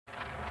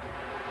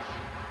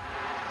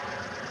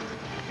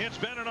It's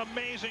been an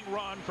amazing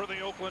run for the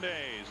Oakland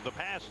A's. The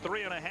past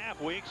 3.5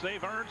 weeks,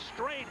 they've earned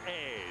straight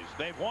A's.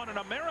 They've won an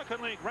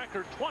American League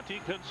record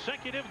 20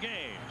 consecutive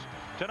games.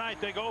 Tonight,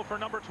 they go for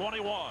number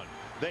 21.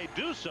 They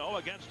do so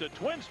against a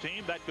Twins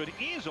team that could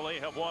easily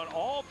have won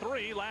all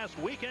 3 last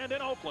weekend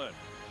in Oakland.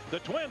 The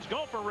Twins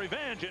go for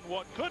revenge in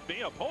what could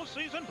be a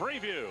postseason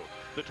preview.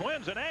 The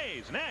Twins and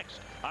A's next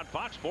on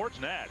Fox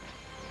Sports Net.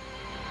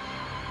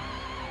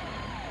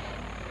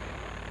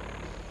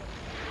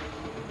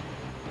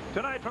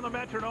 Tonight from the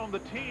Metrodome, the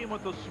team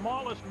with the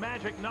smallest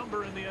magic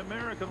number in the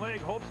American League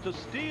hopes to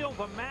steal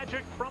the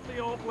magic from the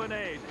Oakland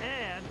A's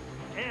and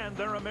end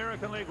their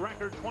American League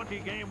record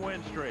 20-game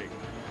win streak.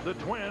 The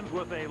Twins,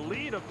 with a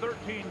lead of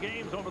 13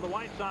 games over the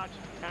White Sox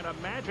and a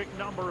magic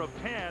number of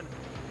 10,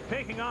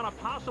 taking on a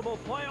possible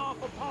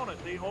playoff opponent,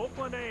 the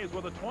Oakland A's,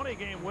 with a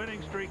 20-game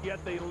winning streak,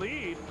 yet they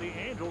lead the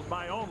Angels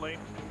by only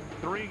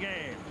 3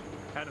 games.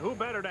 And who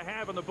better to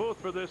have in the booth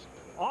for this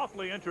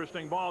awfully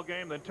interesting ball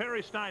game than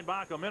Terry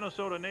Steinbach, a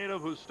Minnesota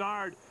native who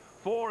starred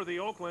for the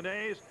Oakland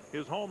A's.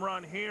 His home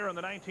run here in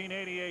the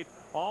 1988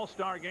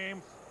 All-Star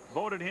game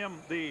voted him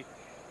the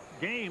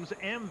game's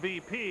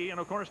MVP. And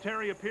of course,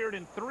 Terry appeared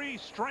in 3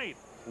 straight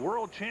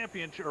World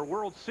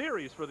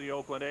Series for the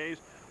Oakland A's,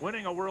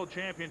 winning a World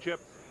Championship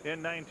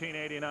in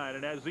 1989.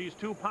 And as these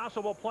 2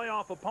 possible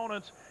playoff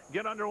opponents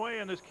get underway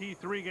in this key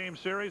 3-game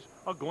series,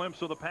 a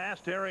glimpse of the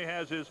past. Terry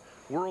has his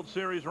World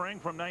Series ring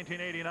from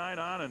 1989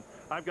 on, and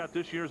I've got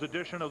this year's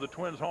edition of the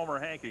Twins Homer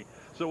hanky.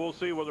 So we'll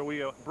see whether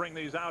we bring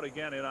these out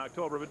again in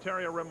October. But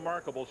Terry, a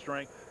remarkable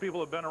strength. People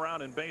have been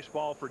around in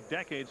baseball for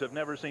decades, have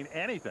never seen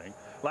anything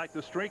like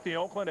the streak the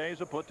Oakland A's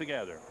have put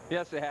together.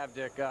 Yes, they have,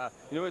 Dick.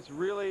 You know, it's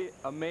really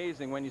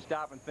amazing when you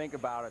stop and think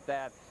about it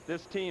that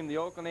this team, the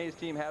Oakland A's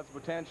team, has the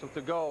potential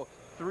to go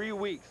 3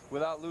 weeks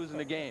without losing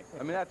a game.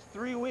 I mean, that's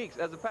 3 weeks.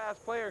 As a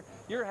past player,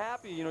 you're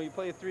happy. You know, you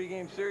play a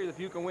 3-game series. If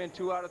you can win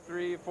 2 out of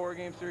 3, a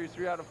 4-game series,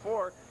 3 out of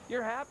 4,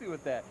 you're happy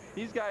with that.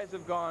 These guys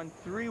have gone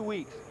 3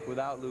 weeks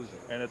without losing.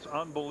 And it's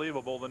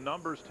unbelievable. The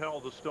numbers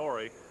tell the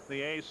story.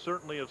 The A's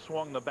certainly have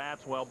swung the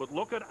bats well, but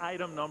look at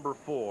item number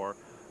 4.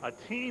 A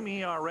team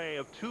ERA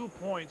of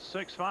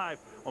 2.65.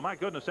 Well, my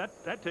goodness,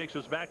 that takes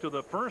us back to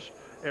the first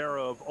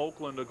era of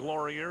Oakland, the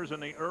glory years in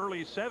the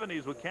early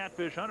 70s with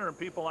Catfish Hunter and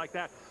people like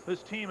that.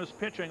 This team is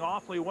pitching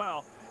awfully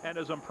well. And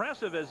as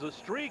impressive as the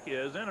streak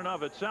is in and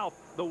of itself,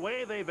 the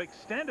way they've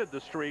extended the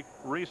streak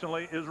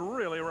recently is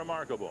really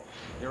remarkable.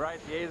 You're right.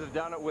 The A's have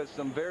done it with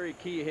some very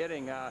key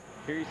hitting.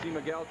 Here you see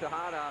Miguel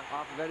Tejada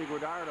off of Eddie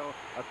Guardado,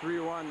 a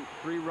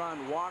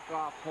 3-run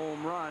walk-off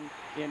home run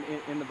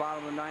in the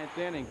bottom of the 9th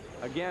inning.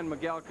 Again,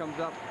 Miguel comes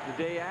up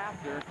the day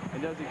after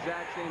and does the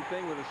exact same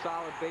thing with a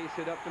solid base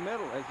hit up the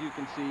middle, as you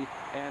can see.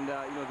 And,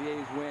 you know, the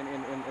A's win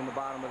in the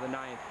bottom of the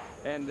 9th.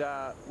 And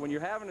when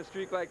you're having a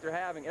streak like they're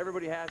having,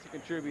 everybody has to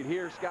contribute.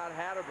 Here, Scott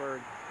Hatterberg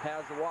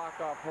has the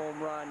walk-off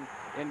home run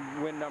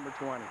in win number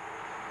 20.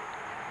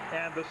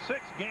 And the 6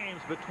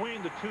 games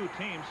between the 2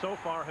 teams so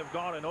far have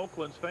gone in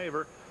Oakland's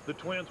favor. The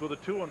Twins with a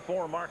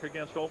 2-4 mark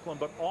against Oakland,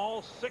 but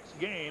all 6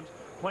 games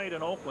played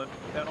in Oakland,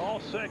 and all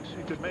 6,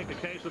 you could make a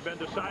case, have been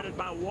decided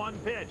by 1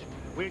 pitch.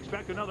 We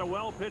expect another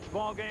well-pitched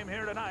ball game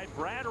here tonight.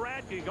 Brad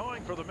Radke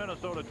going for the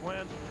Minnesota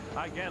Twins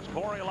against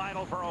Corey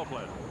Lytle for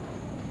Oakland.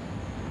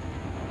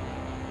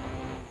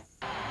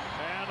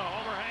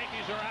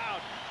 Are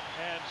out,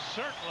 and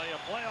certainly a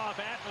playoff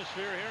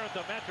atmosphere here at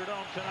the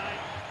Metrodome tonight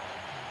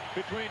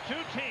between 2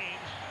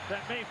 teams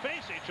that may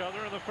face each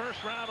other in the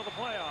first round of the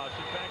playoffs.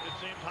 In fact, it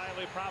seems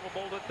highly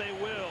probable that they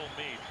will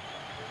meet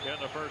in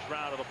the first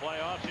round of the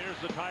playoffs. Here's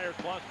the Tires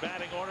Plus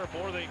batting order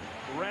for the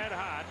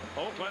red-hot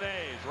Oakland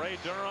A's. Ray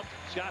Durham,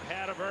 Scott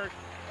Hatterberg,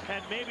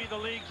 and maybe the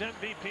league's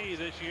MVP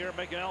this year,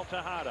 Miguel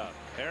Tejada.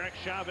 Eric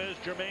Chavez,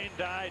 Jermaine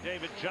Dye,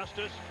 David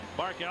Justice,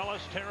 Mark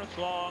Ellis, Terrence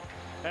Long,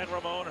 and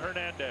Ramon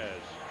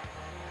Hernandez.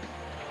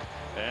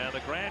 And the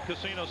Grand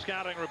Casino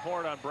Scouting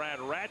Report on Brad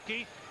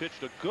Radke.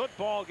 Pitched a good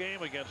ball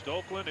game against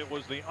Oakland. It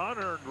was the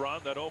unearned run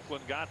that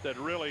Oakland got that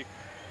really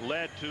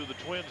led to the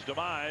Twins'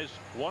 demise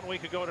 1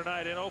 week ago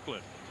tonight in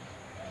Oakland.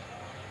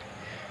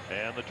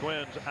 And the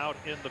Twins out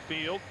in the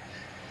field.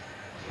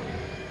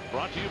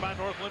 Brought to you by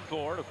Northland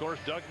Ford. Of course,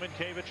 Doug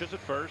Minkiewicz is at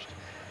first.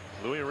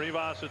 Louis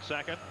Rivas at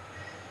second.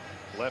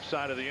 Left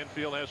side of the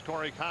infield has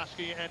Corey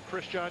Koski and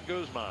Christian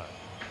Guzman.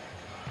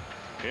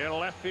 In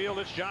left field,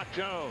 it's Jock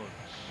Jones.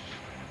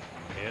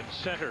 In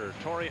center,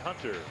 Torrey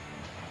Hunter.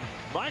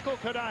 Michael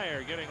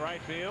Kadire getting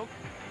right field.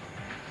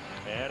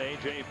 And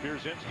A.J.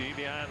 Pierzynski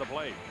behind the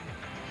plate.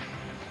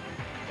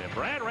 And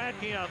Brad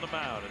Radke on the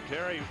mound. And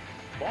Terry,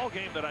 ball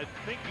game that I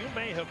think you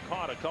may have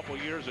caught a couple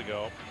years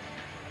ago.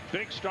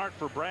 Big start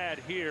for Brad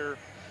here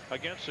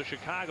against the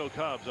Chicago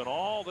Cubs. And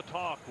all the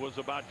talk was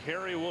about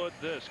Kerry Wood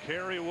this,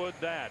 Kerry Wood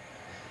that.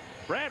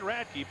 Brad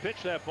Radke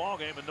pitched that ball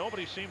game, and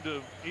nobody seemed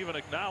to even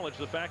acknowledge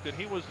the fact that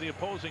he was the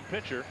opposing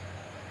pitcher.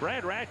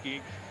 Brad Radke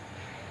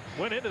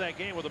went into that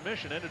game with a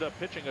mission, ended up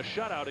pitching a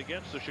shutout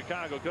against the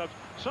Chicago Cubs.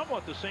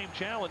 Somewhat the same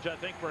challenge, I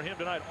think, for him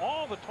tonight.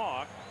 All the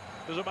talk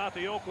is about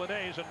the Oakland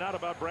A's and not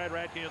about Brad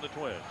Radke and the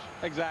Twins.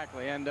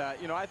 Exactly, and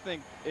you know, I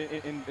think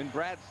in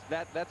Brad's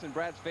that's in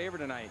Brad's favor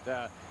tonight.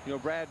 You know,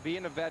 Brad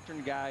being a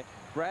veteran guy,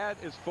 Brad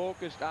is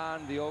focused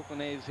on the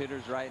Oakland A's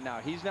hitters right now.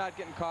 He's not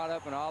getting caught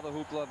up in all the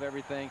hoopla of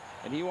everything,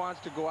 and he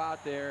wants to go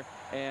out there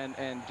and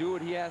do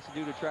what he has to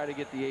do to try to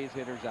get the A's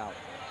hitters out.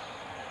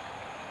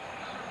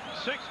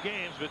 6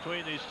 games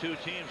between these two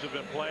teams have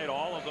been played,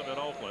 all of them in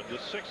Oakland. The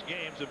 6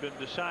 games have been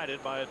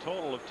decided by a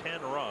total of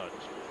 10 runs.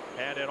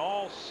 And in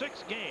all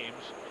 6 games,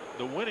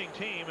 the winning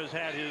team has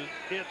had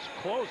its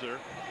closer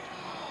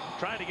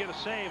trying to get a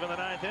save in the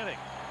 9th inning.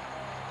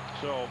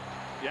 So,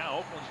 yeah,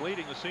 Oakland's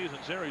leading the season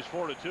series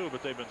 4-2,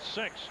 but they've been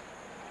 6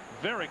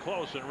 very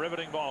close and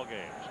riveting ball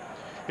games.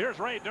 Here's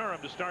Ray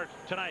Durham to start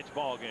tonight's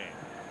ball game.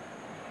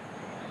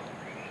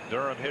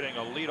 Durham hitting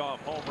a leadoff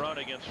home run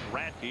against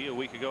Radke a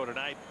week ago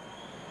tonight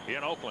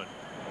in Oakland.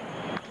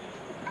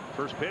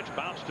 First pitch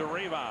bounced to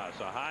Rivas,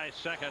 a high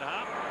second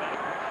hop, back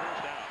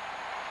first out.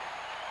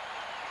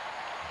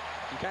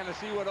 You kind of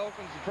see what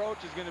Oakland's approach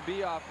is going to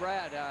be off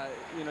Brad.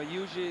 You know,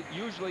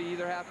 usually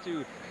either have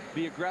to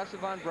be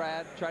aggressive on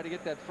Brad, try to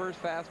get that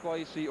first fastball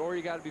you see, or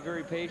you got to be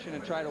very patient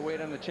and try to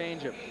wait on the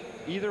changeup.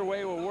 Either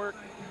way will work.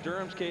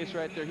 Durham's case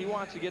right there, he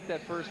wants to get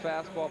that first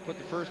fastball, put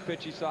the first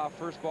pitch he saw,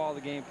 first ball of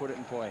the game, put it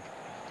in play.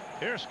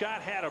 Here's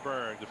Scott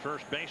Hatteberg, the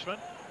first baseman.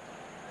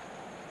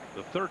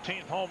 The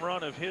 13th home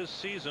run of his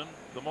season,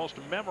 the most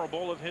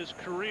memorable of his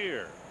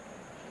career.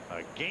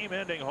 A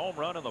game-ending home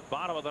run in the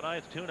bottom of the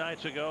 9th 2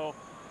 nights ago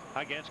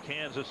against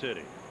Kansas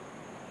City.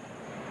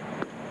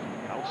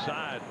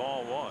 Outside,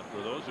 ball 1.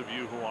 For those of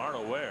you who aren't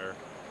aware,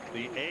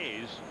 the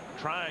A's,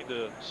 trying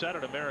to set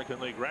an American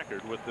League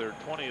record with their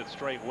 20th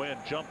straight win,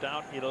 jumped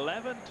out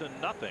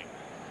 11-0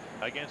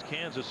 against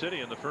Kansas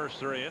City in the first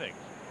 3 innings.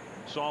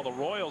 Saw the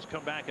Royals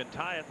come back and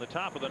tie it in the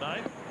top of the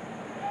 9th.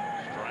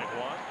 Strike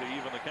 1 to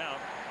even the count.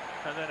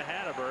 And then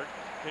Hatteberg,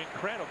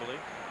 incredibly,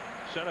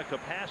 sent a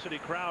capacity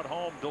crowd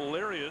home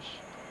delirious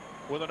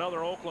with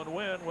another Oakland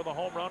win with a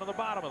home run in the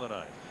bottom of the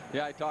 9th.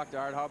 Yeah, I talked to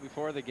Art Hall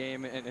before the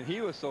game, and he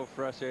was so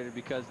frustrated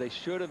because they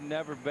should have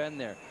never been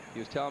there. He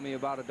was telling me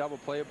about a double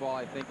play ball,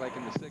 I think, like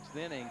in the 6th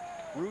inning.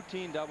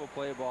 Routine double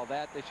play ball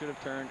that they should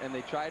have turned, and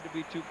they tried to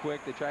be too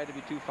quick. They tried to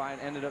be too fine,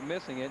 ended up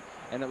missing it,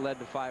 and it led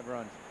to 5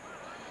 runs.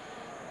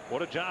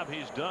 What a job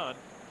he's done.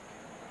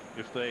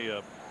 If they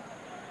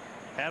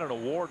had an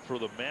award for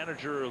the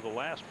manager of the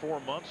last 4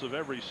 months of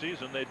every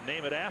season, they'd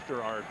name it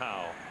after Art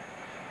Howe.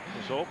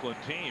 This Oakland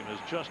team has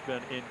just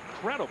been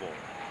incredible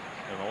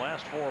in the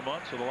last 4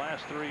 months of the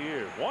last 3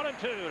 years. 1-2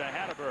 to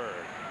Hatteberg.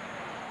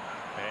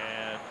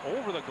 And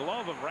over the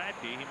glove of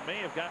Radke, he may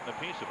have gotten a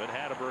piece of it.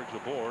 Hatteberg's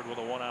aboard with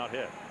a 1-out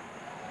hit.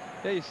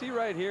 Yeah, you see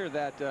right here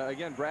that,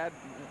 again, Brad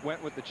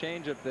went with the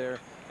changeup there.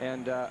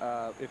 And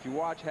if you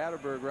watch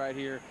Hatteberg right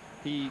here,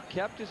 he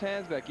kept his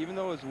hands back. Even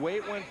though his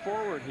weight went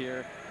forward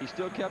here, he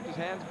still kept his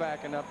hands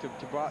back enough to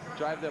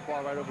drive that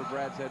ball right over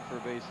Brad's head for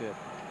a base hit.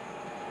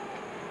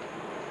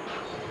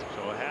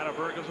 So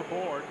Hatteberg is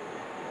aboard.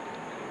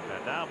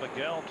 And now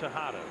Miguel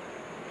Tejada.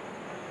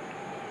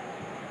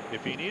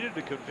 If he needed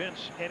to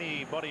convince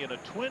anybody in a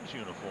Twins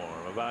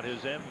uniform about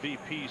his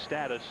MVP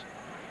status,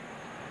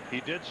 he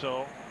did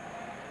so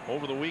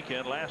over the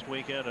weekend, last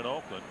weekend in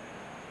Oakland.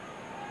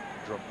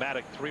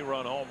 Dramatic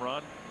 3-run home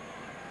run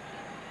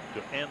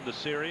to end the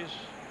series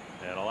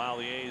and allow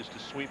the A's to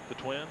sweep the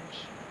Twins.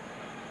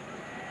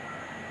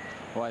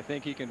 Well, I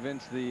think he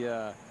convinced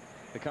the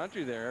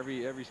country there.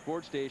 Every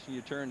sports station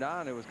you turned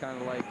on, it was kind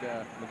of like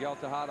Miguel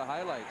Tejada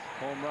highlights.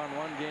 Home run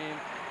one game,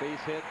 base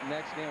hit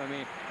next game. I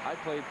mean, I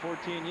played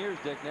 14 years,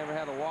 Dick, never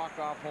had a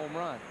walk-off home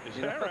run. Is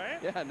that right?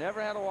 Yeah,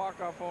 never had a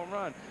walk-off home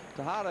run.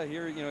 Tejada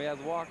here, you know, he has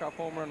a walk-off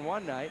home run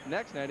one night.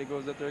 Next night he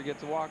goes up there and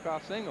gets a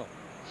walk-off single.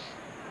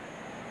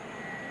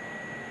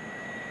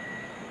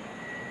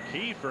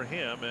 Key for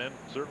him, and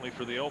certainly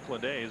for the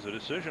Oakland A's, a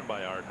decision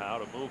by Art Howe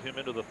to move him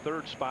into the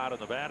 3rd spot in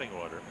the batting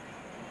order.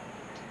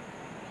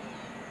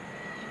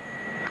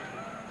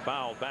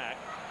 Foul back,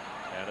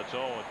 and it's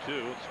 0-2.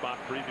 The spot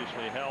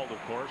previously held,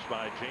 of course,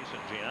 by Jason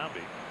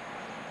Giambi.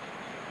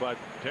 But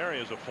Terry,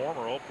 is a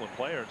former Oakland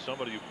player and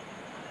somebody who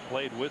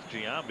played with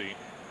Giambi,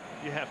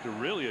 you have to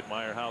really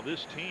admire how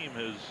this team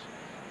has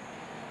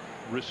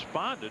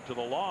responded to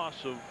the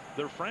loss of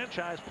their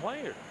franchise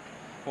player.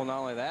 Well, not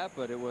only that,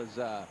 but it was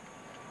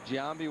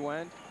Giambi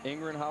went,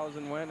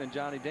 Ingrenhausen went, and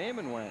Johnny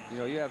Damon went. You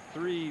know, you have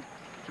three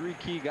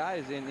key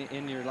guys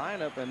in your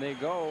lineup, and they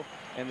go,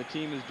 and the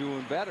team is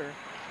doing better,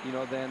 you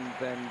know, than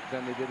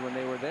they did when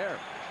they were there.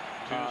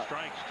 2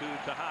 strikes to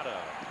Tejada.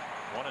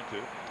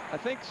 1-2. I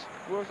think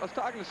I was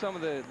talking to some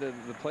of the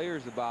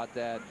players about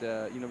that,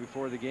 you know,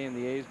 before the game,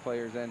 the A's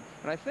players, and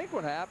I think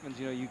what happens,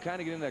 you know, you kind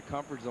of get in that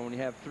comfort zone when you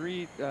have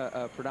 3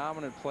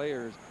 predominant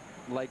players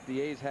like the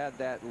A's had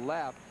that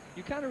left.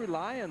 You kind of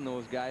rely on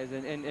those guys,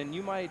 and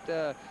you might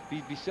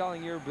be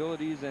selling your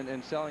abilities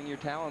and selling your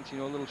talents, you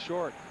know, a little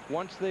short.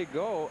 Once they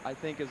go, I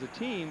think as a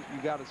team,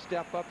 you got to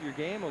step up your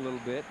game a little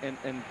bit,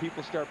 and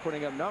people start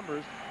putting up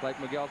numbers like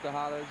Miguel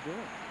Tejada is doing,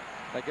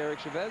 like Eric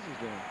Chavez is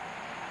doing.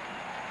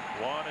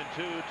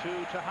 1-2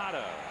 to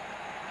Tejada.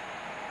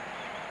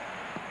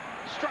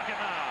 Struck him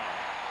out.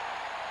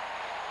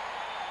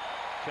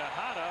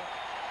 Tejada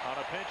on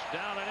a pitch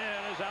down and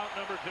in is out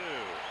number 2.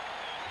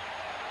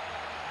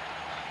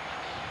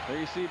 There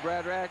you see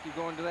Brad Radke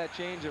going to that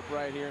changeup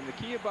right here. And the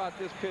key about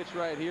this pitch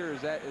right here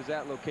is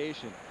that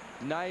location.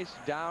 Nice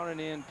down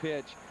and in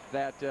pitch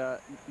that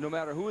no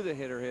matter who the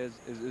hitter is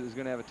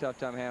going to have a tough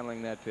time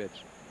handling that pitch.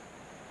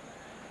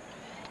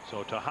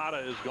 So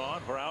Tejada is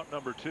gone for out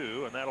number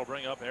 2, and that'll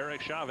bring up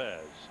Eric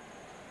Chavez.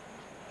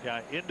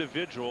 Yeah,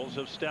 individuals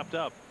have stepped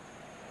up,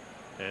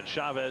 and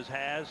Chavez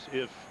has.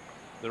 If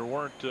there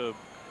weren't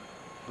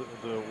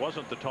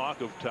wasn't the talk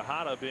of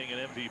Tejada being an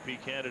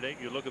MVP candidate,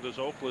 you look at this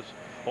Oakland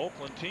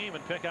team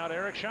and pick out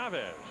Eric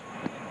Chavez.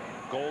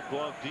 Gold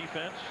glove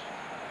defense,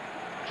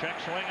 check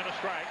swing and a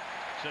strike,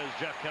 says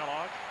Jeff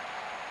Kellogg.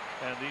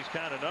 And these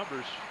kind of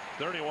numbers,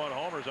 31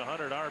 homers,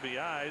 100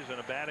 RBIs, and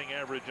a batting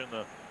average in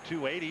the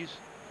 280s.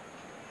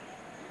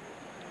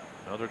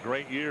 Another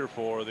great year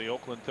for the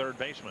Oakland third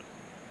baseman.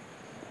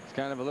 It's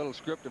kind of a little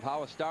script of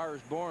how a star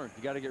is born.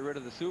 You got to get rid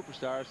of the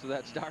superstars so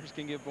that stars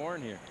can get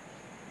born here.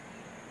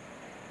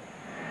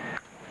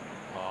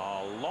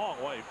 A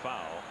long way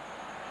foul.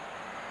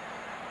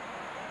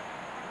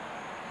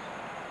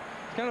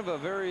 It's kind of a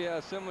very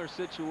similar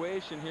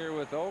situation here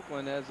with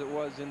Oakland as it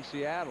was in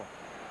Seattle.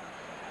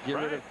 Get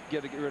rid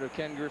of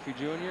Ken Griffey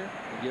Jr.,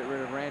 get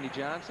rid of Randy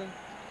Johnson,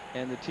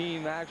 and the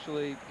team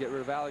actually get rid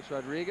of Alex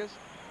Rodriguez,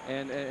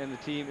 and the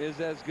team is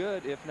as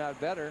good, if not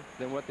better,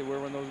 than what they were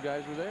when those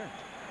guys were there.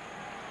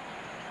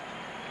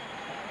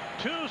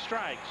 2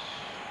 strikes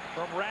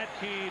from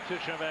Radke to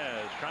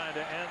Chavez, trying to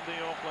end the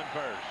Oakland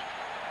first.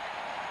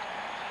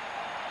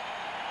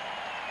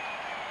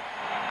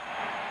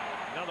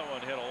 Another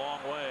one hit a long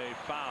way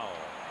foul.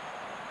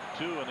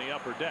 2 in the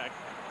upper deck.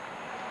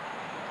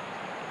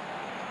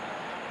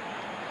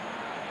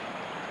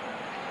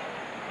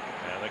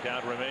 And the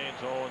count remains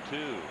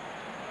 0-2.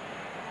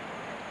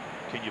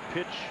 Can you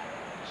pitch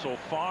so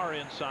far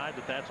inside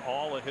that that's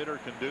all a hitter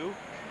can do?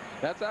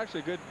 That's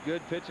actually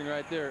good pitching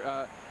right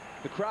there.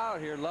 The crowd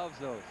here loves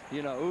those.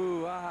 You know,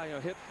 ooh, ah, you know,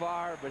 hit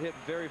far, but hit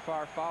very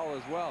far foul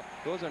as well.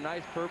 Those are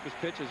nice purpose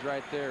pitches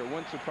right there. It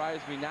wouldn't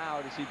surprise me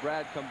now to see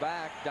Brad come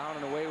back down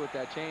and away with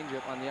that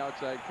changeup on the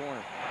outside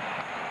corner.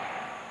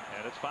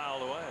 And it's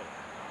fouled away.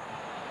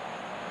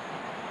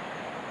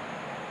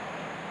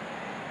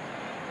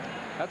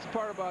 That's the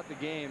part about the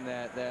game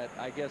that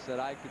I guess that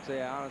I could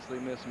say I honestly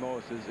miss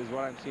most is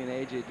what I'm seeing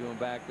AJ doing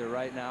back there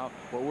right now,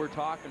 what we're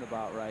talking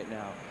about right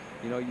now.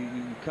 You know, you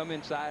come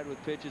inside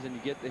with pitches and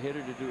you get the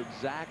hitter to do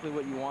exactly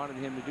what you wanted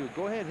him to do.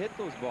 Go ahead, hit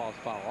those balls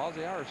foul. All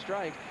they are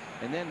strikes,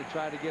 and then to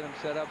try to get them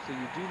set up so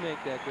you do make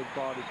that good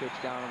quality pitch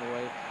down and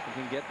away and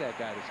can get that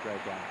guy to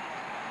strike out.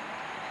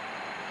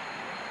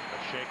 A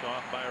shake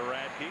off by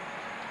Radke.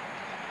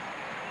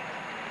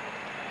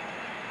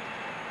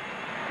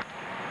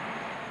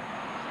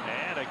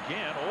 And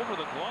again, over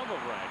the glove of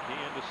Radke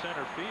into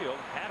center field.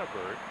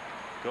 Hatteberg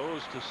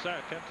goes to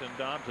second and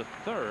down to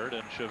third,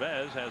 and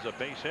Chavez has a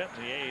base hit,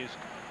 and the A's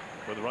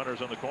with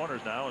runners on the corners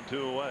now and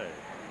 2 away.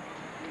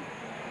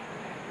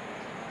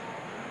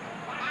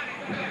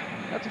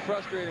 That's a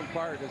frustrating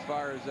part as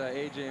far as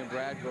AJ and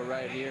Brad go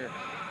right here.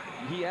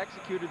 He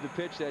executed the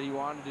pitch that he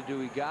wanted to do.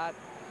 He got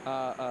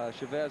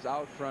Chavez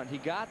out front. He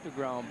got the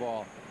ground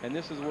ball, and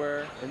this is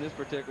where, in this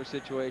particular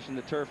situation,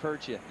 the turf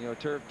hurts you. You know,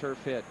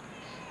 turf hit.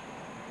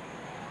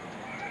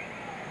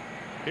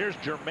 Here's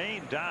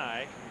Jermaine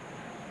Dye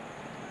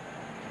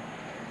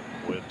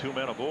with 2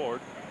 men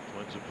aboard.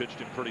 Twins have pitched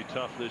him pretty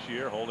tough this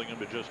year, holding him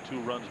to just 2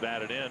 runs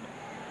batted in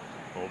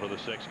over the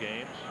 6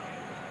 games.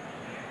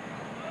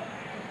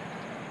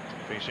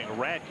 Facing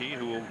Radke,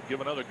 who will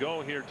give another go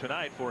here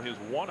tonight for his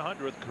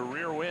 100th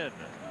career win.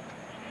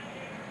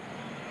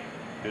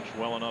 Pitched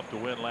well enough to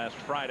win last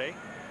Friday,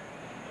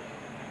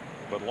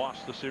 but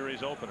lost the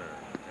series opener.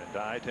 And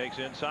Dye takes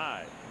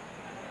inside.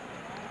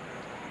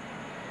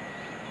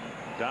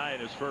 Dye in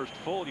his first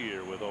full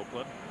year with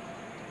Oakland.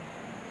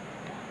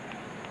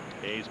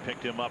 A's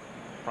picked him up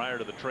prior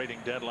to the trading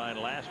deadline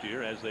last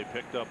year, as they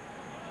picked up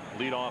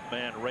leadoff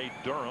man Ray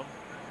Durham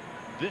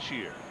this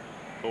year.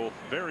 Both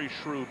very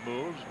shrewd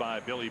moves by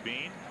Billy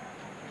Beane.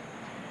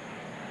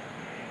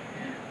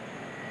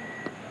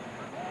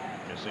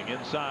 Missing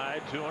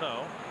inside,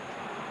 2-0.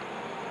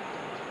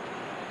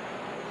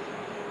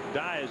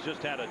 Dye has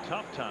just had a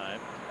tough time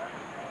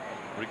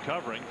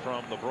recovering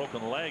from the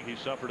broken leg he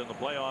suffered in the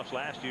playoffs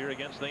last year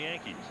against the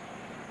Yankees.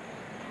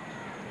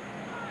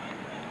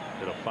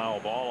 Hit a foul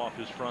ball off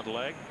his front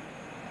leg.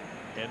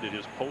 Ended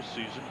his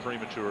postseason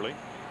prematurely.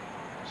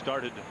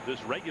 Started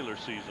this regular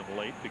season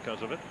late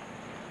because of it.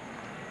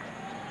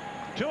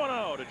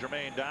 2-0 to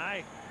Jermaine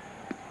Dye.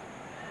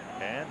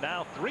 And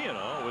now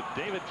 3-0 with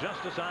David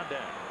Justice on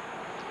deck.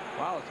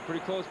 Wow, it's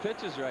pretty close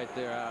pitches right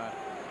there. A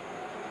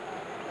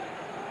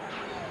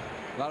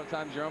lot of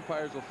times your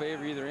umpires will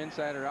favor either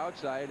inside or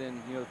outside,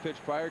 and you know the pitch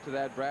prior to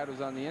that, Brad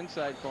was on the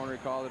inside corner, he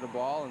called it a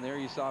ball, and there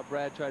you saw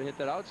Brad try to hit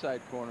that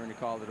outside corner and he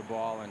called it a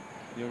ball. And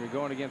you know, when you're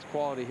going against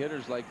quality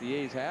hitters like the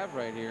A's have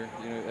right here,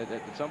 you know,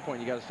 at some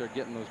point you got to start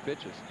getting those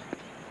pitches.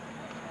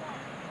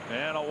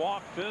 And a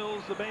walk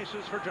fills the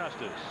bases for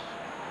Justice.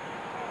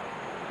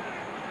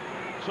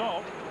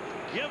 So,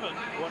 given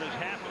what has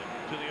happened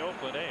to the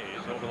Oakland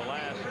A's over the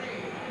last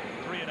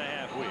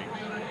 3.5 weeks,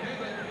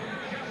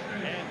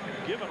 and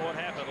given what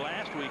happened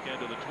last weekend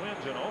to the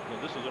Twins in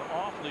Oakland, this is an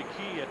awfully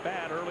key at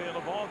bat early in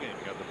the ballgame.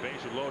 Got the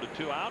bases loaded,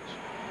 2 outs.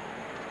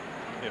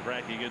 If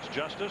Radke gets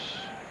Justice,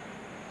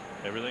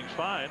 everything's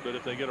fine. But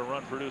if they get a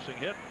run-producing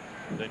hit,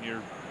 then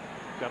you're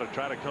got to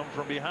try to come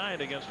from behind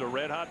against a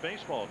red-hot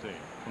baseball team.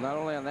 Not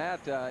only on that,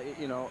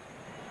 you know,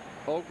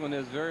 Oakland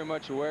is very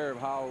much aware of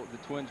how the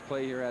Twins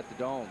play here at the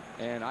Dome,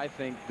 and I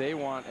think they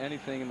want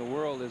anything in the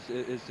world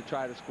is to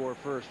try to score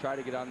first, try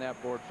to get on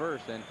that board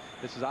first, and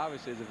this is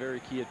obviously a very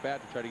key at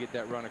bat to try to get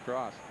that run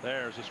across.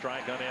 There's a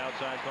strike on the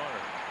outside corner.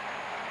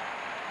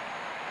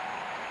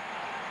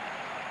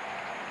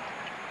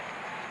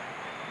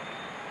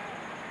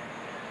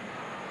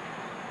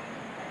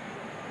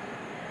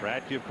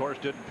 Radke, of course,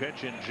 didn't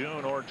pitch in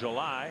June or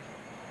July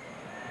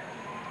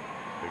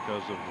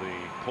because of the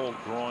pulled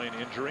groin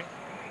injury.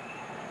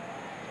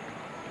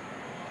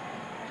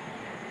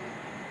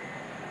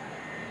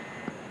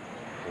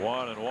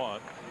 One and one.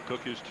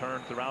 Took his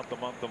turn throughout the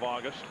month of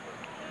August.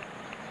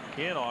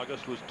 In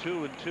August was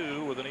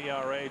 2-2 with an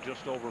ERA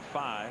just over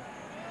 5.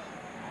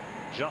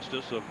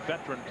 Justice, a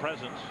veteran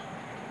presence,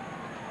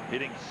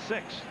 hitting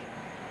 6th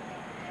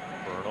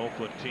for an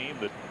Oakland team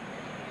that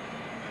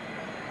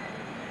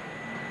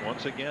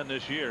once again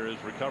this year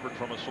has recovered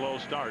from a slow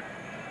start.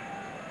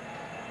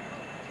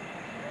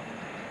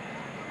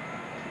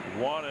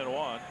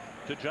 1-1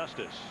 to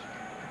Justice.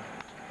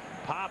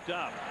 Popped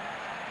up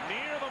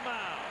near the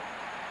mound.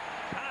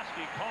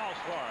 Koski calls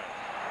for it.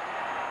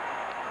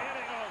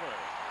 Hitting over.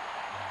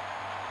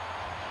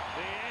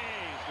 The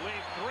A's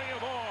leave 3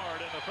 aboard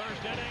in the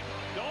first inning.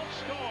 Don't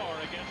score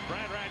against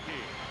Brad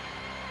Radke.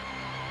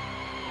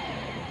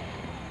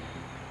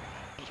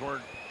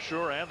 Weren't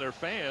sure, and their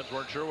fans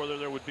weren't sure whether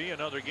there would be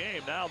another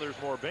game. Now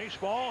there's more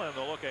baseball, and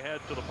they'll look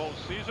ahead to the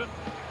postseason.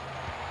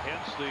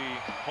 Hence the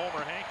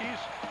Homer Hankies.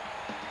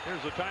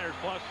 Here's the Tires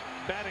Plus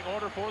batting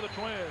order for the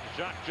Twins.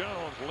 Jock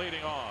Jones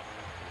leading off.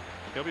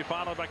 He'll be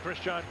followed by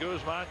Christian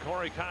Guzman,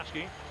 Corey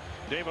Koski,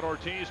 David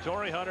Ortiz,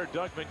 Torrey Hunter,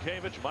 Doug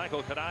Minkiewicz,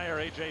 Michael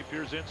Kanier, A.J.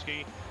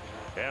 Pierzynski,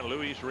 and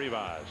Luis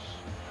Rivas.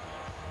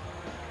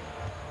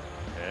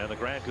 And the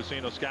Grand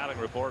Casino scouting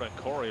report on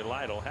Corey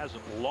Lytle.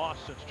 Hasn't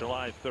lost since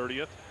July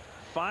 30th.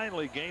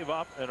 Finally gave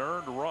up an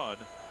earned run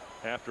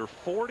after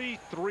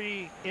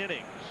 43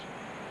 innings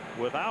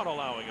without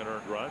allowing an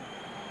earned run.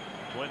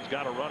 Twins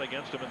got a run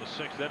against him in the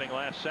 6th inning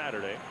last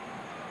Saturday.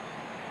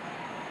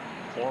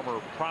 Former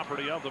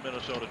property of the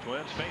Minnesota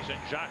Twins, facing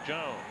Jock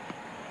Jones.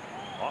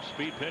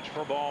 Off-speed pitch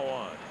for ball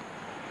 1.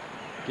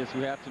 Guess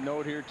we have to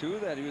note here too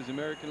that he was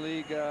American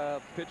League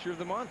Pitcher of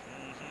the Month,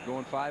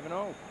 going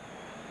 5-0.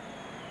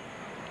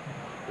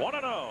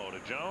 1-0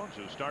 to Jones,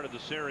 who started the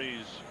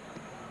series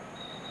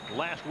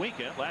last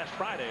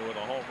Friday with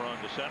a home run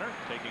to center,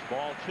 taking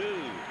ball 2.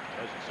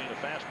 Hasn't seen a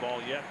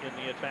fastball yet in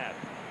the at-bat.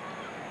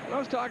 I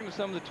was talking to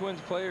some of the Twins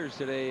players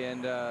today,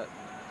 and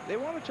they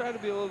want to try to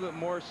be a little bit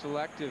more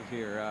selective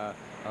here.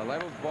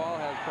 Lytle's ball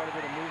has quite a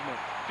bit of movement.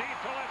 Deep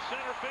to left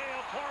center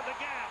field, toward the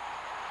gap,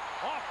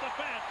 off the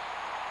fence.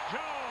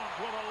 Jones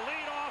with a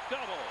lead-off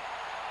double.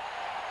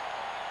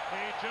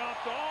 He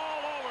jumped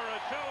all over a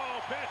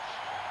 2-0 pitch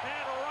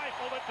and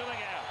rifled it to the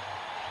gap.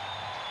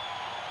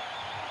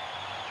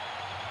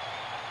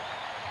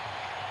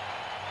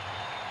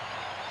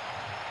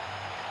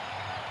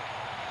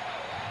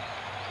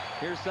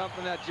 Here's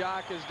something that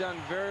Jock has done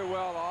very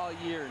well all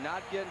year.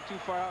 Not getting too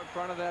far out in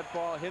front of that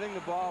ball, hitting the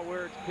ball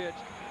where it's pitched,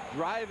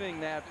 driving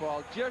that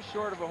ball just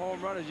short of a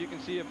home run. As you can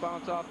see, it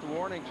bounced off the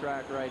warning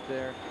track right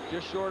there.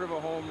 Just short of a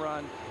home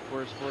run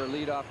for a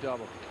leadoff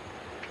double.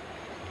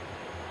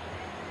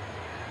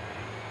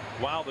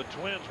 While the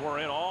Twins were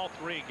in all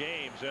 3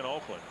 games in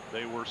Oakland,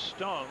 they were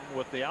stung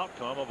with the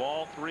outcome of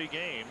all 3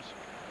 games.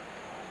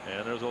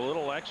 And there's a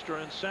little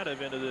extra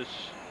incentive into this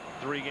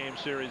 3-game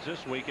series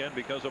this weekend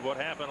because of what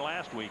happened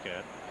last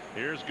weekend.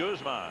 Here's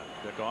Guzman.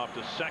 Pick off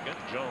to second.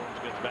 Jones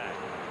gets back.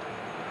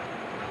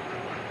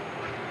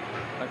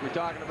 Like we were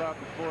talking about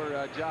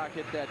before Jock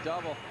hit that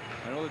double,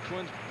 I know the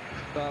Twins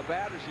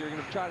batters here are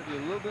going to try to be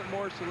a little bit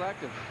more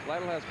selective.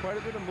 Lytle has quite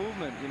a bit of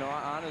movement, you know,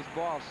 on his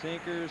ball,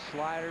 sinkers,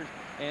 sliders,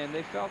 and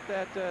they felt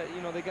that,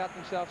 you know, they got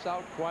themselves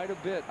out quite a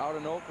bit out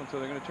in Oakland, so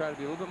they're going to try to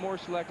be a little bit more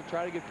selective,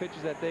 try to get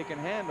pitches that they can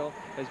handle,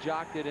 as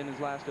Jock did in his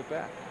last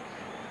at-bat.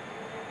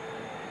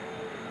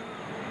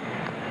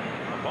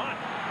 But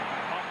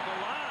off the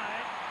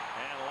line,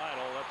 and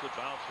Lytle lets it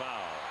bounce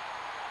foul.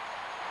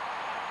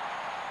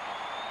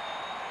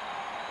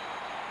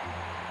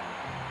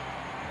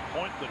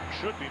 Point that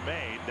should be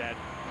made that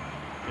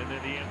in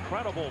the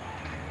incredible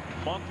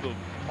month of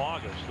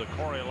August that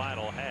Corey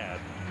Lytle had,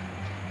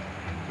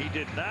 he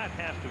did not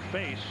have to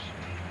face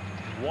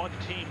one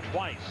team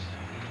twice.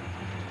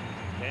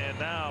 And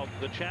now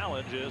the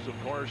challenge is, of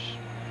course,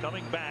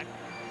 coming back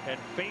and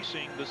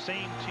facing the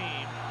same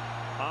team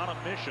on a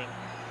mission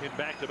in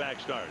back-to-back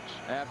starts.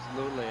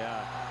 Absolutely.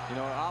 You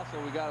know, also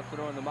we got to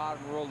throw in the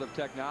modern world of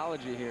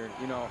technology here.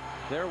 You know,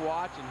 they're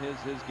watching his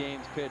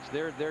games pitch.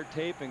 They're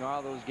taping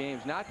all those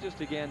games, not just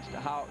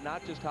how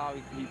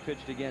he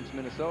pitched against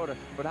Minnesota,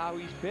 but how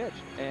he's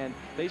pitched. And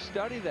they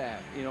study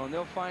that, you know, and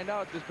they'll find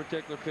out this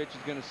particular pitch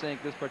is going to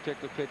sink, this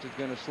particular pitch is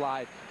going to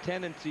slide.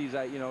 Tendencies,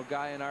 you know,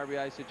 guy in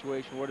RBI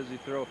situation, what does he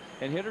throw?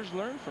 And hitters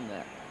learn from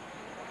that.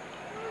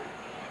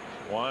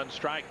 1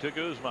 strike to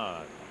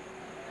Guzman.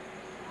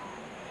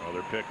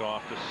 Another pick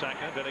off to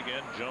second, and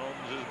again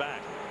Jones is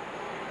back.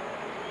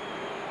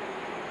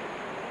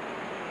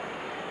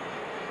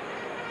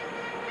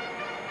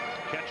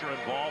 Catcher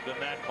involved in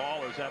that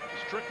call, or is that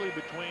strictly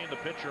between the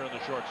pitcher and the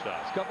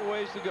shortstop? There's a couple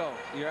ways to go.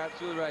 You're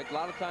absolutely right. A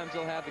lot of times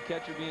they'll have the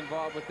catcher be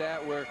involved with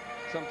that, where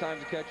sometimes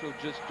the catcher will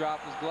just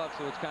drop his glove,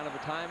 so it's kind of a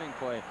timing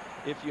play.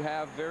 If you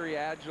have very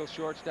agile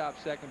shortstop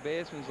second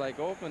basemen like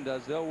Oakland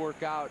does, they'll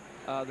work out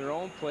their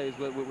own plays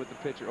with the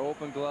pitcher,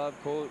 open glove,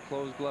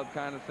 closed glove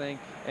kind of thing.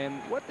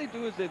 And what they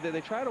do is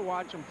they try to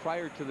watch them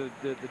prior to the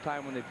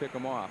time when they pick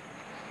them off.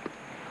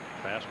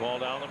 Fastball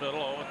down the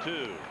middle,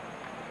 0-2.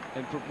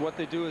 And what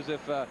they do is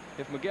if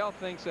Miguel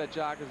thinks that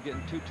Jock is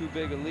getting too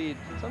big a lead,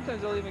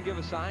 sometimes they'll even give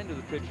a sign to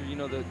the pitcher, you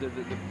know, the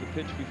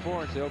pitch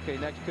before, and say, okay,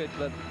 next pitch,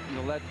 let's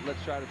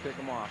try to pick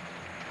him off.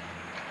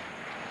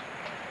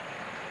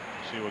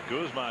 See what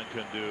Guzman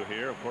can do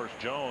here. Of course,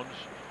 Jones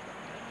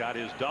got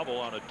his double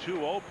on a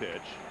 2-0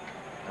 pitch.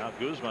 Now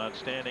Guzman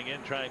standing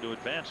in, trying to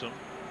advance him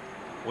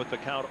with the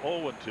count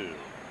 0-2.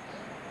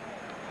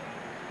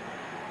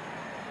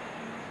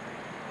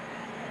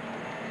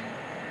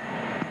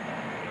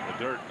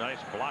 Dirt, nice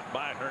block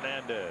by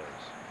Hernandez.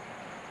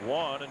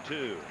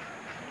 1-2.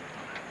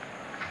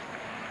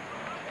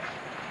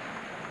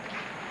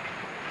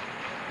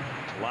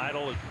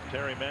 Lytle, as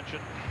Terry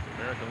mentioned,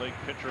 American League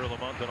Pitcher of the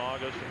Month in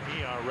August, an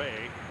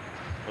ERA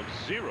of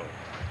 0.19.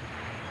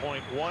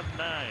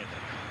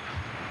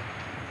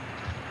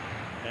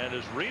 And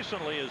as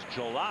recently as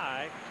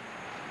July,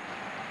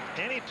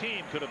 any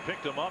team could have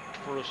picked him up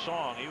for a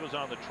song. He was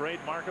on the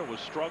trade market, was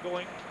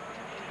struggling.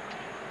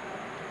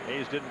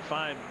 A's didn't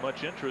find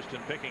much interest in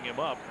picking him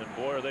up, and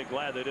boy, are they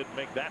glad they didn't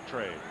make that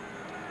trade.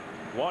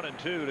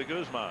 1-2 to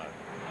Guzman.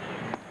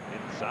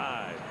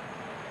 Inside.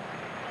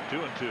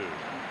 2-2.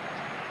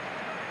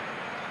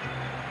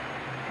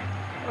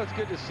 Well, it's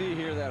good to see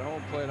here that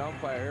home plate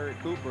umpire Eric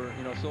Cooper,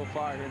 you know, so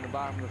far here in the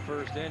bottom of the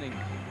first inning,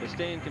 is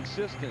staying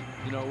consistent,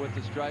 you know, with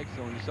the strike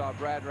zone. You saw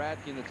Brad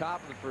Radke in the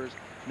top of the first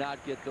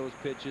not get those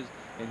pitches,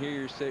 and here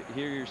you're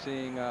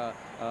seeing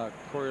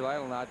Corey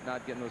Lytle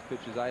not getting those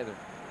pitches either.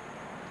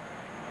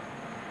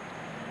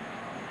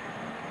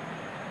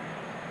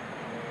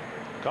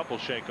 Couple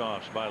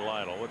shakeoffs by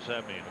Lytle. What's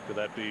that mean? Could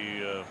that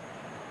be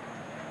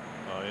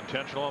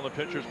intentional on the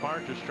pitcher's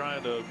part, just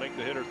trying to make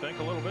the hitter think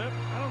a little bit?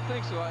 I don't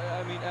think so.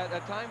 I mean,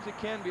 at times it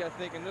can be. I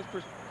think in this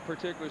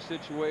particular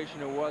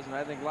situation it wasn't.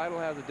 I think Lytle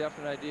has a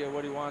definite idea of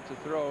what he wants to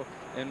throw,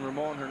 and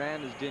Ramon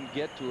Hernandez didn't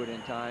get to it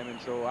in time, and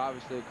so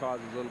obviously it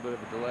causes a little bit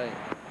of a delay.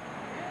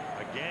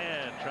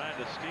 Again, trying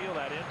to steal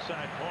that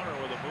inside corner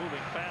with a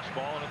moving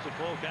fastball, and it's a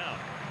full count.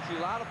 See, a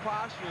lot of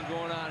posturing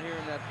going on here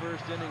in that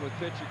first inning with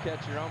pitcher,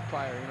 catcher,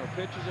 umpire. You know,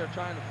 pitchers are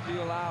trying to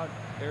feel out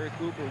Eric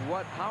Cooper.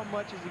 How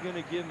much is he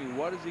going to give me?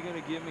 What is he going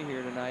to give me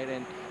here tonight?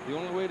 And the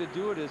only way to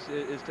do it is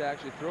to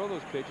actually throw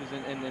those pitches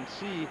and then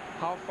see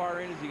how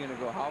far in is he going to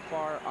go? How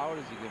far out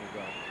is he going to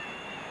go?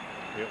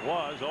 It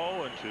was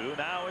 0-2.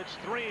 Now it's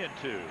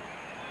 3-2.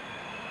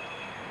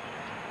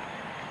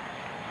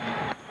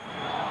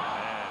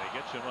 And he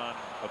gets him on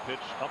a pitch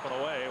up and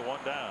away,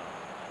 1 down.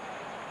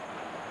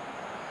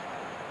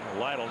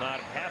 Lytle not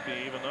happy,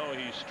 even though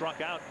he struck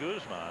out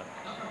Guzman.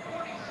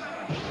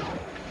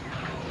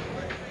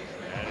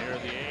 And here are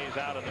the A's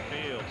out in the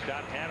field.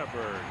 Scott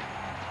Hannaford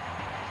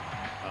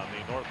on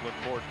the Northland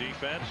Ford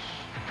defense.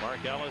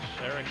 Mark Ellis,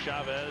 Eric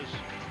Chavez,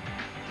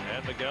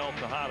 and Miguel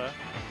Tejada.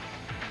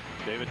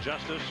 David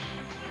Justice,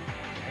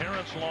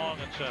 Terrence Long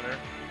in center.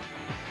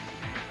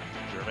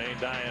 Jermaine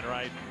Dye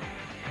right,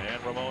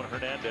 and Ramon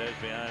Hernandez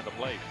behind the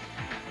plate.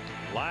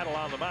 Lytle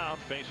on the mound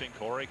facing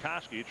Corey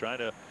Koski, trying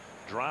to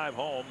drive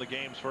home the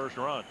game's first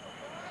run. To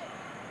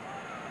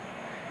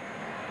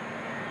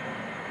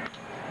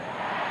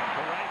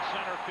right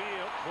center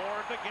field,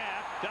 toward the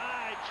gap.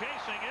 Dye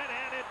chasing it,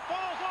 and it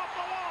falls off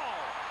the wall.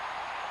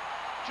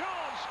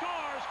 Jones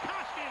scores.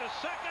 Koski to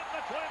second. The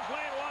Twins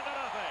lead 1-0.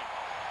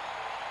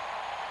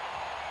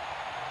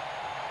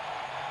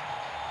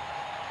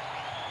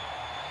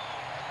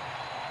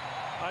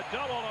 A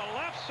double to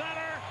left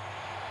center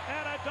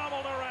and a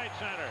double to right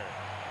center.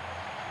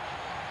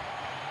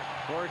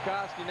 Corey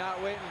Koski not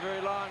waiting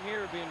very long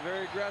here, being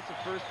very aggressive.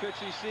 First pitch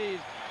he sees,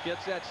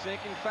 gets that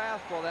sinking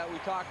fastball that we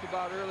talked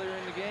about earlier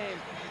in the game,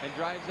 and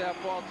drives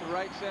that ball to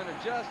right center,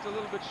 just a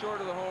little bit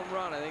short of the home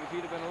run. I think if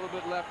he'd have been a little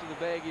bit left of the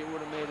bag, it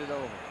would have made it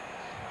over.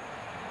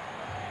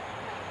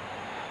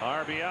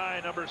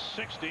 RBI number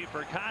 60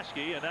 for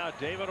Koski, and now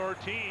David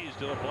Ortiz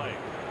to the plate.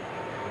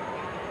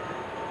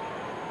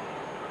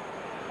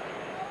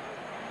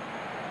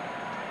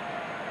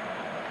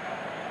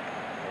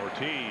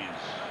 Ortiz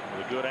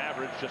with a good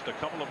average, just a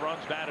couple of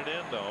runs batted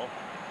in though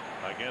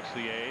against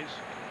the A's.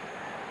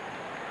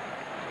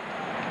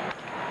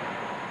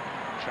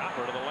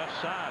 Chopper to the left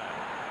side.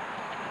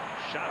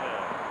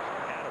 Chavez,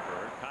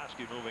 Hatterberg,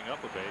 Koski moving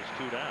up a base,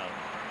 2 down.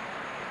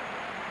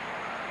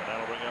 And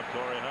that'll bring up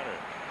Torrey Hunter.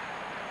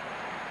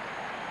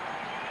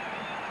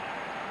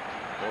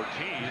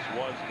 Ortiz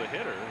was the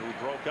hitter who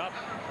broke up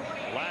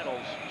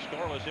Lytle's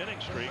scoreless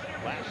inning streak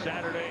last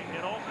Saturday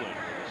in Oakland.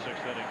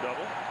 6th inning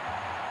double.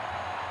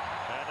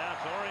 And now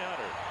Torrey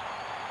Hunter.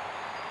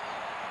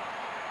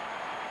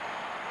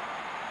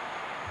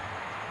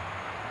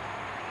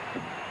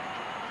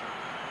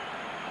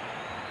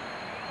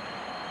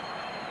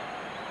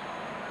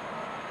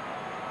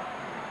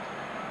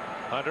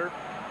 Hunter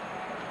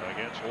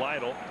against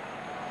Lytle,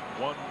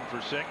 1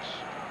 for 6.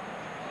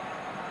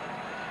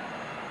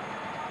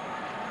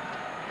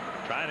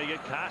 Trying to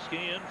get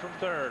Koski in from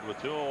third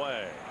with 2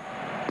 away.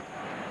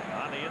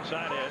 On the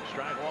inside edge,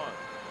 strike 1.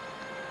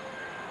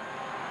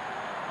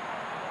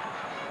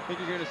 I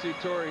think you're going to see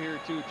Torrey here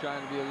too,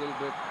 trying to be a little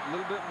bit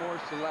more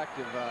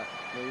selective.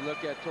 You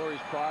look at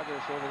Torrey's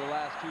progress over the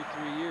last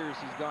 2-3 years.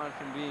 He's gone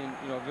from being,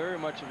 very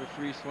much of a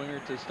free swinger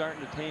to starting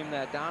to tame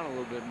that down a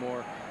little bit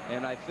more.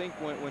 And I think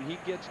when he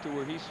gets to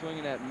where he's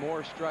swinging at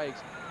more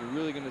strikes, you're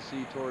really going to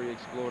see Torrey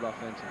explode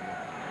offensively.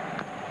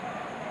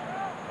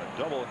 A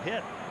double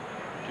hit,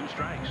 2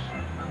 strikes.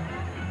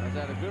 Is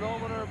that a good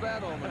omen or a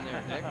bad omen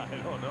there, Nick? I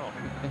don't know.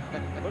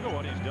 Look at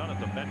what he's done at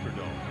the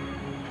Metrodome.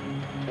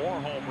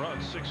 4 home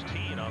runs,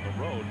 16 on the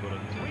road, but a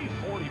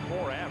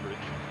 .344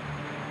 average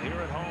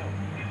here at home.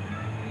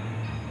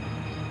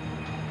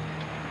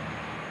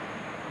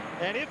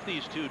 And if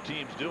these two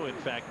teams do in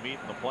fact meet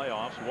in the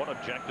playoffs, one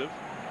objective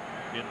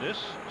in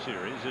this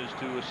series is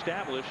to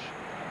establish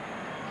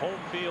home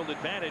field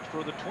advantage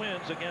for the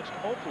Twins against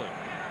Oakland.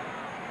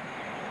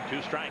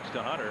 2 strikes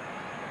to Hunter.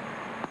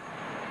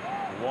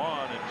 1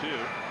 and 2.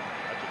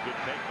 That's a good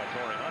take by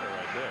Torrey Hunter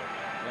right there.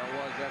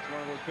 That's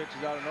one of those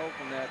pitches out in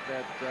Oakland that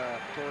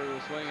Torrey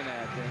was swinging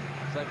at. And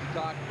it's like we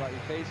talked about. You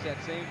face that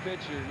same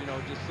pitcher,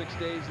 just 6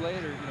 days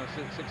later,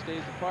 6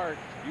 days apart.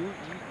 You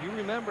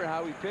remember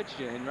how he pitched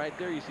you, and right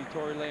there you see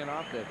Torrey laying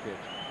off that pitch.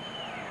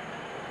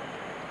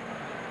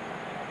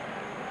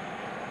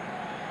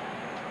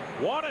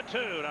 1 and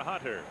 2 to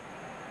Hunter.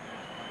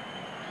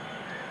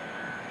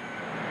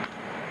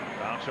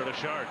 Bouncer to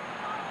short.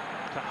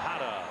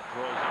 Tejada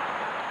throws it.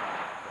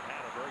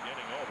 Hatterberg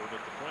getting over,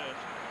 but the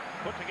Twins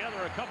put together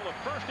a couple of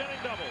first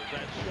inning doubles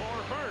and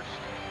score first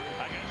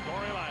against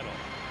Corey Lytle.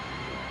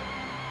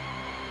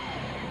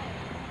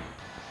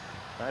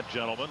 That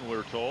gentleman,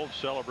 we're told,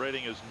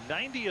 celebrating his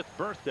 90th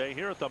birthday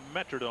here at the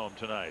Metrodome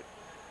tonight.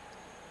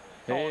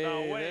 Hey,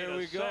 oh, no, wait there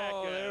we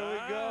go. There we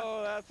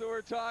go. That's what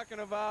we're talking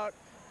about.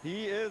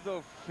 He is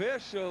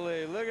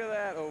officially, look at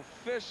that,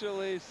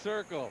 officially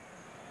circled.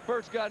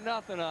 Bert's got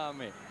nothing on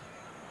me.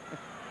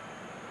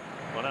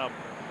 Well, now,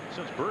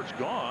 since Bert's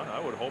gone, I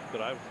would hope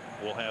that I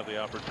will have the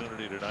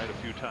opportunity tonight a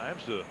few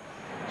times to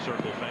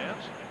circle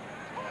fans.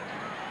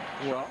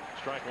 Well,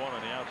 strike 1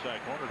 on the outside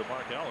corner to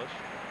Mark Ellis.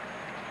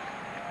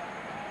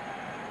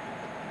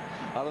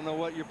 I don't know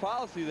what your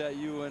policy that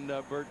you and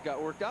Bert got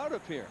worked out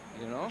up here,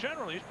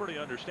 Generally, he's pretty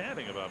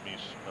understanding about me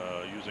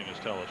using his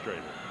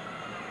telestrator.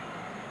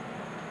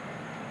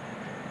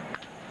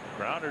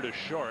 Grounder to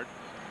short.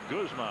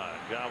 Guzman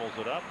gobbles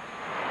it up.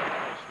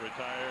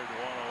 Retired, 1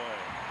 away.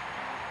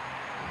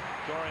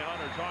 Torrey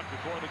Hunter talked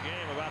before the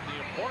game about the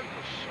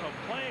importance of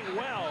playing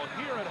well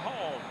here at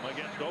home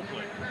against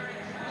Oakland.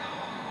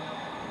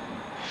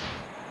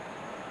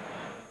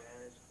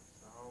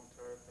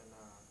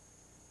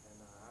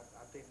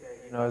 I think that,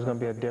 it's going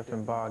to be a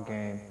different ball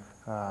game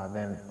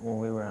than when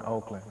we were in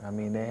Oakland. I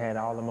mean, they had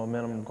all the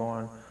momentum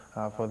going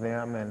for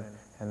them, and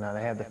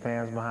they had the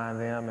fans behind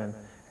them,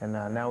 and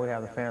now we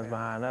have the fans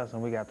behind us,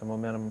 and we got the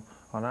momentum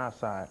on our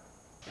side.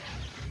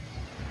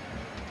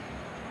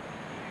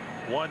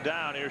 1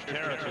 down. Here's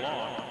Terrence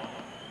Long.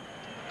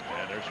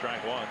 And there's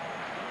strike 1.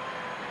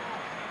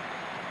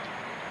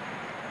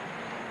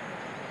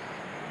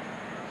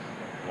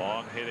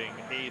 Long hitting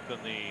 8th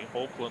in the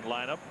Oakland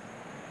lineup.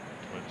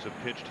 Twins have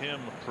pitched him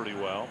pretty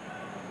well.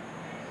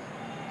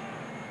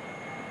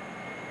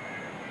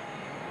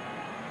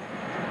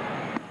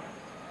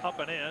 Up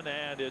and in,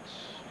 and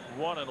it's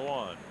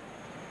 1-1.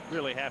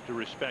 Really have to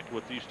respect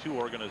what these two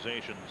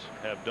organizations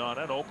have done,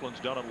 and Oakland's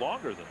done it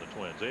longer than the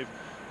Twins. They've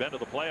been to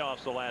the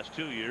playoffs the last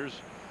 2 years,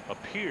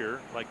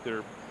 appear like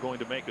they're going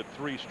to make it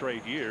 3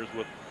 straight years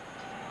with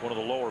one of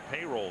the lower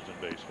payrolls in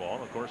baseball.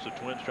 And of course, the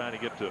Twins trying to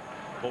get to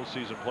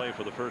postseason play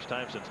for the first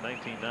time since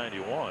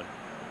 1991.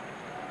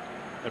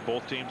 And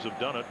both teams have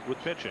done it with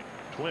pitching.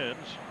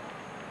 Twins,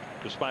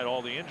 despite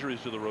all the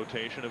injuries to the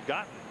rotation, have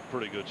gotten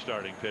pretty good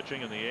starting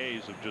pitching, and the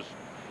A's have just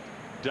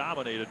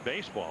dominated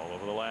baseball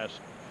over the last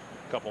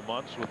couple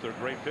months with their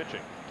great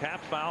pitching.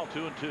 Tap foul,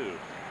 2-2.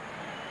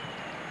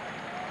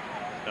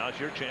 Now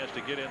it's your chance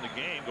to get in the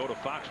game. Go to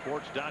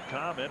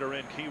foxsports.com, enter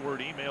in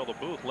keyword email the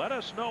booth. Let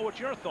us know what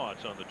your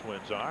thoughts on the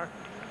Twins are.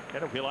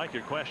 And if you like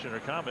your question or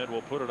comment,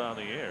 we'll put it on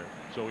the air.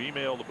 So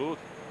email the booth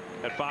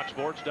at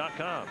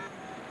foxsports.com.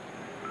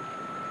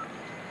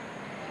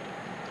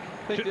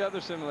 I think the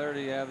other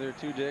similarity you have there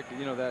too, Dick,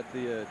 you know, that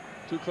the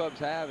two clubs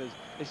have is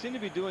they seem to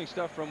be doing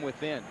stuff from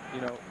within,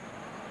 you know.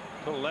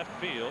 To left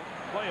field,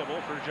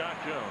 playable for Jock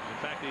Jones. In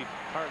fact, he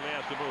hardly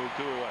has to move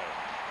 2 away.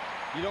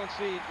 You don't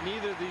see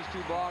neither of these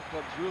two ball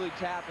clubs really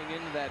tapping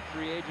into that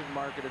free agent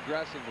market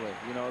aggressively.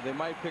 You know, they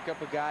might pick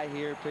up a guy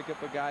here, pick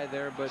up a guy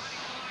there, but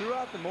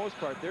throughout the most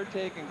part, they're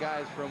taking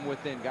guys from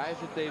within, guys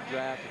that they've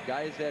drafted,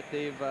 guys that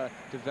they've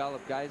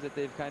developed, guys that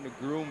they've kind of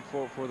groomed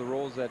for the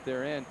roles that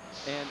they're in,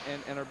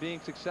 and are being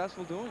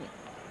successful doing it.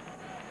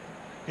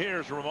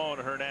 Here's Ramon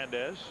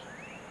Hernandez.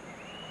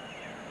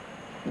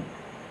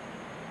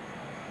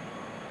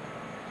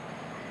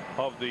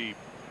 Of the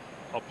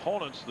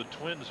opponents the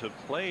Twins have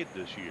played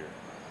this year,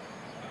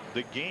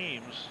 the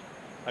games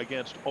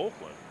against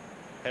Oakland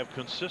have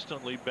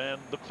consistently been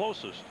the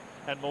closest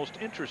and most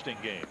interesting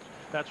games.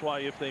 That's why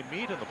if they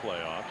meet in the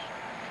playoffs,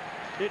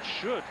 it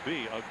should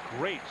be a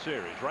great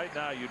series. Right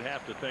now you'd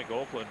have to think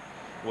Oakland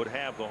would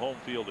have the home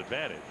field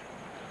advantage,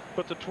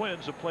 but the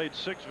Twins have played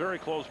 6 very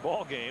close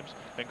ball games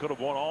and could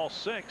have won all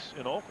 6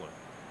 in Oakland.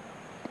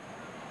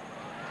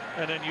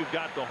 And then you've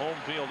got the home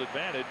field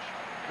advantage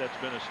that's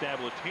been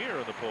established here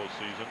in the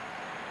postseason.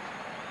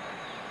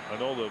 I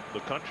know the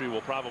country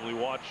will probably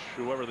watch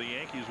whoever the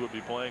Yankees would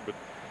be playing, but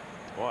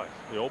boy,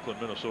 the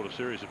Oakland-Minnesota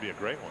series would be a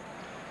great one.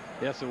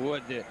 Yes, it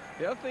would. The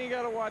other thing you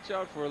got to watch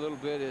out for a little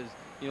bit is,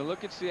 you know,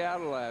 look at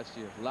Seattle last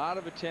year. A lot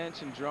of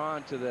attention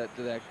drawn to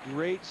that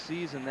great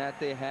season that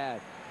they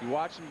had. You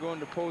watch them go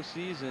into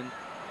postseason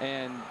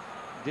and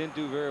didn't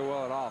do very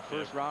well at all.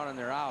 First round and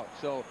they're out.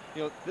 So,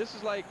 you know, this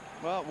is like,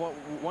 well,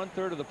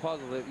 1/3 of the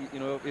puzzle, you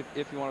know,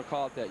 if you want to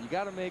call it that. You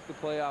got to make the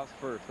playoffs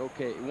first.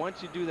 Okay,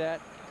 once you do that,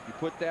 you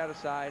put that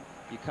aside.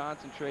 You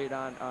concentrate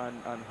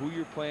on who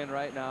you're playing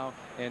right now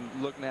and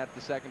looking at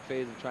the second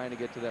phase of trying to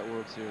get to that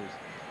World Series.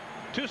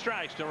 2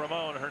 strikes to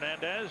Ramon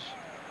Hernandez.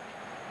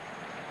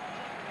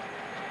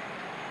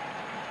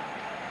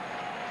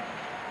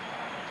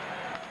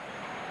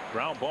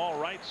 Ground ball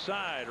right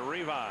side.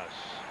 Rivas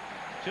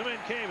to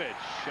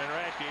Minkiewicz, and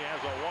Raschke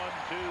has a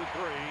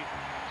 1-2-3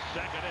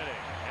 second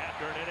inning.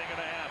 After an inning and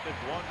a half, it's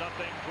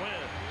 1-0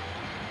 Twins.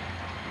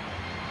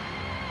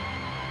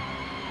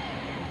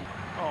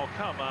 Oh,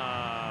 come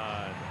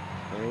on.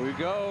 There we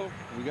go.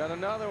 We got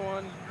another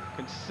one.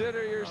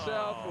 Consider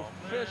yourself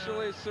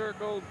officially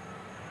circled.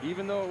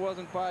 Even though it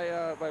wasn't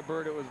by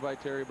Bird, it was by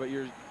Terry, but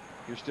you're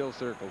still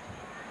circled.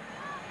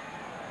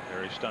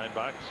 Terry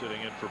Steinbach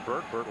sitting in for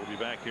Bert. Bert will be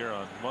back here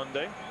on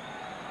Monday.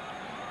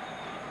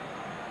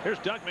 Here's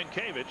Doug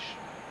Minkiewicz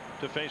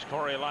to face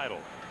Corey Lytle.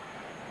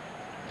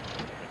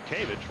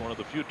 Minkiewicz, one of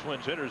the few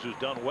Twins hitters who's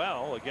done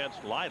well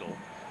against Lytle.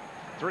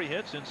 3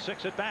 hits in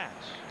 6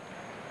 at-bats.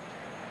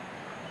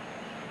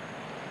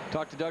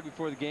 Talked to Doug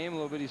before the game a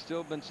little bit. He's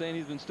still been saying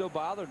he's been still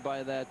bothered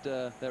by that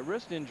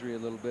wrist injury a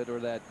little bit, or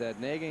that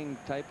nagging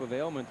type of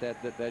ailment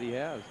that he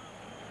has.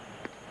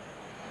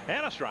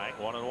 And a strike,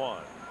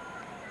 1-1.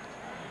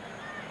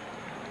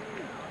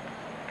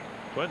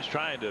 Twins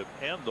trying to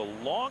end the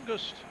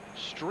longest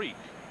streak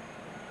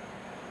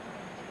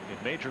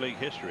in Major League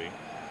history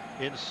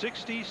in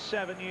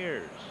 67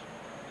 years.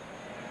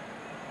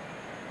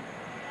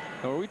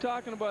 Now, were we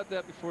talking about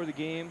that before the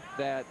game,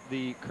 that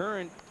the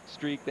current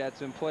streak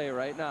that's in play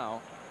right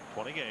now,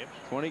 20 games.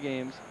 20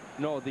 games.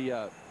 No,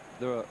 the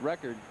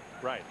record.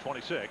 Right,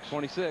 26.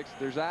 26.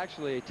 There's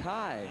actually a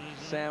tie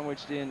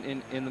sandwiched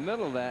in the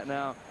middle of that.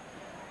 Now,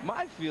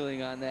 my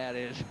feeling on that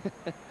is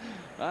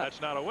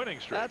that's not a winning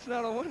streak. That's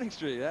not a winning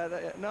streak.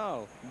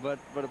 No, but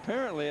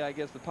apparently, I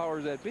guess the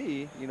powers that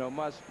be, you know,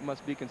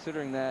 must be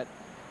considering that,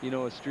 you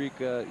know, a streak,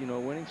 you know, a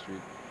winning streak.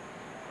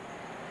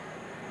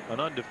 An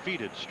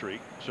undefeated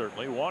streak,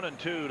 certainly. 1-2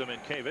 to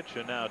Minkiewicz,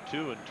 and now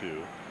 2-2.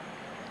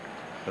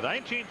 The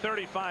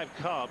 1935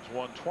 Cubs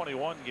won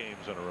 21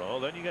 games in a row.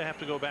 Then you're going to have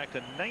to go back to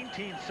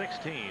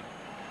 1916.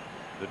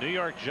 The New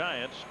York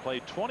Giants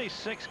played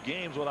 26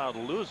 games without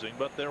losing,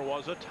 but there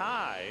was a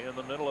tie in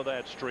the middle of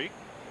that streak,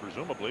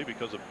 presumably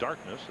because of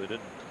darkness. They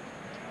didn't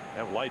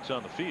have lights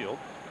on the field.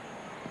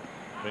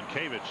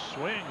 Minkiewicz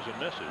swings and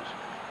misses.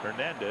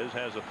 Hernandez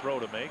has a throw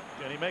to make,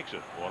 and he makes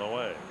it. 1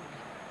 away.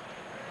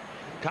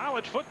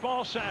 College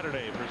Football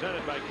Saturday,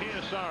 presented by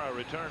Kyocera,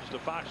 returns to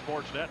Fox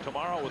Sports Net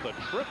tomorrow with a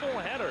triple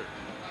header.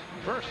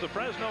 First, the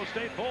Fresno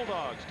State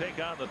Bulldogs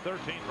take on the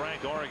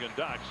 13th-ranked Oregon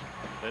Ducks.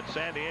 Then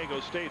San Diego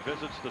State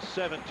visits the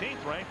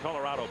 17th-ranked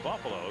Colorado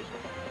Buffaloes.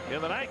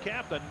 In the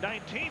nightcap, the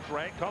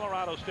 19th-ranked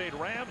Colorado State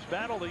Rams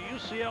battle the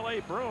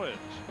UCLA Bruins.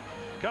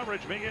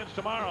 Coverage begins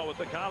tomorrow with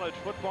the College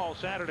Football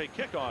Saturday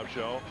kickoff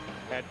show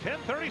at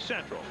 10:30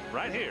 Central,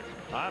 right here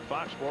on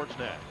Fox Sports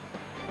Net.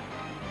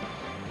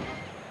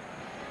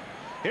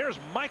 Here's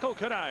Michael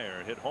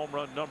Kadire, hit home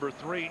run number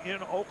 3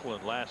 in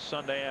Oakland last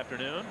Sunday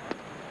afternoon.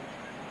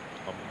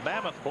 A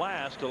mammoth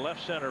blast to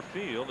left center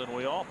field, and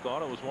we all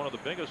thought it was one of the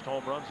biggest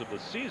home runs of the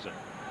season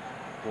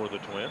for the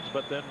Twins.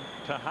 But then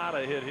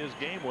Tejada hit his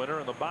game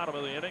winner in the bottom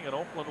of the inning, and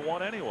Oakland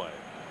won anyway.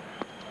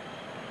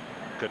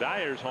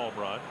 Kadyr's home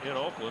run in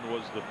Oakland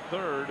was the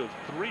third of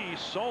 3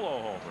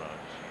 solo home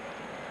runs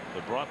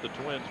that brought the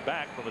Twins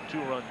back from a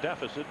 2-run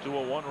deficit to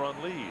a 1-run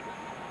lead.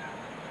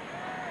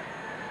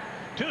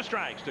 2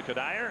 strikes to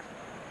Kadyr.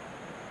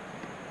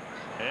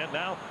 And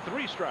now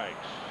 3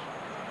 strikes.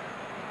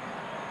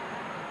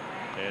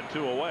 And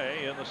 2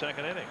 away in the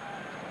second inning.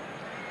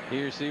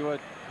 Here you see what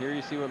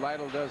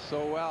Lytle does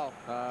so well.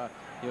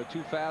 You know,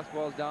 2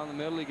 fastballs down the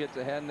middle. He gets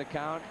ahead in the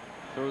count.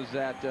 Throws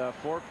that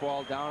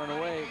forkball down and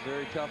away.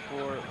 Very tough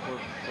for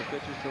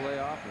pitchers to lay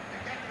off.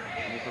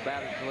 I mean, for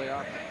batters to lay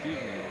off. Excuse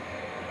me.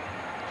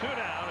 2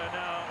 down, and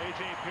now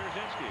A.J.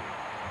 Pierzynski.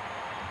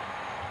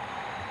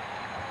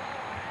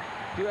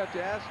 I do have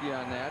to ask you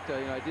on that.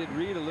 You know, I did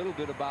read a little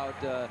bit about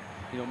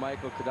you know,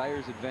 Michael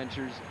Kadyr's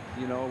adventures,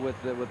 you know, with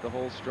the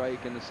whole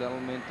strike and the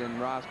settlement and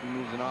roster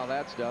moves and all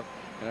that stuff.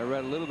 And I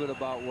read a little bit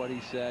about what he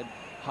said.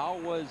 How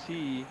was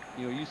he,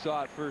 you know, you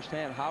saw it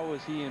firsthand, how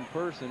was he in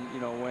person, you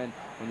know, when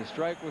the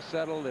strike was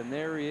settled and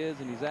there he is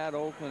and he's at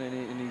Oakland and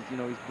he's, you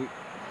know, he's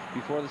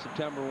before the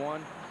September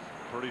 1?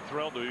 Pretty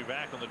thrilled to be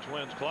back in the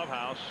Twins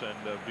clubhouse and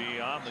be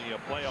on the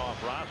playoff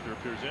roster.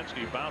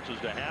 Pierzynski bounces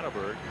to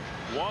Hannibal.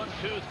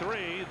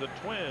 1-2-3. The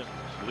Twins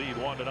lead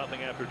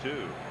 1-0 after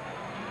 2.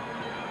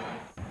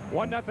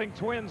 1-0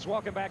 Twins.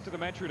 Welcome back to the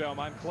Metrodome.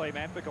 I'm Clay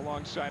Matvick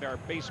alongside our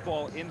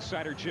baseball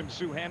insider Jim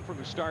Souhan from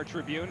the Star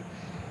Tribune.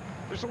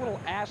 There's a little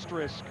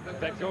asterisk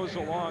that goes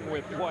along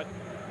with what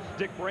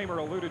Dick Bremer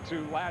alluded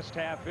to last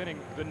half inning.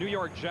 The New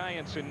York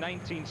Giants in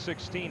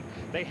 1916.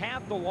 They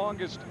have the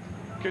longest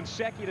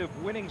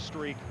consecutive winning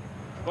streak,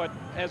 but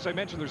as I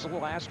mentioned, there's a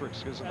little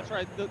asterisk. That's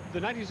right. The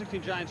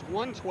 1916 Giants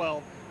won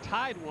 12,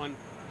 tied 1,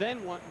 then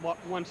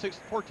won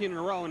 14 in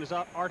a row, and as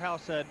Art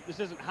House said, this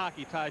isn't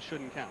hockey. Ties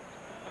shouldn't count.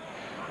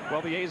 Well,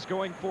 the A's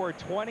going for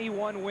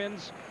 21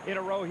 wins in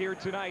a row here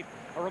tonight.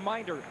 A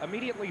reminder,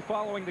 immediately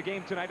following the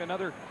game tonight,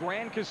 another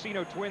Grand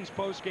Casino Twins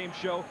post-game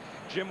show.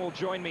 Jim will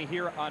join me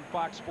here on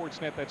Fox Sports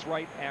Net. That's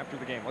right after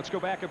the game. Let's go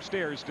back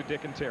upstairs to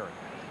Dick and Terry.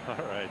 All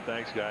right,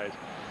 thanks, guys.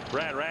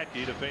 Brad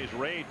Radke to face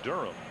Ray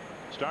Durham,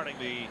 starting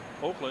the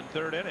Oakland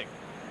 3rd inning.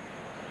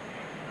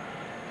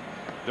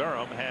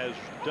 Durham has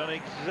done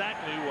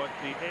exactly what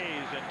the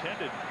A's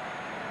intended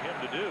him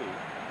to do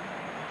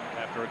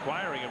after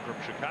acquiring him from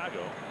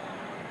Chicago.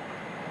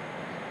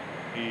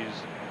 He's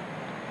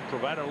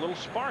provided a little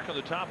spark on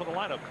the top of the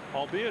lineup,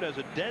 albeit as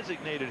a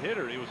designated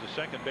hitter. He was the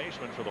second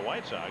baseman for the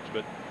White Sox,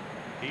 but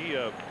he's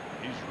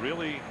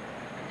really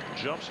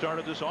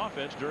jump-started this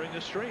offense during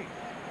this streak.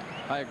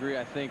 I agree.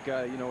 I think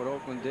you know what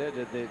Oakland did.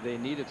 They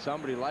needed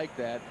somebody like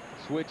that.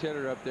 Switch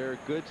hitter up there,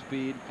 good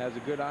speed, has a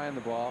good eye on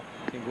the ball,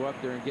 can go up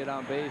there and get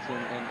on base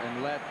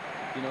and let,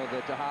 you know,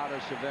 the Tejadas,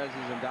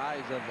 Chavezes, and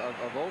Dyes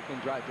of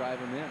Oakland drive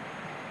him in. 2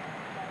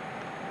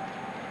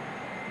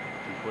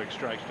 quick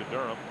strikes to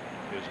Durham.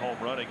 His home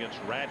run against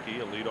Radke,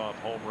 a leadoff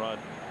home run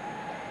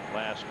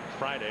last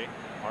Friday,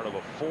 part of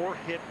a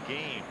 4-hit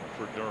game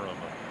for Durham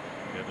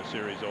in the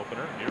series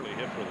opener. Nearly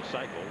hit for the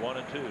cycle.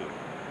 1-2.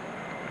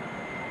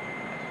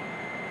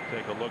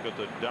 Take a look at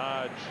the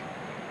Dodge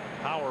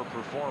power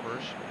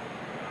performers.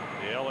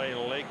 The LA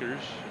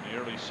Lakers in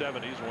the early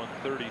 70s won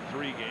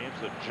 33 games.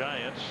 The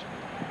Giants,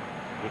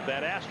 with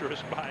that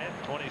asterisk by it,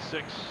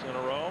 26 in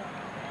a row.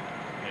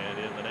 And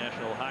in the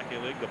National Hockey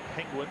League, the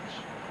Penguins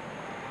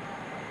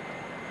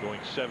going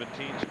 17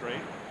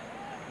 straight.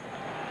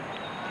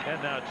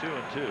 And now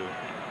 2-2.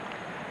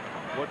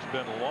 What's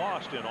been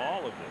lost in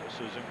all of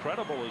this, as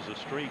incredible as the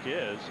streak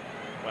is,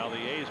 while the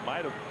A's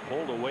might have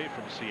pulled away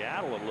from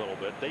Seattle a little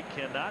bit, they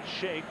cannot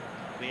shake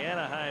the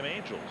Anaheim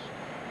Angels.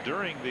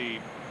 During the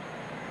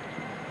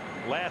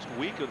last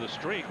week of the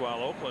streak, while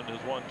Oakland has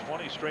won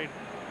 20 straight,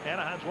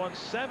 Anaheim's won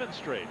 7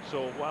 straight.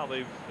 So while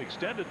they've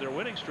extended their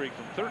winning streak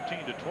from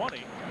 13 to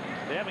 20,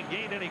 they haven't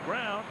gained any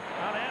ground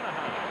on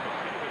Anaheim.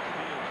 McDavid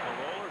steals the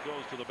roller,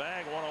 goes to the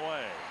bag, 1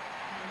 away.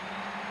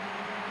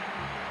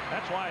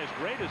 That's why, as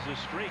great as this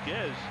streak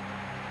is,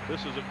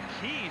 this is a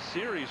key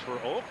series for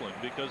Oakland,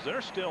 because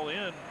they're still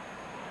in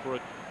for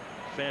a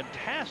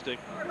fantastic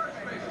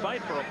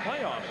fight for a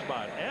playoff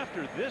spot.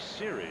 After this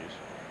series,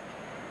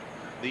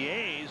 the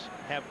A's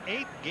have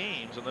 8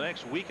 games in the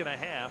next week and a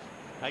half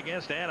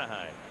against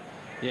Anaheim.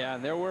 Yeah,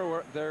 and they're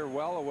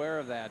well aware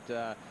of that.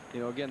 You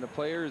know, again, the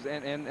players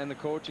and the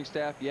coaching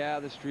staff,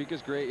 yeah, the streak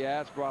is great. Yeah,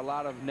 it's brought a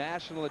lot of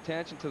national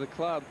attention to the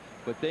club,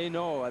 but they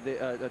know,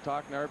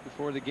 talking to Art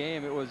before the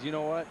game, it was, you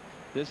know what,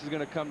 this is going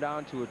to come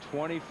down to a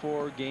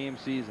 24-game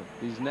season.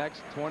 These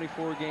next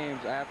 24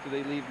 games after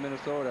they leave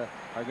Minnesota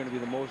are going to be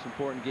the most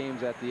important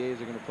games that the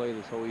A's are going to play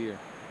this whole year.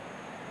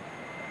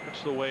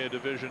 That's the way a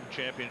division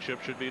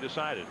championship should be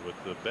decided,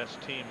 with the best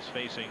teams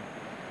facing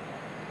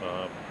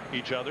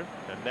each other,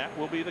 and that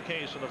will be the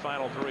case in the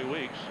final 3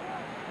 weeks.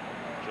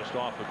 Just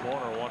off the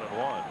corner,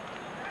 1-1.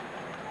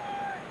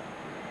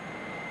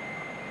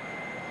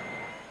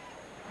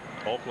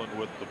 Oakland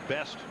with the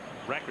best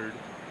record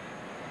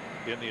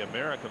in the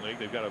American League.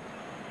 They've got a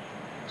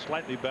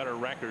slightly better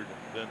record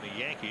than the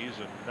Yankees,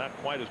 and not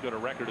quite as good a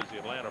record as the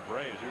Atlanta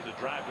Braves. Here's a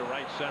drive to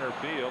right center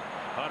field.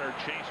 Hunter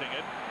chasing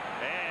it,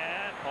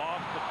 and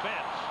off the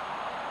fence.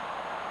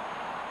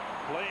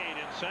 played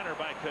in center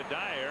by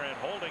Kadire, and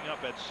holding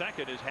up at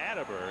second is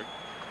Hatteberg.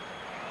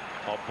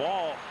 A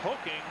ball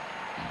hooking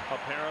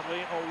apparently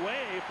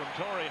away from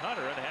Torrey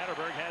Hunter, and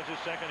Hatteberg has his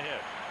second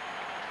hit.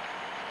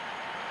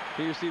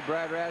 Here you see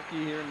Brad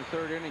Radke here in the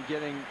third inning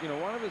getting,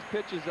 one of his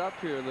pitches up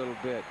here a little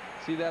bit.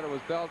 See that it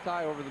was belt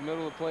high over the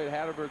middle of the plate.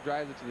 Hatteberg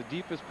drives it to the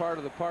deepest part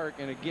of the park,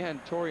 and again,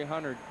 Torrey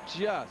Hunter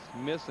just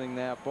missing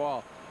that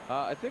ball.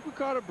 I think we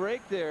caught a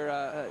break there.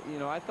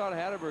 I thought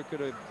Hatteberg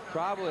could have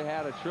probably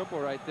had a triple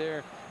right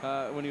there.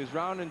 When he was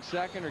rounding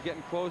second or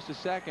getting close to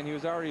second, he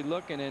was already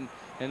looking, and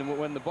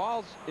when the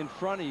ball's in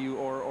front of you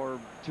or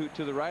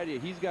to the right of you,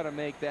 he's got to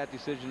make that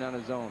decision on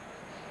his own.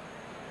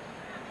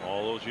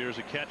 All those years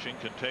of catching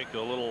can take a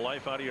little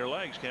life out of your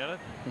legs, can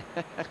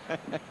it?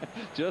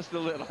 Just a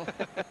little.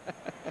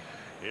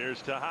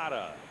 Here's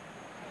Tejada.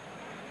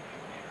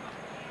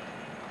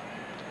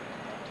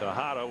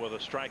 Tejada with a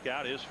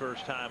strikeout, his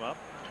first time up.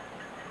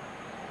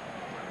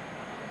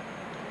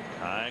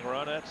 Tying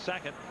run at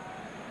second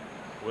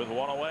with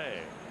one away.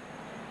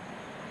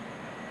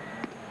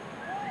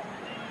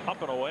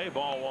 Up and away,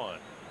 ball one.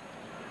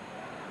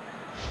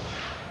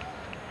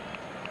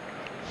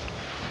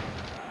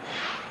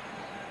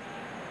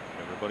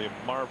 Everybody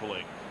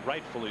marveling,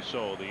 rightfully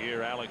so, the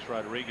year Alex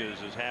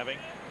Rodriguez is having.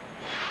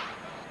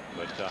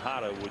 But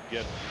Tejada would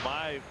get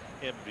my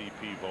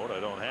MVP vote,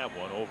 I don't have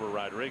one, over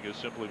Rodriguez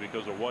simply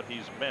because of what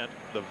he's meant,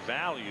 the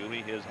value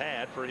he has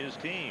had for his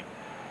team.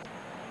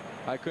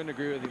 I couldn't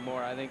agree with you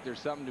more. I think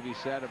there's something to be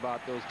said about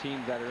those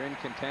teams that are in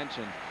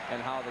contention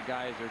and how the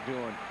guys are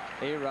doing.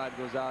 A-Rod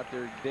goes out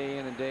there day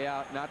in and day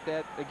out. Not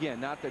that, again,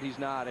 not that he's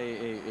not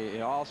a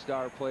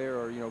all-star player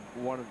or,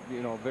 one of,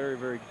 very,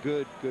 very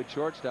good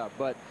shortstop.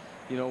 But,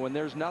 when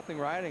there's nothing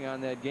riding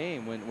on that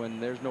game,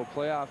 when there's no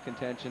playoff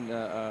contention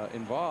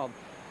involved,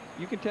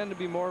 you can tend to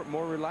be more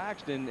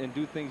relaxed and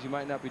do things you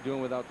might not be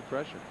doing without the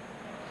pressure.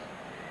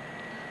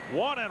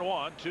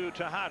 1-1 to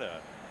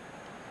Tejada.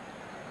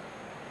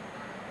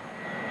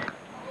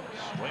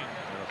 Swing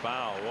and a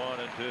foul,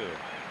 1-2.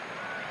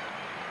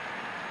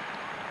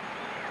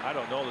 I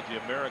don't know that the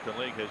American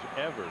League has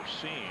ever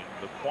seen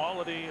the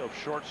quality of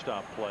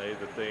shortstop play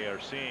that they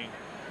are seeing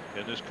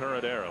in this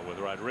current era with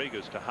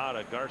Rodriguez,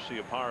 Tejada,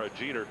 Garcia, Parra,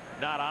 Jeter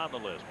not on the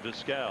list.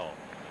 Vizquel,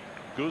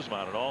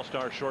 Guzman, an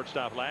all-star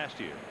shortstop last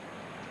year.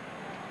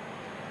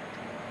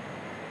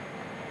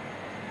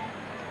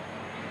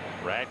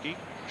 Radke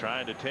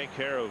trying to take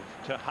care of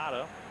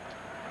Tejada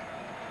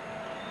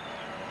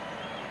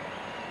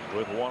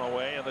with one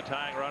away and the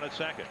tying run at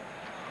second.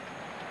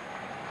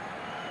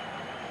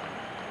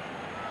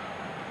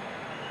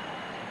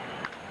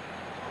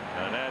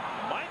 And that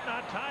might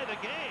not tie the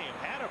game.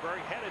 Hatteberg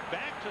headed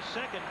back to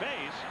second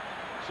base,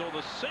 so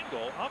the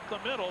single up the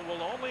middle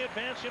will only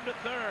advance him to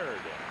third.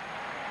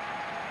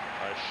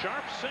 A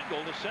sharp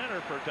single to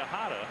center for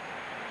Tejada.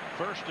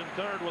 First and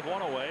third with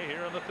one away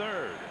here in the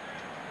third.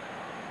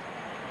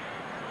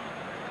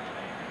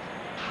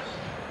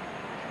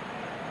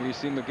 You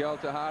see Miguel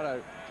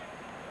Tejada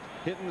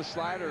hitting the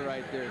slider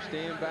right there,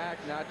 staying back,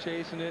 not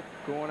chasing it,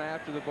 going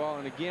after the ball.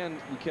 And again,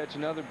 we catch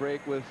another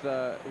break with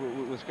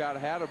Scott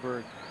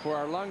Hatteberg. For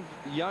our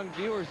young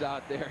viewers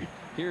out there,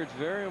 here it's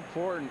very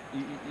important.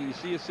 You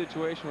see a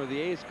situation where the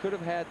A's could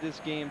have had this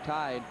game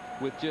tied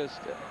with just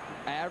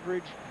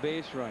average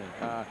base running.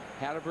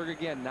 Hatteberg,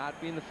 again, not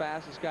being the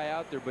fastest guy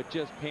out there, but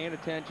just paying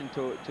attention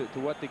to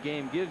what the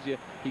game gives you.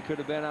 He could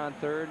have been on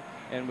third,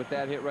 and with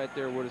that hit right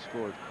there, would have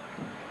scored.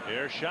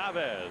 Here's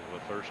Chavez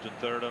with first and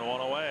third and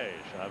one away.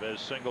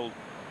 Chavez singled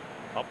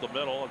up the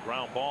middle, a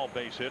ground ball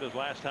base hit his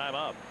last time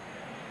up.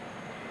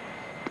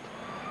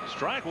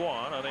 Strike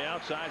one on the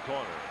outside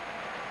corner.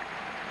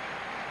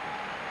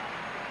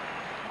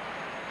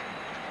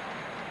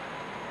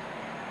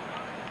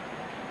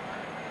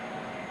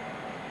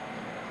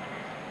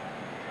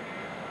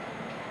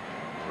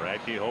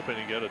 Radke hoping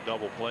to get a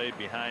double play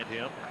behind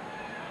him.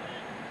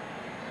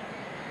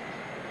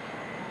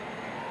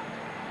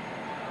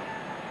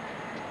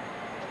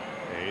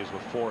 A's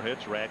with 4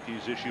 hits.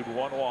 Radke's issued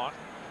 1 walk.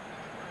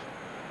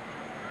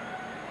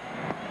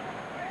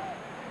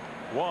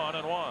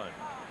 1-1.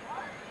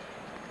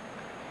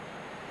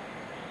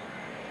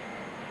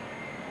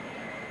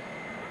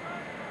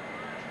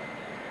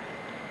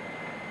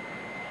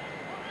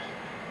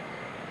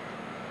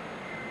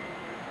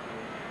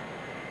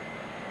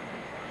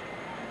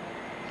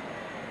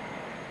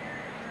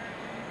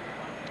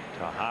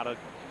 Tejada,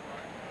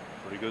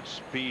 pretty good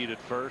speed at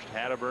first.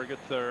 Hatteberg at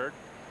third.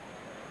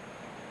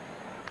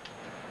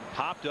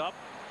 Popped up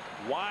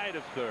wide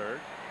of third.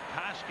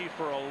 Koski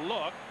for a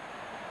look,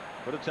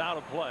 but it's out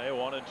of play.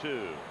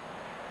 1-2.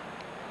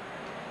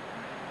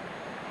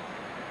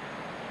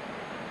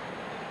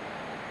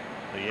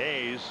 The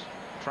A's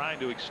trying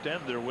to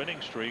extend their winning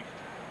streak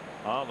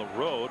on the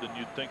road, and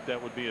you'd think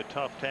that would be a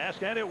tough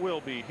task, and it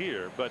will be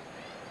here, but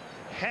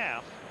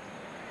half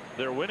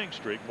their winning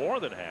streak, more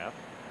than half,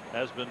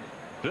 has been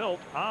built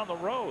on the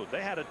road.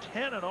 They had a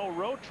 10-0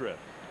 road trip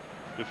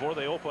before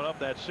they opened up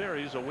that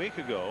series a week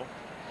ago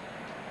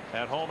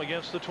at home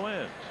against the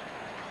Twins.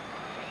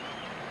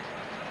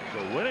 So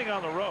winning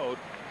on the road,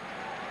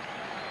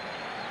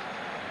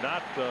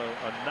 not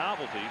a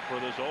novelty for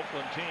this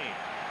Oakland team.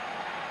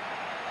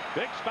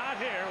 Big spot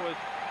here with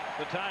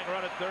the tying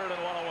run at third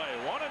and one away.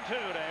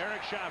 1-2 to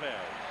Eric Chavez.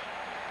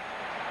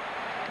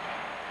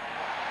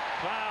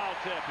 Foul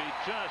tip. He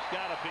just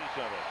got a piece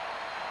of it.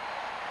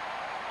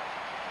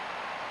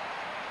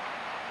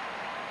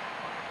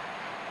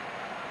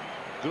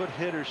 Good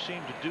hitters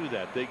seem to do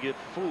that. They get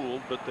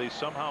fooled, but they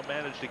somehow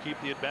manage to keep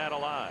the at-bat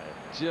alive.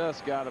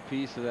 Just got a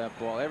piece of that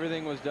ball.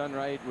 Everything was done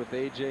right with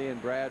A.J.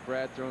 and Brad.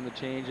 Brad throwing the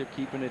changeup,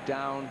 keeping it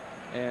down,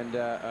 and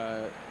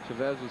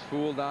Chavez was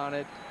fooled on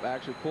it.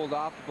 Actually pulled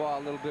off the ball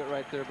a little bit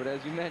right there, but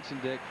as you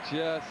mentioned, Dick,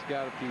 just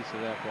got a piece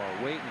of that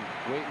ball. Waiting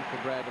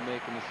for Brad to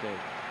make a mistake.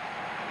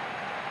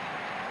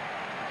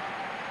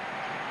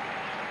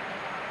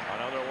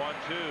 Another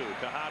 1-2.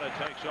 Tejada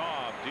takes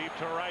off deep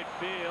to right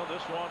field.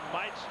 This one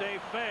might stay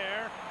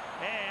fair,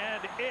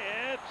 and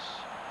it's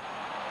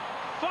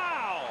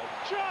foul.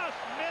 Just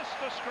missed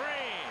the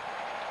screen.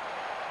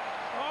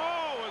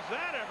 Oh, was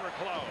that ever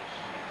close?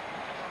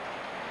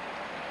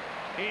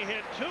 He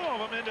hit two of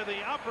them into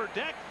the upper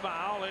deck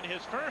foul in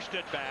his first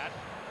at bat.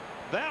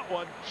 That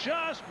one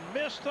just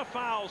missed the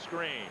foul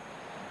screen.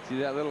 See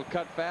that little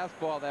cut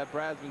fastball that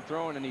Brad's been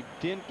throwing, and he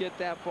didn't get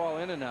that ball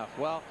in enough.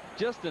 Well,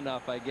 just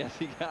enough, I guess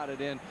he got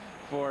it in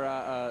for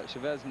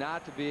Chavez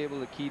not to be able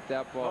to keep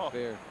that ball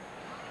fair.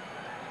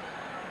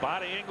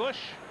 Body English,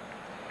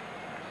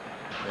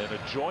 and a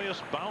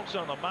joyous bounce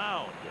on the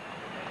mound.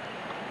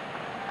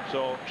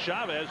 So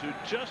Chavez, who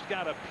just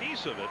got a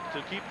piece of it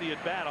to keep the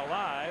at bat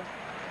alive,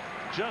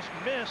 just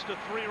missed a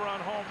 3-run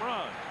home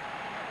run.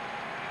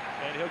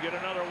 And he'll get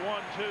another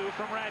 1-2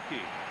 from Radke.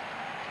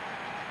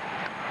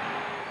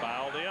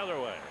 Foul the other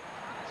way.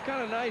 It's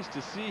kind of nice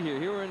to see here.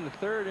 Here we're in the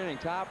third inning,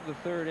 top of the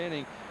third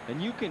inning,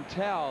 and you can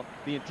tell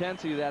the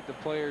intensity that the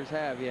players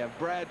have. You have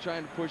Brad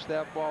trying to push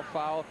that ball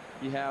foul.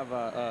 You have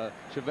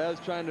Chavez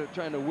trying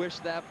to wish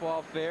that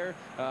ball fair.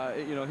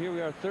 You know, here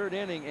we are, third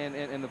inning,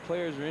 and the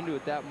players are into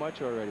it that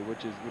much already,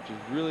 which is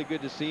really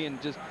good to see,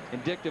 and just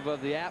indicative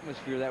of the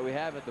atmosphere that we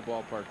have at the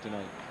ballpark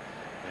tonight.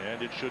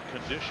 And it should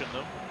condition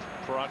them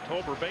for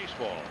October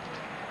baseball.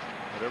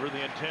 Whatever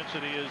the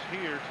intensity is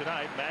here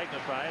tonight,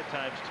 magnify it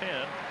times 10,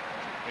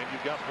 and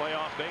you've got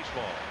playoff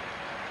baseball.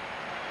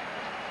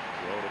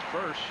 Throw to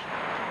first.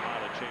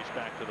 Out of chase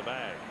back to the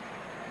bag.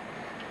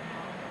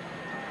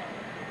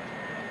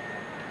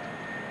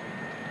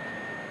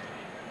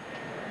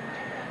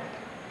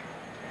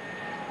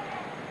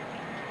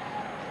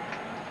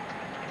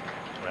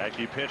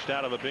 Radke pitched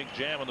out of a big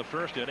jam in the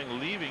first inning,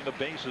 leaving the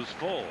bases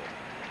full.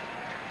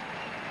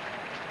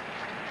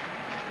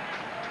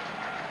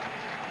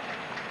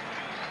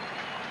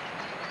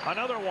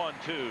 Another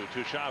 1-2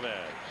 to Chavez.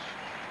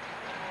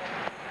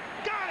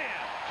 Got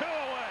him! 2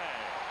 away.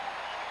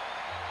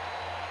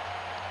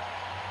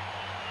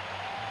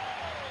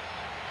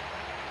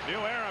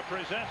 New Era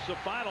presents the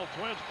final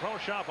Twins Pro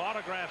Shop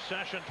autograph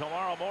session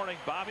tomorrow morning.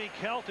 Bobby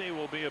Kelty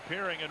will be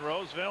appearing in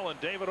Roseville,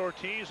 and David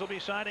Ortiz will be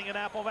signing in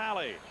Apple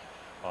Valley.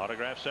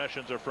 Autograph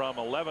sessions are from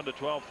 11 to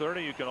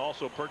 12:30. You can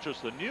also purchase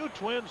the new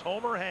Twins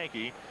Homer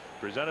hanky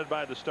presented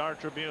by the Star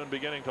Tribune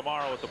beginning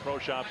tomorrow at the Pro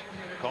Shops.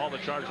 Call the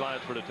charge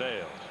lines for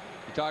details.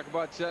 You talk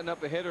about setting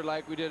up a hitter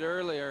like we did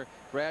earlier.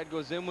 Brad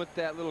goes in with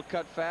that little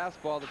cut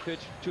fastball. The pitch,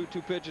 two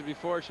pitches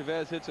before,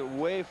 Chavez hits it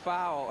way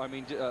foul. I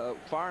mean,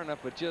 far enough,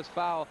 but just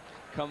foul.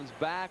 Comes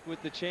back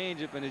with the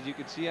changeup, and as you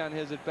can see on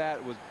his at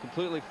bat, was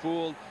completely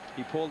fooled.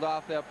 He pulled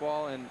off that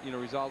ball, and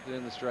resulted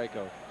in the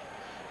strikeout.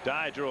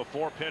 Dye drew a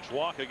 4-pitch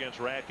walk against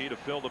Radke to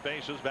fill the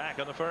bases back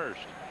in the first.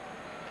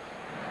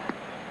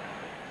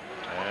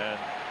 And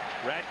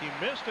Radke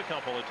missed a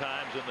couple of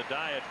times in the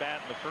Dye at bat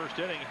in the first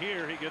inning.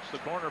 Here he gets the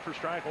corner for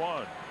strike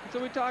one.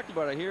 So we talked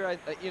about it here.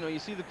 You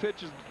see the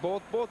pitchers,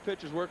 both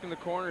pitchers working the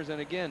corners,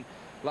 and again,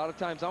 a lot of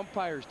times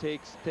umpires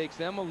takes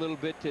them a little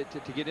bit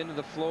to get into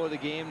the flow of the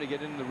game, to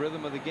get into the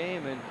rhythm of the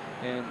game,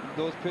 and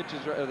those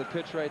pitches, the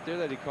pitch right there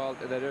that he called,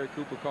 that Eric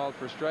Cooper called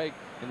for strike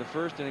in the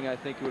first inning, I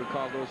think he would have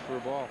called those for a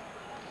ball.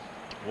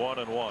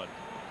 1-1.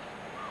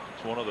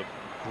 It's one of the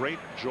great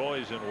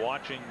joys in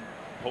watching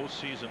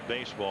postseason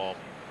baseball.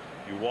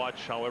 You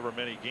watch however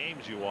many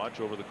games you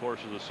watch over the course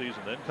of the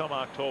season. Then come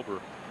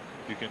October,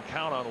 you can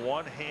count on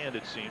one hand,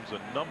 it seems, the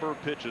number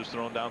of pitches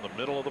thrown down the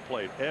middle of the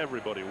plate.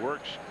 Everybody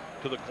works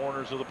to the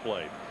corners of the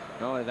plate.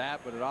 Not only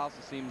that, but it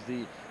also seems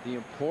the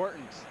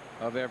importance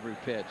of every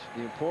pitch,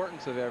 the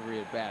importance of every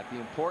at bat, the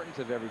importance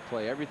of every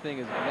play. Everything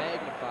is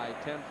magnified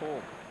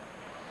tenfold.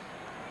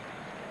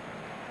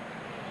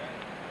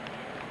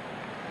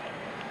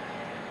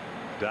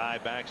 Dye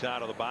backs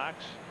out of the box.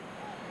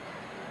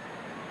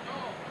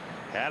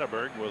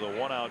 Hatteberg with a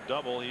 1-out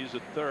double. He's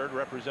at third,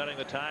 representing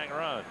the tying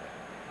run.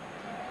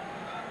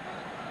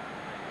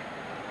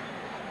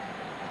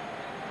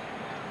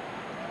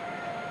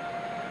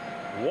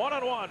 One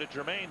and one to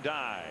Jermaine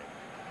Dye.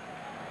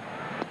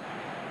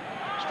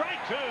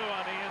 Strike 2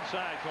 on the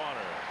inside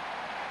corner.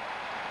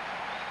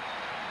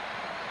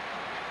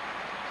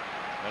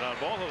 And on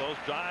both of those,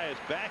 Dye is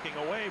backing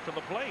away from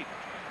the plate.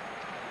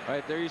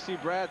 Right there you see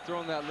Brad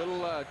throwing that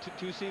little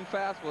two-seam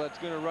fastball that's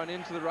going to run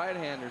into the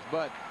right-handers.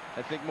 But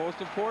I think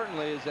most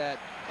importantly is that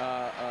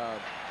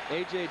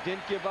A.J.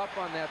 didn't give up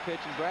on that pitch,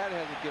 and Brad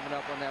hasn't given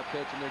up on that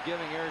pitch, and they're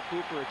giving Eric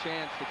Cooper a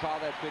chance to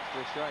call that pitch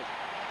for a strike.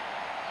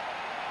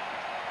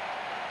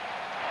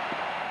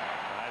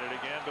 Tried it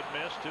again, but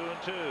missed.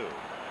 2-2.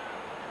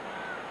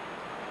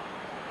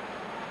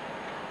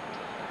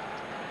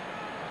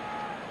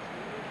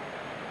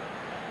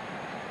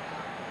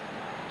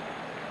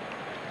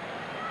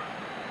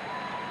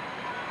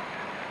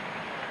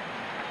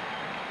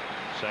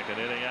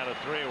 Second inning out of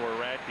 3 where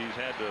Radke's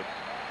had to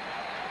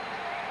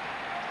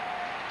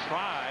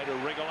try to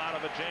wriggle out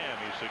of a jam.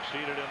 He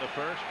succeeded in the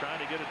first, trying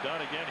to get it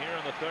done again here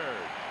in the third.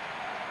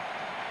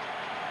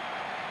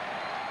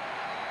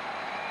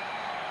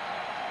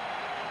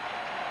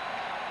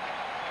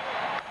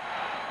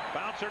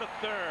 Bouncer to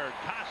third.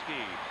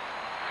 Koski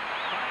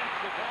finds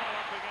the ball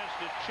up against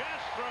his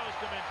chest, throws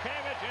to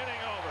Minkiewicz,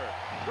 inning over.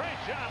 Great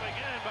job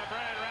again by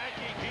Brad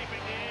Radke,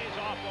 keeping the A's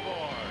off the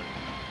board.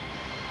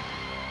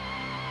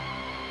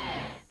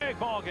 Big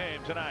ball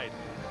game tonight.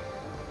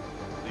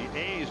 The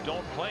A's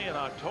don't play in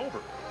October.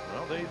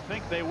 Well, they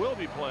think they will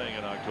be playing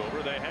in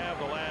October. They have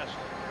the last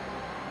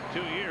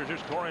 2 years.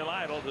 Here's Corey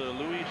Lytle to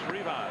Luis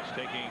Rivas,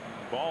 taking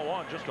ball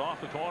 1 just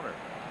off the corner.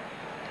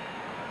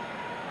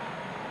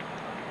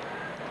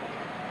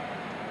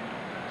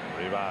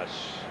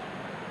 Rivas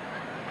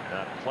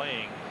not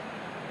playing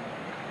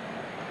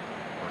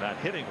or not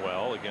hitting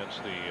well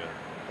against the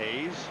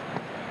A's.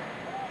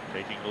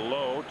 Taking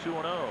low,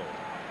 2-0.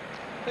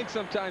 I think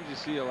sometimes you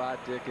see a lot,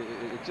 Dick.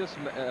 It just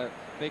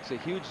makes a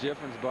huge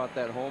difference about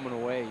that home and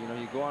away. You know,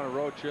 you go on a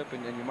road trip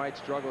and you might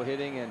struggle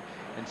hitting, and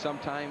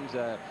sometimes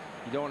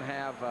you don't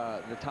have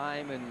the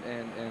time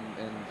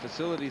and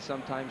facilities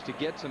sometimes to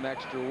get some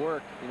extra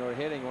work, you know,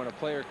 hitting. When a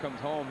player comes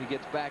home, he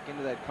gets back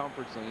into that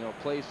comfort zone, you know,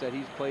 a place that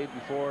he's played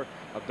before,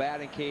 a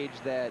batting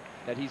cage that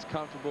he's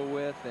comfortable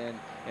with, and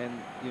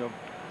you know,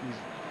 he's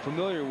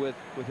familiar with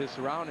his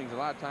surroundings. A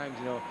lot of times,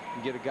 you know,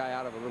 you get a guy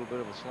out of a little bit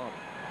of a slump.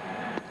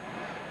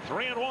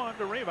 3-1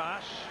 to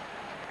Rivas.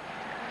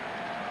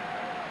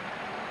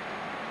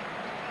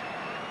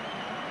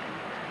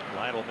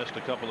 Lytle missed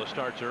a couple of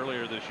starts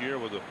earlier this year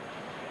with a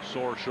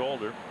sore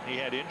shoulder. He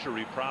had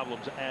injury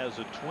problems as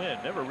a Twin.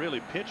 Never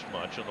really pitched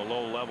much in the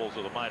low levels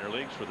of the minor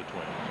leagues for the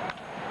Twins.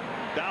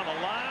 Down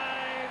the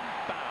line,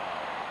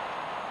 foul.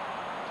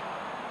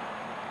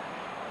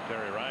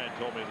 Terry Ryan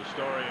told me the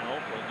story in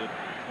Oakland that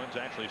Twins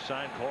actually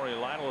signed Corey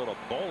Lytle at a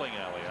bowling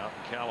alley out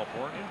in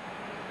California.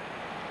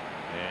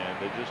 And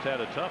they just had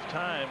a tough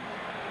time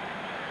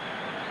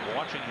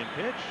watching him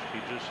pitch. He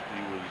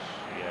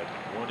had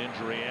one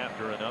injury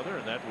after another,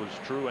 and that was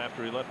true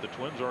after he left the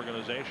Twins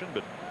organization.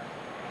 But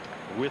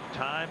with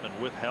time and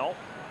with health,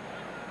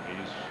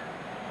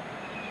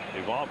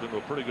 he's evolved into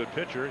a pretty good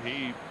pitcher.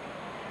 He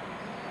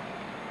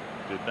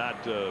did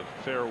not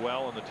fare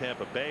well in the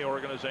Tampa Bay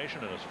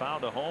organization and has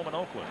found a home in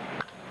Oakland.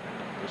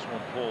 This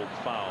one pulled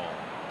foul.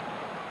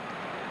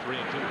 3-2.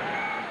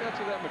 That's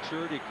where that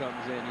maturity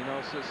comes in, you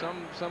know. So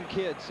some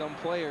kids, some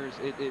players,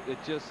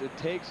 it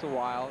takes a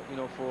while, you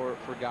know, for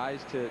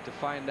guys to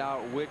find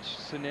out which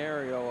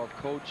scenario of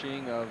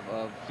coaching,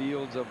 of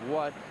fields, of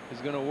what is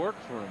going to work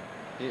for them.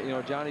 You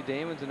know, Johnny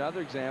Damon's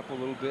another example, a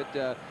little bit,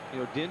 you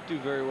know, didn't do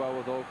very well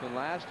with Oakland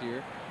last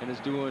year and is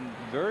doing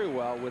very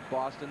well with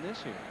Boston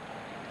this year.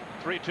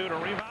 3-2 to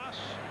Rivas.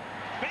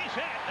 Base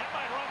hit. That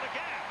might run the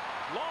gap.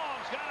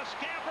 Long's got a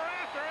scamper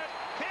after it.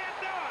 Can't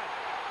do it.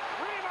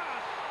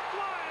 Rivas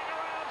flying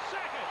around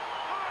second.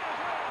 On his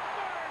way to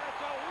third.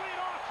 It's a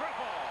leadoff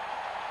triple.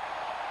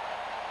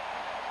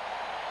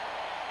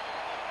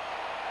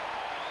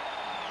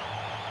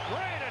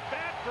 Great at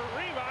bat for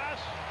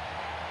Rivas.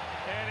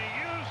 And he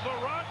used the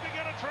run to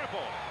get a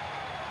triple.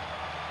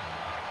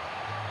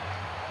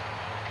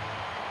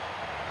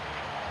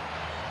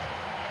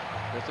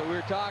 That's what we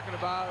were talking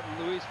about.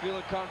 Luis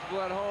feeling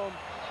comfortable at home,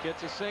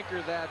 gets a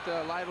sinker that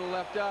Lytle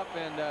left up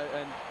and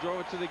drove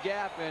it to the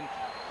gap. And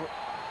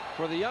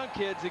for the young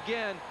kids,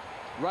 again,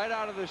 right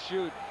out of the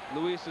chute,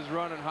 Luis is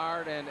running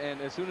hard. And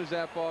as soon as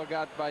that ball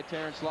got by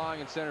Terrence Long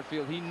in center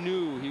field, he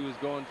knew he was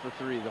going for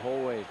 3 the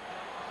whole way.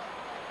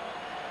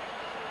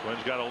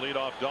 Twins got a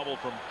leadoff double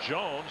from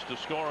Jones to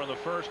score in the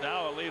first.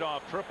 Now a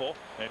leadoff triple,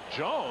 and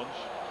Jones,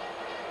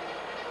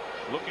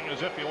 looking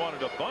as if he wanted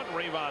to bunt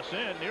Rivas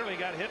in, nearly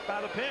got hit by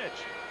the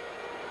pitch.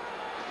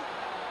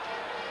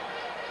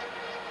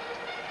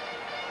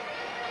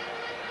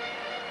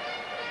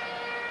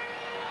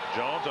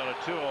 Jones on a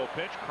 2-0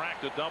 pitch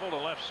cracked a double to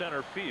left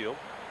center field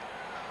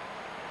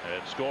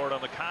and scored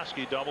on the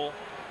Koski double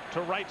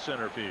to right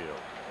center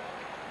field.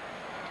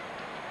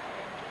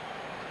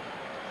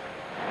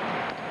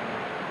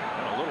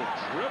 And a little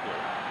dribble.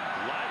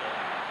 Lytle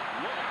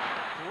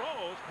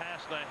throws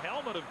past the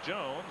helmet of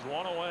Jones,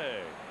 1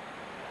 away.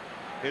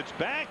 It's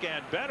back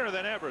and better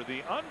than ever.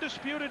 The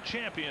undisputed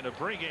champion of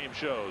pregame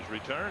shows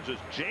returns as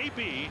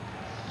JB,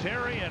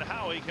 Terry, and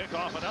Howie kick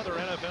off another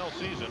NFL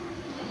season.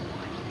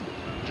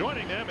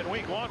 Joining them in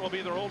week 1 will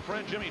be their old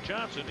friend Jimmy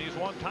Johnson. He's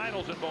won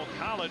titles in both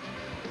college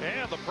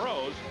and the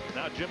pros.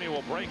 Now Jimmy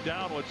will break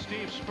down what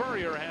Steve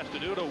Spurrier has to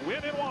do to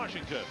win in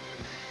Washington.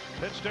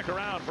 Then stick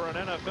around for an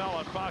NFL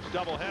on Fox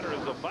doubleheader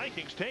as the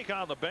Vikings take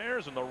on the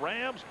Bears and the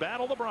Rams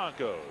battle the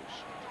Broncos.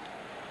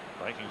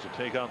 Vikings will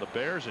take on the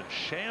Bears in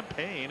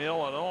Champaign,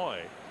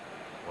 Illinois,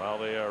 while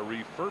they are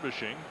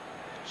refurbishing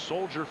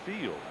Soldier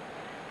Field.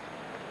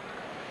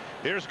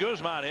 Here's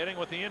Guzman hitting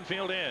with the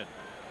infield in.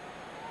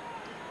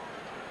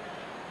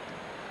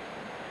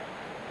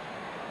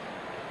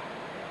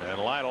 And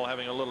Lytle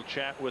having a little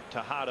chat with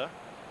Tejada.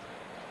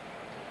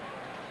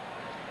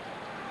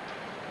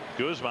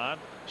 Guzman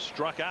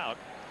struck out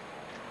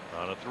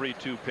on a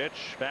 3-2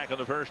 pitch back in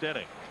the first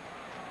inning.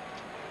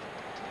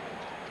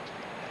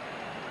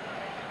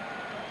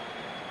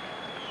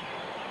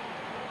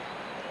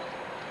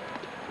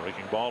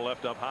 Breaking ball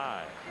left up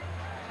high.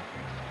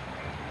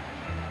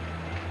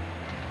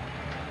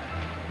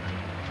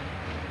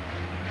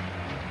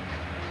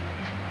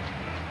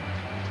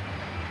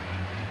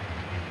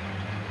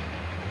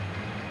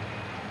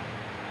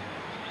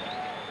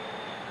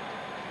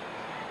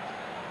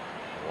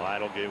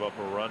 Lytle gave up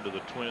a run to the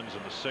Twins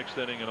in the 6th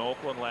inning in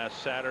Oakland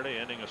last Saturday,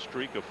 ending a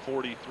streak of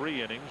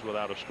 43 innings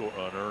without an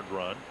earned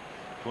run.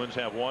 Twins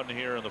have one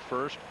here in the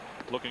 1st,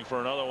 looking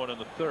for another one in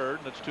the 3rd,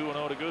 and it's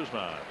 2-0 to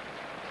Guzman.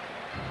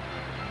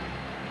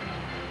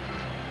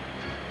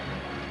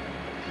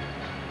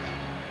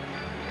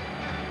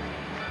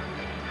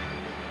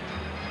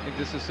 I think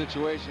this is a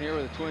situation here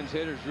where the Twins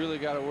hitters really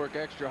got to work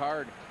extra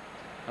hard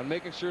on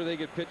making sure they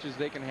get pitches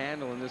they can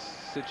handle in this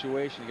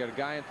situation. You got a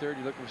guy in 3rd,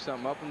 you're looking for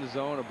something up in the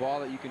zone, a ball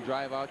that you can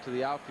drive out to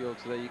the outfield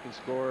so that you can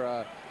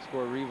score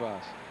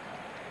Rivas.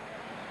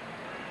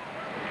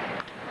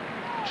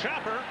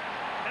 Chopper.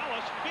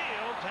 Ellis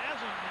Fields has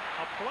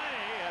a play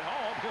at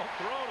home. He'll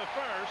throw to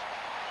first,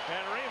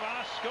 and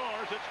Rivas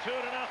scores. It's 2-0.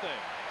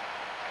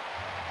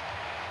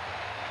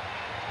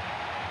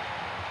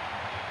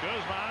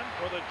 Guzman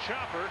with a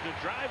chopper to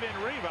drive in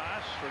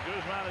Rivas for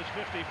Guzman's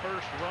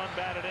 51st run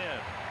batted in.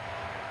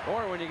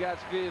 Or when you got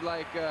speed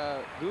like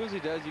Guzzi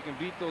does, you can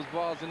beat those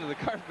balls into the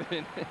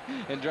carpet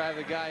and drive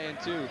the guy in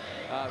too.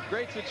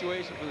 Great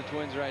situation for the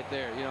Twins right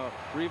there. You know,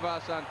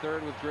 Rivas on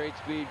 3rd with great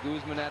speed,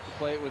 Guzman at the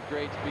plate with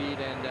great speed,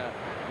 and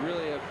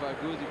really if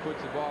Guzzi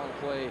puts the ball in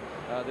play,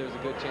 there's a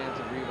good chance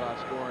of Rivas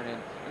scoring.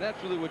 And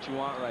that's really what you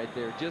want right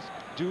there. Just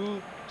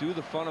do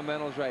the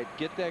fundamentals right.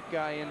 Get that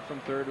guy in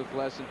from 3rd with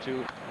less than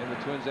 2, and the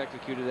Twins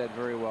executed that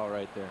very well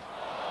right there.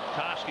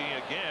 Koski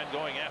again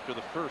going after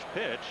the first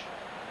pitch.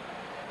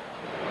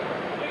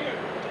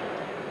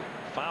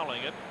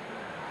 Fouling it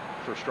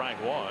for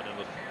strike 1 in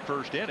the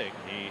 1st inning.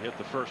 He hit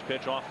the first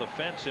pitch off the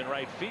fence in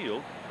right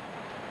field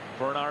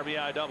for an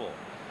RBI double.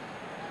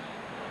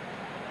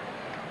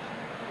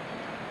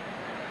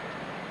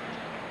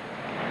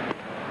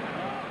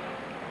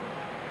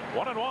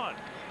 One and one.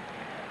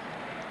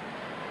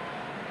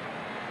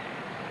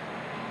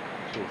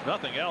 So if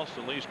nothing else,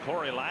 at least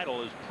Corey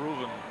Lytle has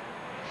proven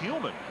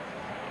human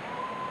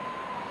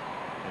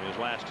in his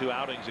last 2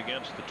 outings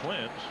against the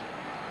Twins.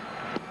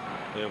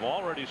 They have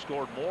already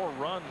scored more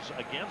runs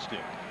against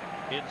him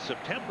in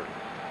September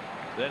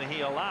than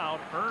he allowed,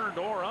 earned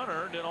or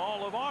unearned, in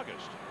all of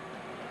August.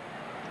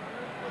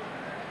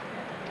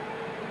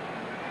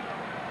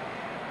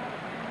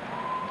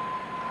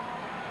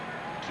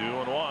 Two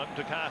and one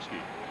to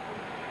Koski.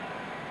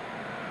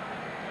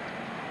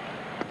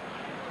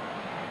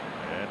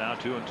 And now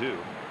 2-2.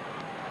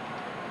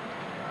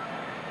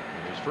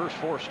 His first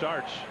 4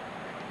 starts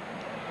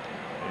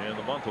in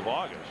the month of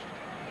August.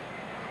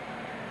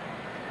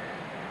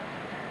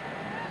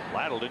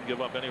 Lytle didn't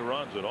give up any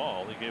runs at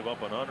all. He gave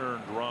up an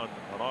unearned run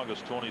on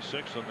August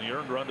 26th and the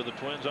earned run to the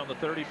Twins on the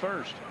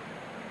 31st.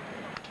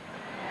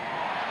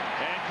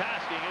 And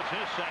Koski gets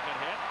his second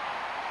hit.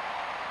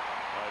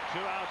 A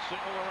 2-out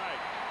single to right.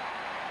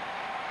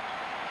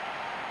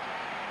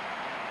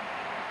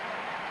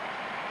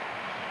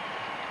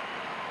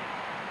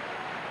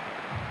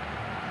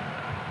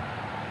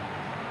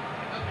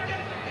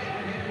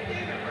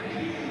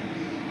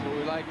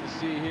 To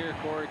see here,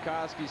 Corey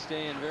Koski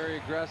staying very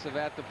aggressive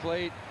at the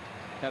plate.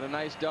 Had a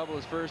nice double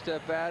his first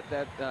at bat.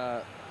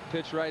 That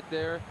pitch right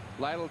there.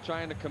 Lytle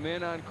trying to come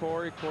in on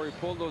Corey. Corey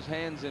pulled those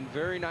hands in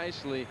very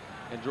nicely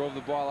and drove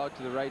the ball out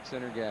to the right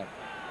center gap.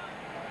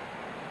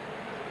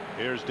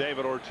 Here's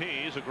David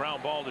Ortiz, a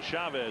ground ball to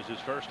Chavez, his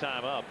first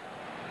time up.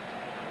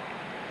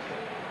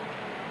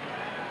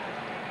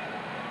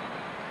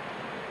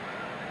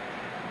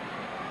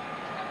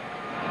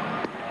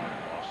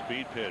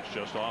 Off-speed pitch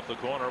just off the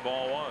corner,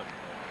 ball 1.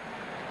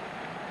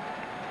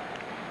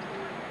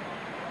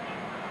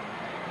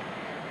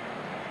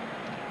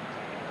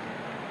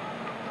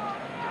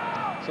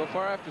 So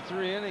far after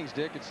 3 innings,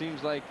 Dick, it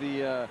seems like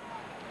the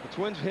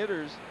Twins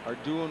hitters are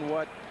doing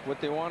what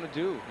they want to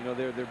do. You know,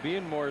 they're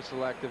being more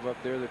selective up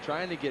there. They're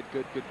trying to get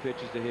good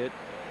pitches to hit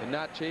and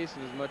not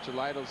chasing as much of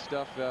Lytle's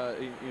stuff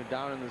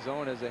down in the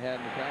zone as they had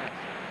in the past.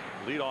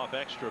 leadoff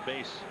extra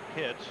base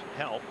hits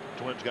help.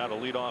 Twins got a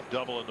leadoff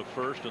double in the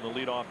first and the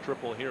leadoff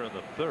triple here in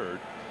the third.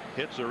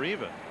 Hits are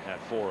even at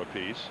 4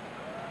 apiece.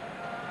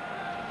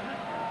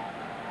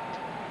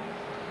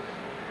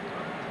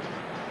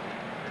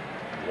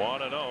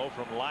 One and 0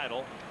 from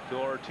Lytle to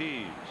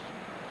Ortiz.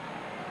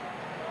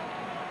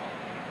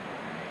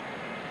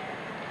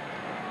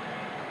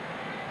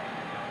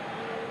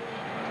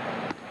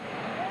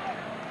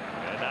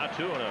 And now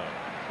 2-0.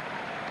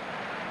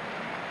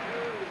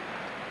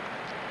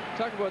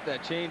 Talk about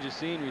that change of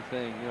scenery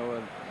thing, you know,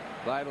 in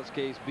Lytle's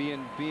case,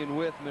 being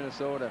with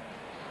Minnesota.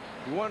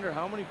 You wonder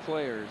how many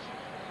players,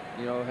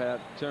 you know, have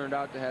turned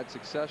out to have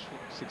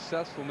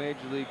successful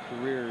major league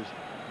careers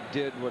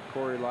did what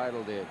Corey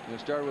Lytle did. You know,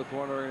 started with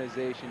one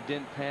organization,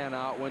 didn't pan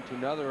out, went to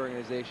another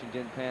organization,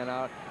 didn't pan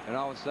out, and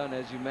all of a sudden,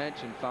 as you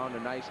mentioned, found a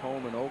nice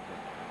home in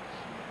Oakland.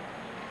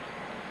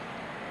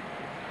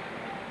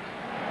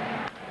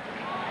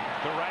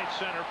 To right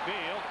center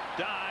field,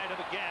 die to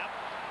the gap,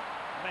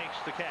 makes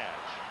the catch.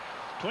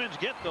 Twins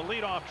get the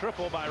leadoff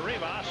triple by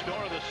Rivas,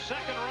 score the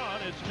second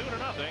run. It's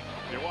 2-0.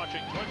 You're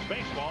watching Twins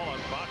baseball on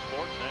Fox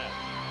Sports Net.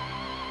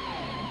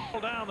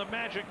 Down the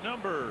magic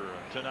number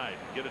tonight.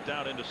 Get it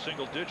down into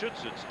single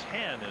digits. It's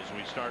 10 as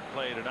we start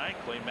play tonight.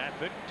 Clay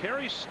Matvick,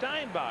 Terry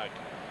Steinbach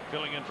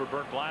filling in for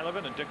Bert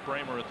Blyleven and Dick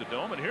Bremer at the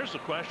Dome. And here's the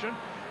question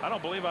I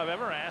don't believe I've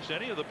ever asked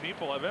any of the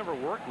people I've ever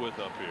worked with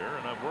up here,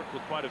 and I've worked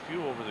with quite a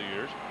few over the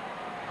years.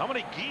 How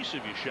many geese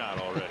have you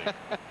shot already?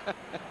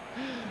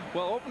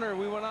 Well, opener,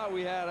 we went out.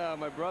 We had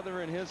my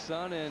brother and his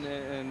son,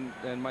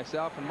 and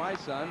myself and my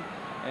son,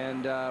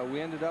 and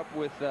we ended up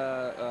with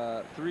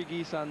 3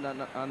 geese on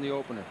the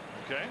opener.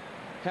 Okay.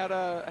 Had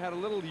a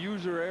little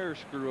user error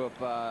screw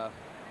up.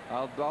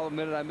 I'll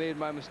admit it. I made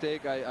my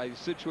mistake. I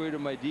situated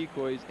my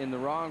decoys in the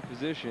wrong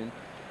position,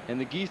 and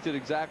the geese did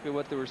exactly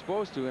what they were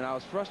supposed to. And I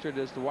was frustrated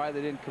as to why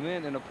they didn't come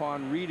in. And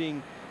upon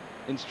reading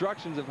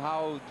instructions of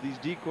how these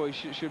decoys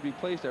should be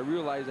placed, I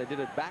realized I did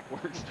it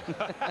backwards.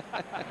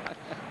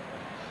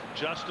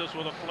 Justice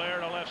with a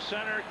flare to left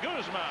center.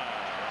 Guzman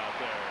out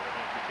there to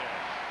make the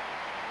catch.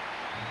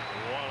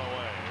 One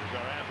away. Here's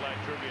our Aflac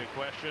trivia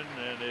question,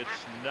 and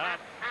it's not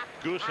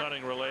goose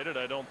hunting related,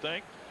 I don't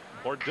think,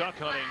 or duck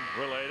hunting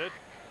related.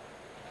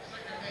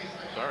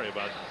 Sorry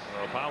about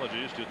our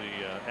apologies to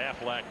the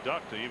Aflac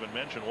duck to even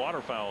mention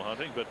waterfowl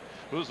hunting, but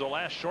who's the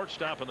last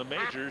shortstop in the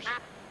majors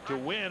to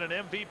win an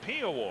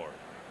MVP award?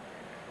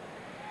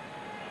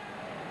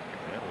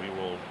 And we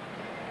will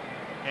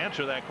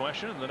answer that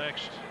question in the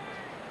next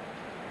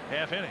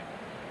half inning.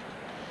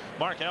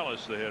 Mark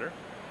Ellis, the hitter.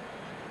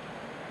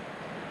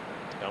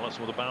 Ellis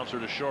with a bouncer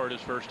to short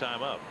his first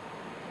time up.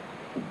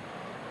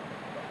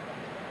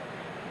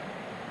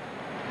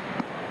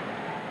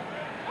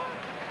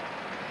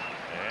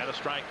 And a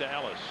strike to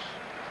Ellis.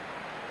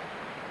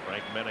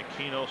 Frank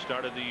Menachino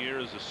started the year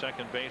as the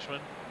second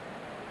baseman.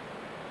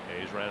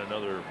 Hayes ran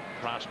another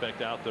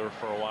prospect out there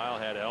for a while,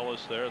 had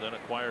Ellis there, then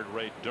acquired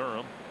Ray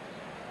Durham.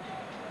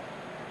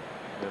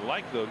 They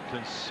like the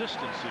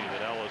consistency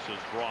that Ellis has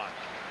brought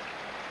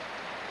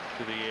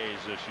to the A's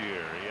this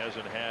year. He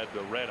hasn't had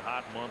a red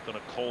hot month and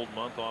a cold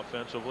month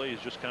offensively. He's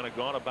just kind of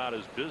gone about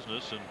his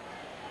business and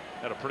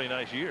had a pretty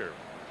nice year.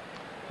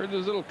 Heard there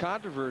was a little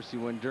controversy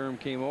when Durham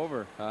came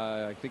over.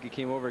 I think he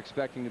came over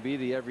expecting to be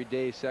the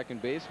everyday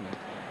second baseman.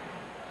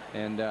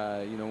 And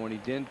you know, when he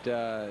didn't,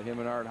 him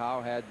and Art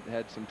Howe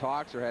had some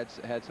talks or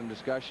had some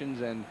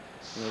discussions, and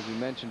you know, as we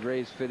mentioned,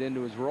 Ray's fit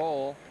into his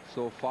role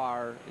so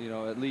far. You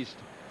know, at least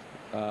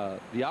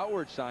the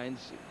outward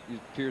signs, it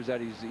appears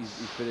that he's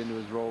fit into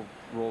his role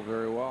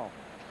very well.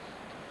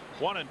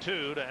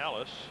 1-2 to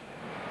Ellis.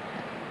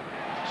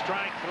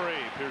 Strike 3.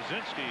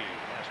 Pierzynski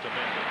has to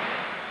make it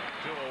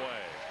 2 away.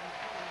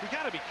 You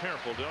got to be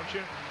careful, don't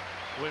you?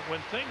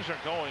 When things are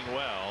going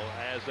well,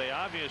 as they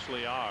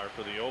obviously are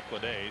for the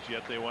Oakland A's,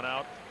 yet they went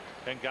out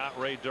and got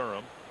Ray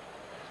Durham.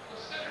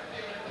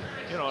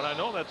 You know, and I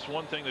know that's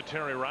one thing that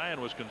Terry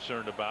Ryan was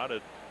concerned about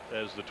it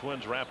as the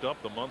Twins wrapped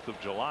up the month of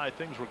July.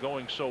 Things were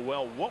going so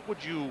well. What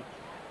would you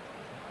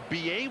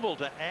be able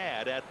to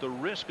add at the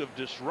risk of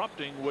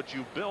disrupting what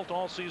you've built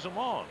all season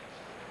long?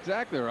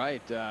 Exactly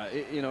right.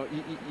 You know,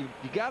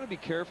 you got to be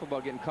careful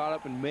about getting caught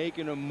up in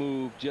making a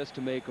move just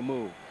to make a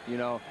move. You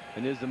know,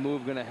 and is the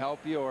move going to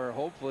help you, or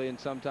hopefully, and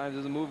sometimes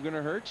is the move going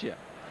to hurt you?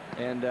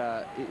 And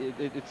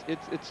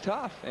it's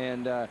tough.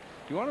 And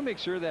you want to make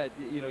sure that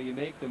you know you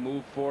make the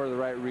move for the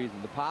right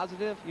reason. The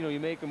positive, you know, you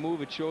make a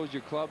move, it shows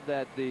your club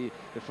that the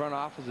front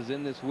office is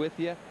in this with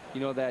you. You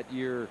know that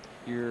you're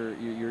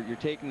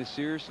taking this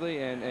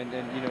seriously, and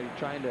you know you're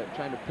trying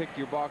to pick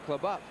your ball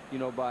club up. You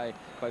know by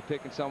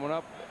picking someone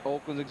up.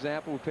 Oakland's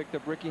example, we picked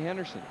up Ricky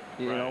Henderson.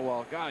 You know,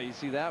 well, God, you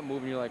see that move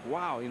and you're like,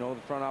 wow, you know,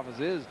 the front office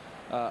is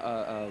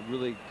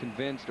really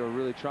convinced or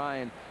really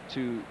trying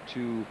to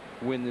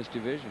win this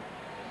division.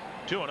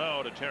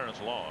 2-0 to Terrence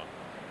Long.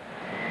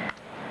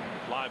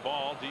 Fly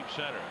ball deep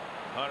center.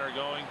 Hunter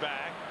going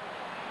back.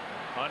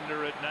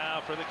 Under it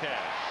now for the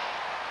catch.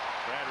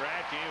 Brad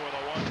Radke with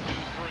a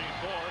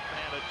 1-2-3-4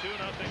 and a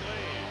 2-0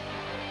 lead.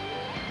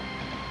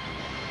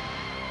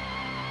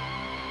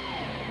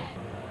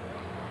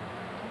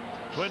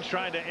 Twins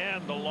trying to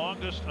end the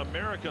longest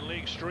American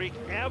League streak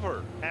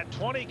ever at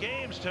 20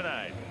 games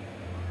tonight.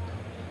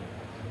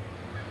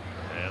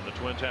 And the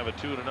Twins have a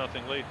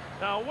 2-0 lead.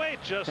 Now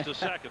wait just a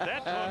second.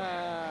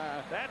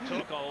 That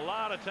took a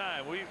lot of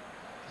time.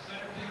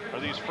 Are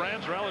these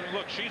friends?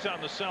 Look, she's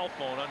on the cell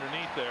phone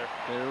underneath there.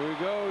 There we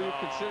go. You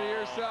consider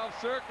yourself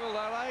circled.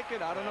 I like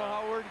it. I don't know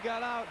how word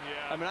got out.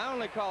 Yeah. I mean, I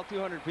only call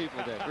 200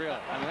 people, Dick. Really.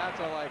 I mean, that's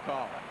all I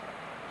call.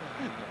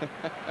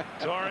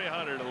 Torrey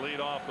Hunter to lead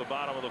off the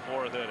bottom of the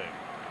 4th inning.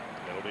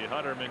 It'll be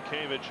Hunter,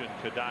 Minkiewicz, and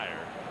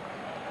Kadire.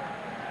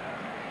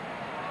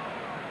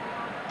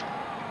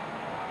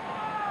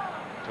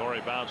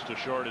 Torrey bounced to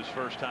short his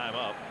first time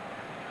up.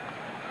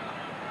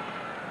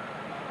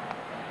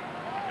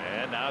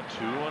 And now 2-0.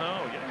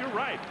 Yeah, you're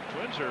right.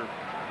 Twins are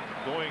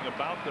going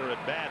about their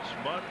at-bats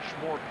much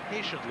more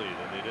patiently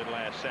than they did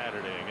last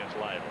Saturday against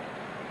Lytle.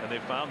 And they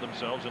found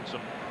themselves in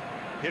some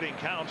hitting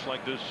counts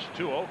like this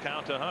 2-0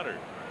 count to Hunter.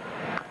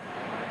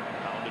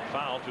 Pounded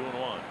foul,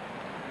 2-1.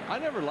 I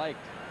never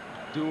liked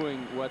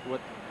doing what the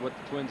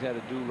Twins had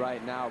to do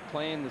right now,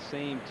 playing the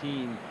same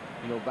team,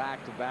 you know,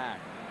 back to back.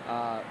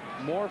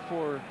 More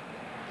for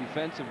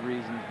defensive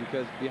reasons,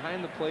 because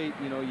behind the plate,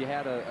 you know, you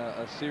had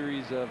a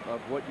series of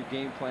what your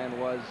game plan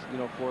was, you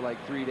know, for like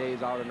 3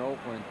 days out in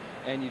Oakland,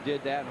 and you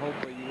did that, and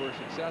hopefully you were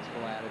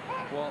successful at it.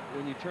 Well,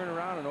 when you turn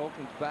around and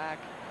Oakland's back,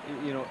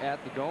 you know,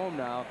 at the Dome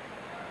now,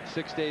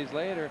 6 days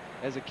later,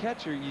 as a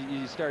catcher,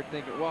 you start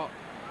thinking, well,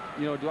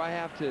 you know, do I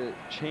have to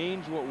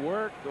change what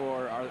worked,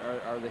 or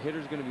are the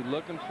hitters going to be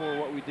looking for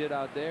what we did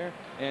out there?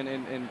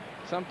 And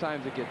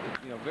sometimes it gets,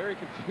 you know, very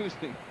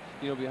confusing,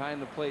 you know,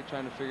 behind the plate,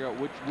 trying to figure out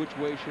which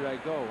way should I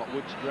go,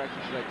 which direction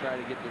should I try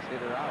to get this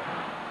hitter out.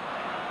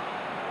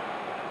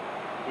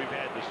 We've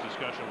had this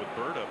discussion with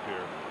Bird up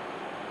here,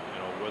 you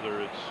know,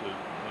 whether it's the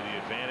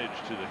advantage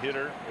to the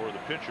hitter or the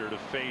pitcher to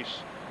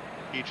face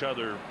each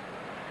other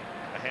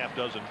a half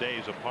dozen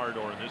days apart,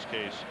 or in this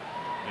case,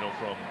 you know,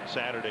 from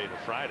Saturday to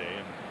Friday.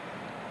 And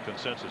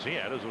consensus he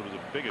had is it was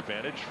a big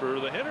advantage for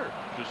the hitter,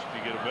 just to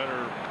get a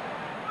better,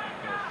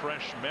 you know,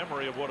 fresh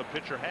memory of what a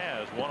pitcher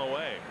has one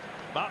away.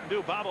 Mountain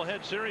Dew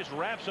bobblehead series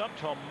wraps up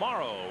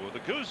tomorrow with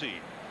a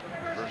koozie.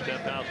 First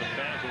 10,000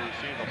 fans will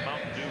receive a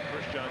Mountain Dew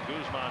Christian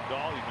Guzman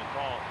doll. You can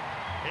call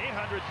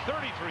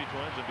 833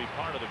 Twins and be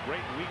part of the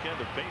great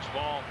weekend of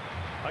baseball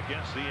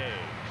against the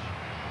A's.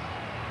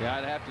 Yeah,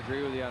 I'd have to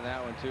agree with you on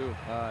that one too.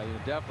 You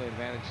know, definitely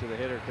advantage to the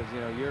hitter, because, you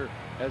know, you're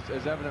as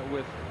evident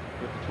with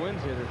the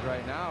Twins hitters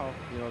right now.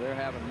 You know, they're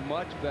having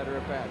much better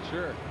at bat.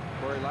 Sure,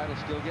 Corey Lytle's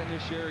still getting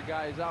his share of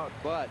guys out,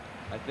 but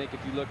I think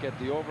if you look at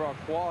the overall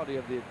quality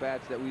of the at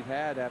bats that we've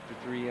had after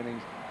 3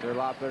 innings, they're a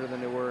lot better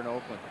than they were in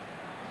Oakland.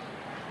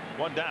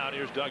 One down.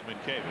 Here's Doug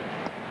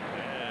Minkiewicz,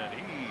 and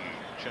he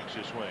checks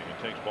his swing and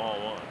takes ball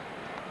 1.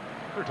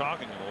 We're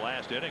talking in the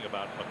last inning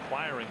about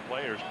acquiring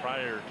players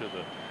prior to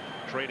the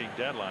trading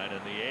deadline,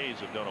 and the A's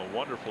have done a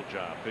wonderful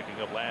job picking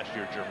up last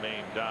year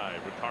Jermaine Dye,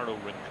 Ricardo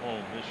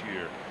Rincon this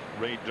year,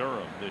 Ray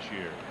Durham this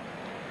year.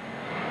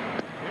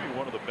 Maybe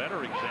one of the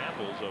better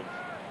examples of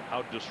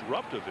how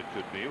disruptive it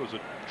could be was a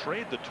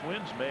trade the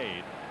Twins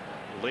made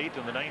late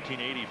in the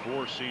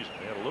 1984 season.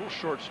 They had a little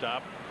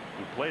shortstop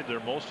who played there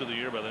most of the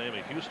year by the name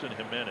of Houston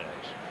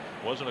Jimenez.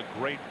 Wasn't a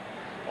great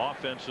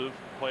offensive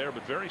player,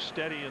 but very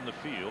steady in the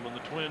field, and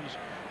the Twins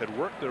had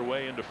worked their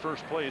way into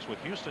first place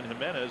with Houston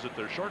Jimenez at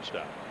their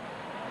shortstop.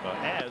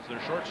 As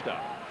their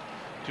shortstop.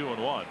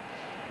 2-1.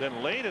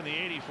 Then late in the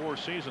 84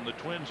 season, the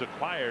Twins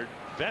acquired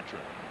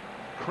veteran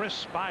Chris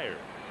Spire.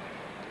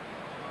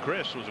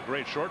 Chris was a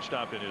great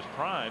shortstop in his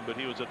prime, but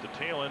he was at the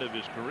tail end of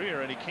his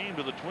career, and he came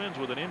to the Twins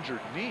with an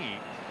injured knee,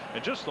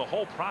 and just the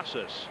whole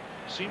process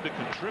seemed to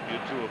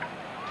contribute to a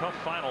tough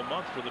final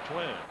month for the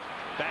Twins.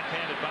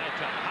 Backhanded by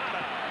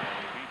Tejada.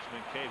 He beats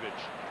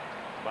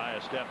Minkiewicz by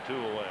a step 2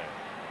 away.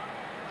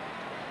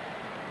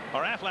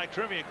 Our Aflac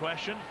trivia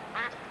question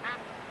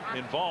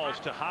involves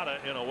Tejada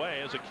in a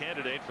way as a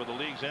candidate for the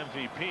league's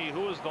MVP.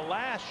 Who was the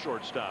last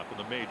shortstop in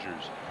the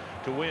majors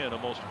to win a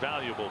most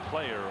valuable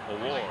player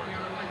award?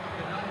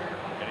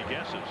 Any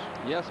guesses?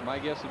 Yes, my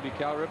guess would be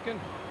Cal Ripken.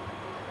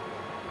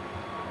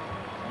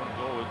 I'm going to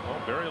go with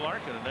Barry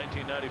Larkin in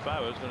 1995.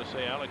 I was going to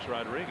say Alex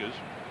Rodriguez.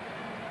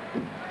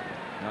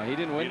 No, he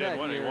didn't win that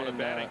year. He won a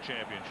batting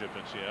championship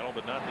in Seattle,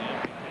 but not the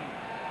MVP.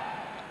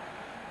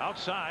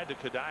 Outside to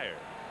Kadire.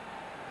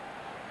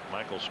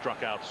 Michael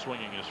struck out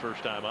swinging his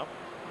first time up.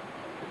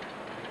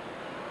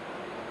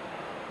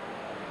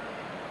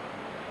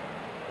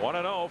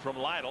 1-0 from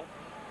Lytle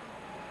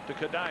to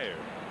Kadire.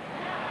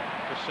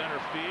 To center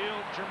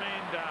field,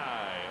 Jermaine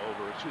Dye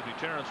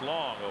Terrence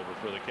Long over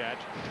for the catch.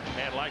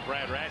 And like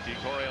Brad Radke,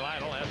 Corey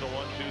Lytle has a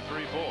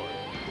 1-2-3-4.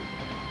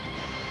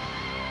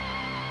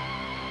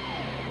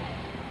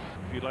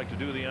 If you'd like to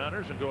do the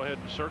honors and go ahead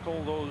and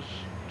circle those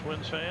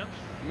Twins fans.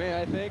 May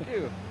I thank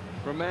you.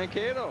 From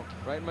Mankato,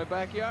 right in my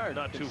backyard.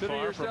 Not too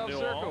far from New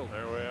Ulm.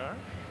 There we are.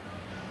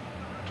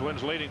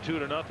 Twins leading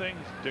 2-0.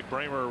 Dick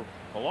Bremer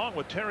along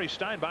with Terry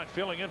Steinbach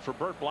filling in for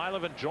Bert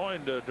Blyleven,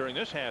 joined during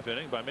this half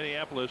inning by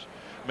Minneapolis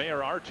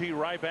Mayor R.T.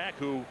 Ryback,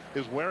 who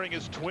is wearing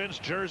his Twins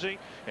jersey.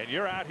 And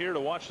you're out here to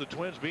watch the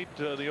Twins beat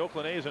the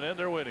Oakland A's and end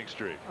their winning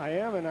streak. I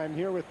am, and I'm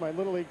here with my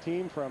Little League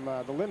team from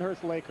the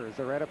Lyndhurst Lakers.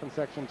 They're right up in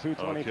section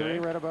 223,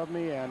 right above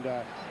me, and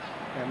they're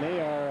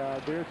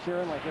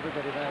cheering like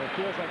everybody there. It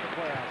feels like the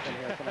playoffs in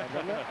here tonight,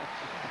 doesn't it?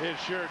 It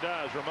sure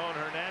does. Ramon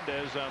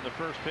Hernandez on the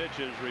first pitch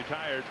is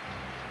retired.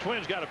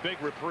 Twins got a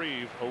big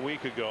reprieve a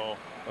week ago,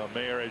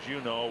 Mayor, as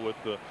you know, with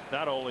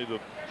not only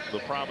the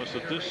promise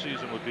that this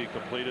season would be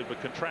completed,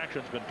 but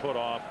contraction's been put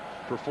off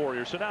for 4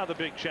 years. So now the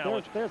big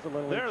challenge. There's the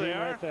Little League team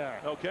right there.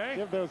 Okay.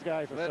 Give those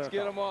guys a Let's circle.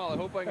 get them all. I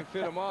hope I can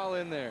fit them all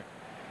in there.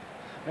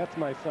 That's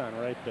my son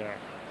right there.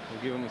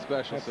 We'll give him a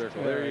special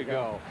circle. There you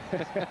go.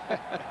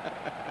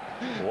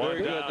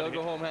 Very good. They'll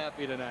go home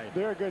happy tonight.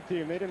 They're a good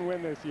team. They didn't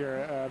win this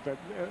year,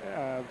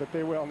 but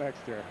they will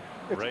next year.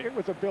 It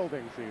was a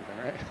building season,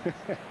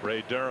 right?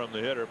 Ray Durham, the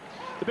hitter.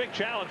 The big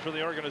challenge for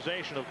the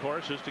organization, of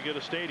course, is to get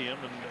a stadium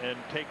and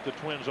take the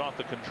Twins off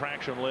the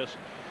contraction list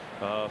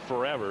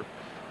forever.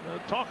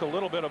 Talk a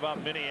little bit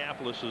about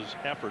Minneapolis's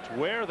efforts,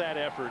 where that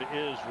effort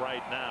is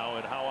right now,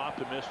 and how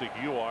optimistic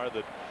you are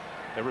that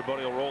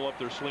everybody will roll up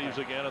their sleeves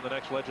again in the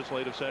next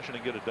legislative session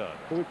and get it done.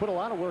 Well, we put a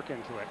lot of work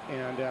into it,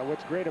 and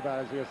what's great about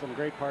it is we have some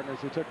great partners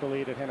who took the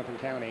lead at Hennepin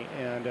County,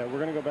 and we're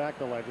going to go back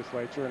to the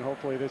legislature, and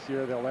hopefully this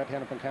year they'll let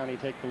Hennepin County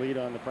take the lead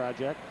on the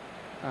project.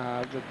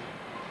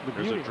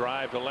 There's a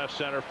drive to left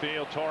center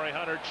field. Torrey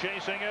Hunter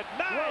chasing it.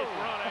 Nice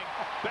running.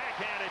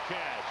 Backhanded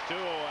catch. 2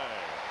 away.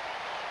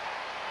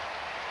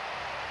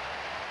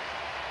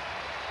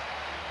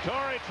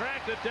 Torrey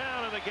tracked it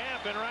down in the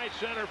gap in right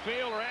center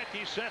field.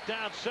 Radke set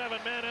down 7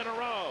 men in a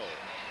row.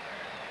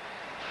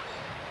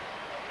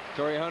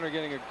 Torrey Hunter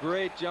getting a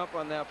great jump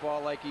on that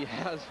ball like he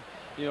has,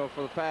 you know,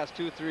 for the past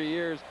 2-3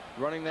 years,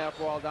 running that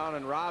ball down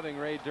and robbing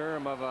Ray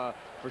Durham of a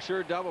for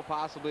sure double,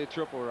 possibly a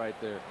triple right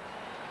there.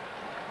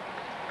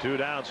 2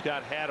 down.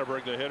 Scott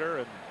Hatteberg, the hitter,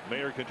 and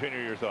Mayor, continue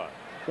your thought.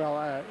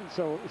 Well,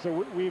 so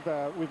we've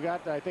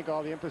got, I think,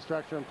 all the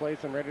infrastructure in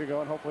place and ready to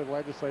go, and hopefully the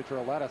legislature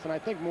will let us. And I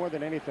think more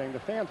than anything, the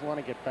fans want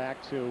to get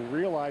back to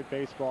real live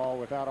baseball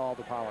without all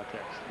the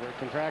politics. The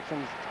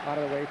contraction's out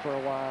of the way for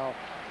a while.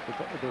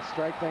 The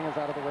strike thing is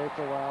out of the way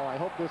for a while. I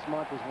hope this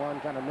month is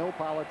one kind of no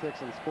politics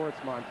and sports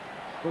month,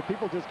 where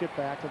people just get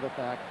back to the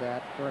fact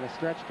that we're in a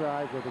stretch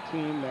drive with a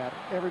team that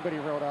everybody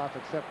wrote off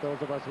except those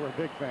of us who are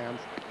big fans,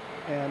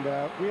 and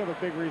we have a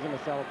big reason to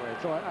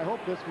celebrate. So I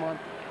hope this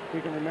month we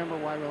can remember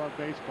why we love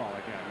baseball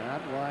again, not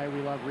why we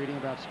love reading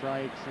about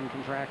strikes and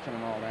contraction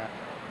and all that.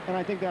 And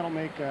I think that'll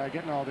make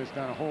getting all this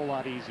done a whole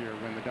lot easier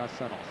when the dust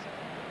settles.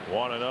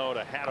 1-0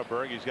 to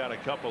Hatteberg. He's got a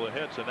couple of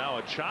hits, and now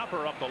a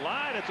chopper up the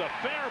line. It's a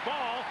fair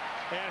ball,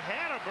 and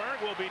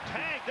Hatteberg will be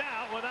tagged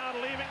out without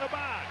leaving the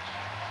box.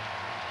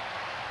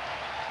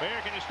 Mayor,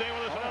 can you stay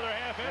with us another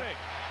half inning?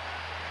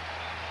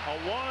 A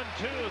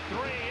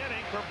 1-2-3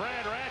 inning for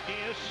Brad Radke,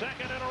 his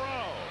second in a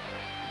row.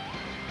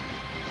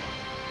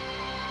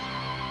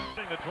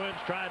 The Twins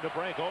trying to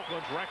break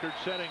Oakland's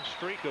record-setting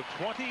streak of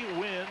 20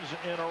 wins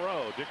in a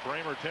row. Dick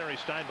Bremer, Terry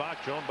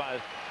Steinbach, joined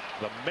by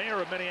the mayor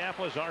of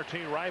Minneapolis, R.T.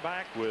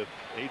 Ryback, with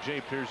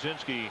A.J.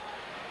 Pierzynski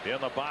in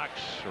the box,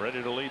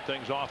 ready to lead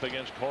things off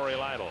against Corey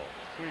Lytle.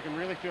 So you can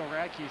really feel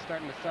Radke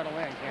starting to settle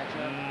in,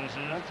 can't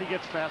you? Once he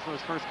gets past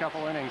those first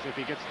couple innings, if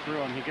he gets through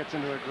them, he gets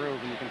into a groove,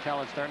 and you can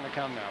tell it's starting to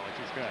come now, which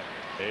is good.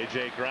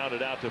 A.J.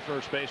 grounded out to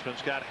first baseman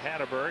Scott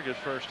Hatteberg, his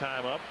first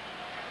time up.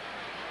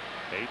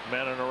 8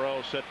 men in a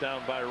row set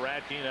down by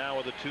Radke, now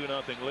with a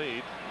 2-0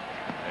 lead.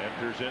 And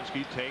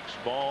Pierzynski takes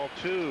ball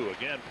 2.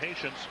 Again,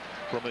 patience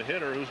from a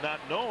hitter who's not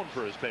known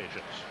for his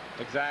patience.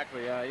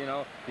 Exactly. You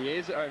know,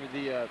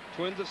 the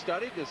Twins have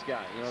studied this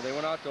guy. You know, they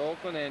went out to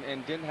Oakland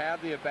and didn't have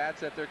the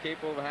at-bats that they're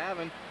capable of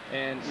having.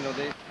 And, you know,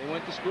 they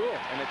went to school,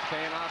 and it's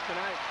paying off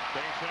tonight.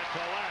 Base hit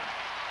to left.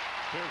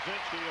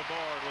 Pierzynski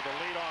aboard with a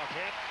leadoff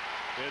hit.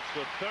 It's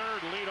the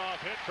 3rd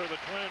leadoff hit for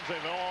the Twins.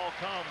 They've all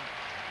come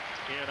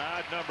in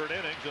odd-numbered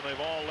innings, and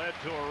they've all led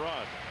to a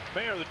run.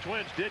 Mayor, the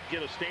Twins did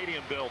get a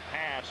stadium bill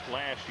passed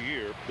last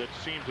year that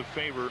seemed to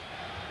favor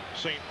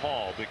St.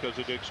 Paul because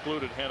it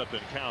excluded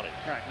Hennepin County.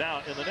 Right.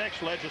 Now, in the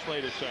next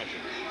legislative session,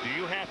 do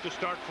you have to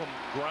start from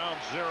ground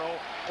zero,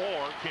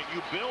 or can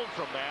you build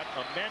from that,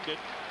 amend it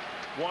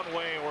one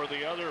way or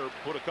the other, or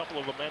put a couple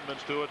of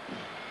amendments to it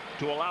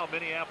to allow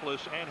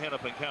Minneapolis and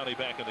Hennepin County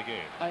back in the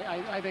game?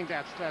 I think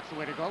that's the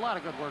way to go. A lot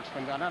of good work's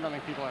been done. I don't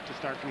think people have to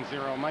start from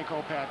zero. Mike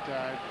Opat,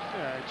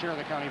 chair of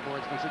the county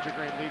board, has been such a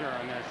great leader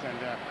on this, and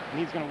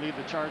he's going to lead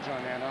the charge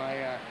on that.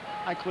 And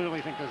I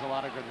clearly think there's a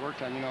lot of good work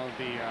done. You know,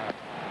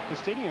 the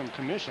Stadium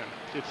Commission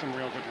did some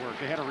real good work.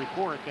 They had a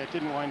report that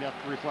didn't wind up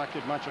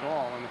reflected much at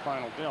all in the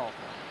final bill.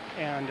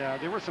 And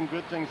there were some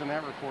good things in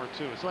that report,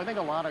 too. So I think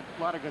a lot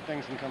of good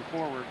things can come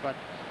forward.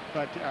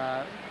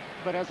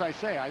 But as I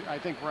say, I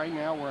think right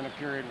now we're in a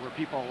period where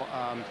people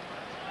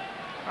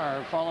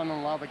are falling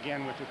in love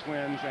again with the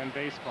Twins and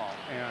baseball.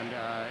 And,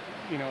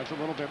 you know, it's a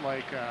little bit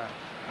like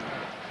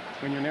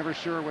when you're never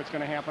sure what's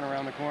going to happen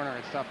around the corner,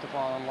 it's tough to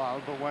fall in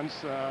love. But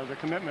once the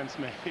commitment's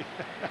made,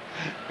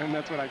 and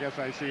that's what I guess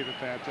I see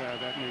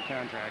that new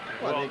contract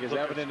is. Well, I think as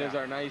evident as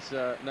our nice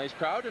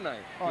crowd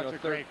tonight. Oh, it's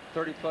great.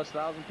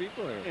 30,000+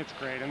 people here. It's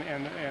great,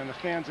 and the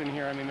fans in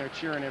here, I mean, they're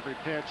cheering every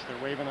pitch.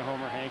 They're waving the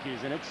Homer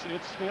hankies, and it's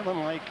feeling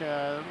like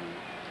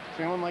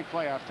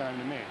playoff time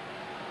to me.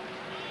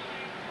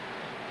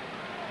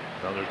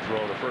 Another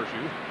throw to first.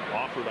 You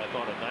offered, I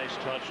thought, a nice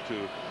touch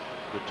to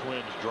the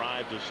Twins'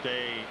 drive to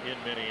stay in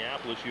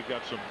Minneapolis. You've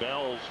got some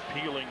bells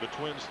pealing the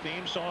Twins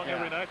theme song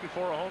every night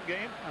before a home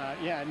game.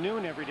 Yeah,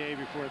 noon every day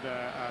before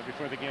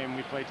the game.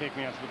 We play "Take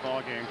Me Out to the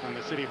Ball Game" from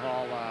the City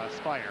Hall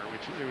spire,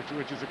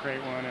 which is a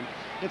great one, and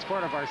it's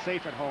part of our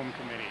Safe at Home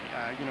committee.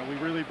 You know, we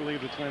really believe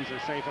the Twins are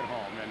safe at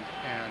home,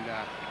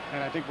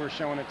 and I think we're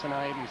showing it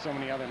tonight and so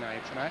many other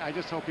nights. And I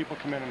just hope people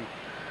come in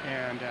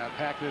and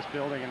pack this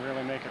building and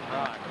really make it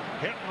rock.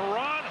 Hit and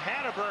run.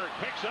 Hatterberg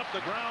picks up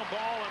the ground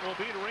ball and will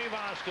beat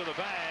Rivas to the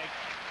bag.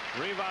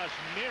 Rivas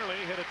nearly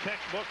hit a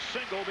textbook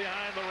single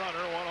behind the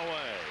runner, one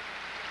away.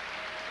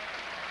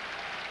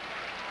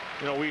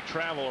 You know, we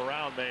travel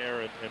around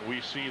there and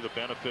we see the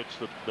benefits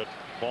that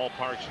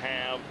ballparks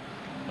have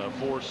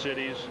for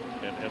cities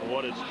and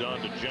what it's done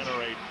to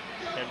generate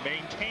and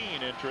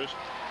maintain interest.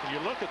 When you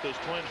look at this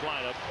Twins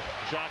lineup,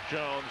 Jacques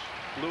Jones,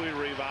 Louis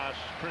Rivas,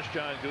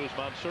 Christian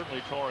Guzman,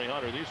 certainly Torrey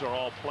Hunter, these are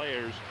all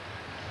players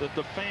that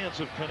the fans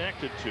have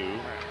connected to,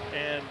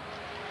 and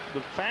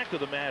the fact of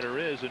the matter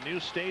is a new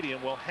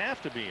stadium will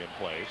have to be in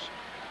place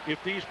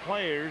if these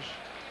players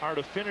are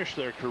to finish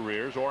their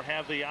careers or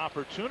have the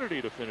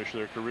opportunity to finish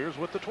their careers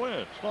with the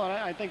Twins. Well,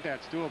 I think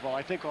that's doable.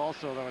 I think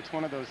also, though, it's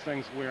one of those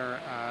things where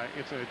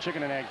it's a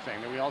chicken and egg thing,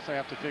 that we also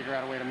have to figure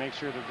out a way to make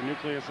sure that the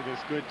nucleus of this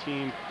good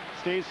team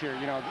stays here.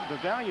 You know, the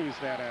values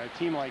that a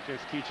team like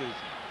this teaches,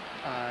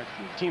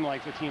 team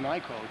like the team I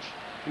coach,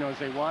 you know, as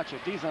they watch it,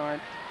 these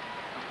aren't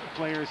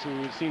players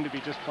who seem to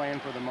be just playing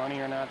for the money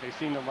or not. They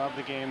seem to love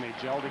the game. They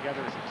gel together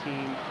as a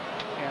team.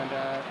 And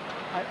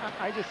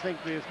I just think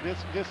this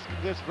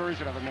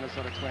version of the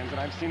Minnesota Twins, and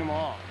I've seen them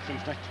all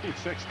since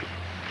 1960,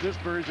 this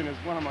version is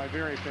one of my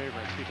very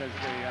favorites because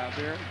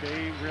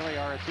they really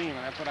are a team.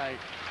 And that's what I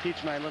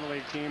teach my Little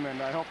League team,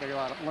 and I hope they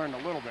learn a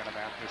little bit of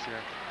that this year.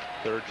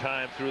 Third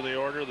time through the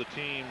order, the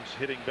team's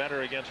hitting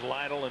better against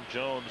Lytle, and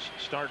Jones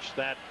starts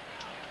that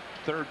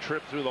third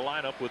trip through the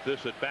lineup with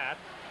this at bat.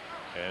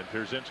 And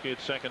Pierzynski at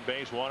second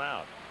base, one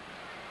out.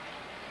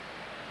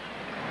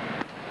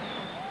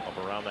 Up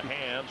around the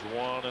hands,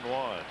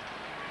 1-1.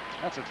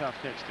 That's a tough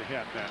pitch to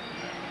hit.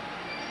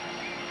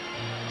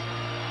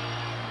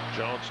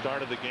 Jones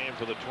started the game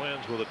for the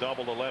Twins with a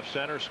double to left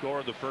center,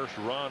 scored the first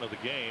run of the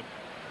game.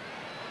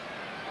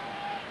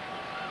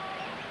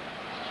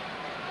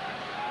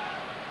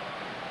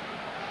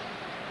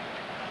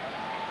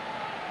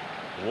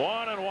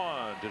 One and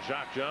one to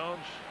Jacques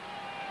Jones.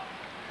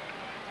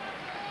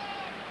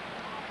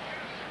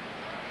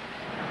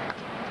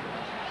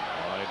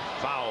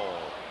 Foul,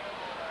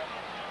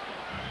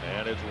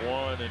 and it's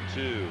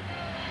 1-2.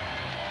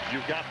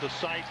 You've got the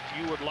site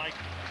you would like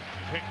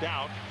picked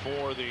out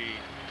for the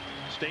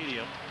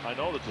stadium. I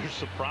know that there's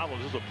some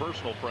problems. This is a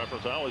personal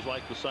preference. I always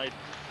like the site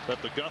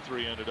that the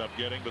Guthrie ended up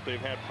getting, but they've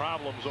had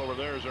problems over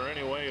there. Is there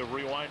any way of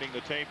rewinding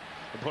the tape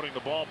and putting the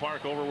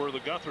ballpark over where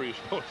the Guthrie is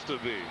supposed to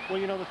be? Well,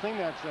 you know, the thing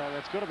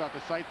that's good about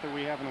the site that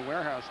we have in the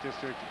warehouse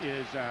district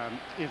is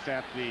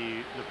that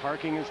the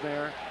parking is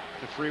there.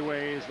 The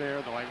freeway is there.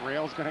 The light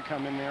rail's going to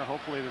come in there.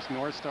 Hopefully this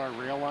North Star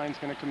rail line's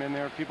going to come in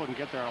there. People can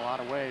get there a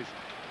lot of ways.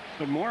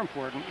 But more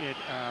important,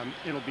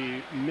 it'll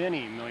be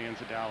many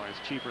millions of dollars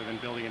cheaper than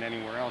building it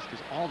anywhere else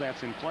because all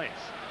that's in place.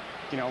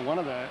 You know, one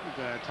of the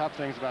tough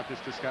things about this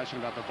discussion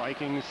about the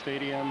Vikings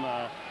stadium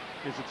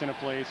is it's in a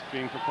place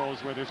being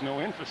proposed where there's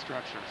no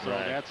infrastructure. So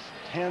that's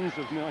tens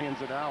of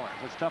millions of dollars.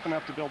 It's tough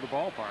enough to build the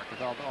ballpark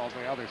with all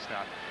the other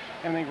stuff.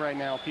 I think right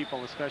now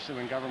people, especially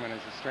when government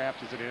is as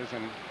strapped as it is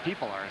and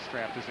people are as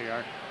strapped as they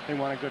are, they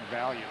want a good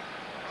value.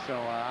 So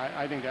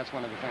I think that's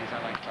one of the things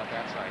I like about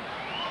that site.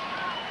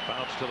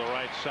 Bounce to the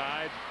right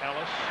side.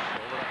 Ellis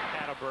over to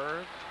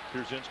Hatterberg.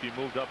 Pierzynski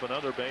moved up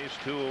another base,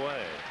 2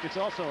 away. It's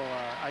also,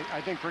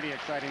 I think, pretty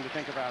exciting to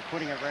think about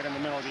putting it right in the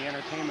middle of the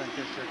entertainment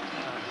district,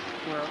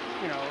 where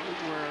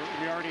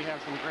we already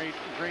have some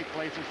great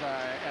places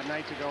at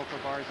night to go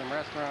for bars and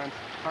restaurants.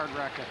 Hard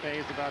Rock Cafe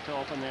is about to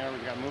open there.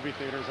 We've got movie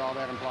theaters, all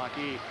that in Block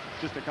E,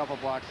 just a couple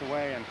blocks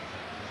away. And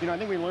you know, I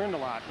think we learned a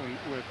lot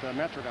with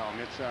Metrodome.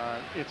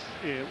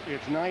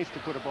 It's nice to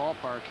put a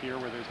ballpark here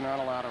where there's not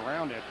a lot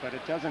around it, but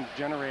it doesn't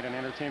generate an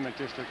entertainment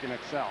district in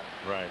itself.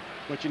 Right.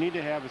 What you need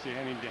to have is you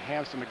need to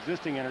have some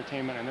existing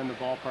entertainment, and then the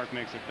ballpark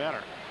makes it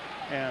better.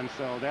 And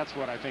so that's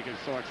what I think is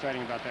so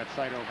exciting about that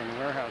site over in the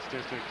warehouse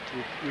district.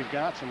 We've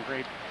got some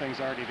great things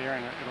already there,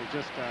 and it'll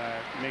just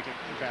make it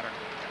better.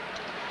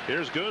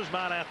 Here's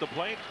Guzman at the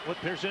plate with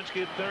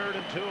Pierzynski at third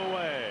and 2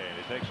 away.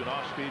 He takes an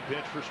off-speed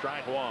pitch for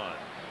strike one.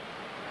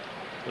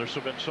 There's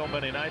been so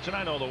many nights, and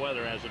I know the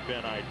weather hasn't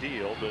been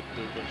ideal, but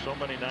there's been so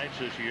many nights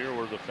this year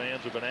where the fans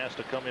have been asked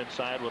to come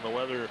inside when the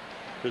weather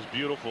is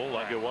beautiful,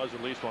 like it was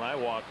at least when I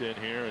walked in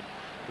here, and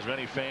as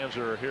many fans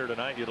are here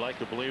tonight, you'd like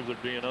to believe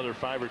there'd be another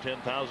 5,000 or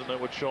 10,000 that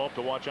would show up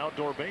to watch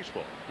outdoor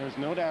baseball. There's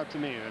no doubt to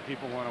me that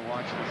people want to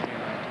watch this game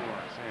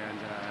outdoors, and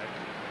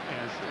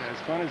as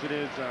fun as it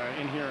is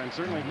in here, and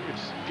certainly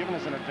it's given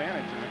us an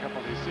advantage in a couple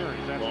of these series.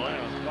 That's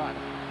nice.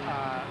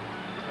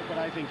 But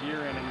I think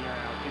year in and year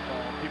out,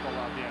 people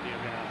love the idea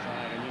of being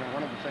outside. And you know,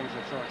 one of the things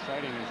that's so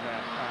exciting is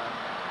that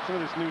some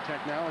of this new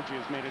technology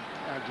has made it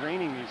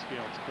draining these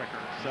fields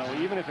quicker. So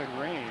even if it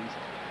rains,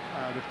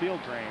 the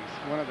field drains.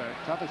 One of the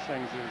toughest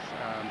things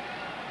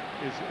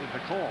is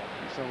the cold.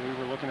 So we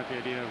were looking at the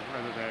idea of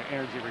whether the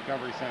Energy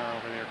Recovery Center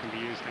over there can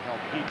be used to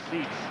help heat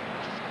seats,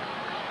 which is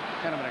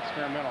kind of an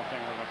experimental thing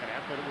we're looking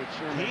at, but it would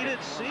sure make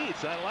heated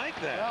seats. I like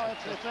that. Well,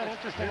 it's an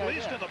interesting At idea.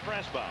 least in the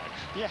press box.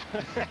 Yeah.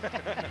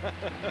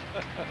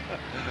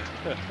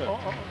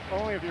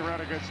 Only if you wrote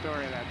a good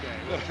story that day.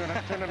 We'll turn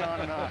it on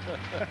and off.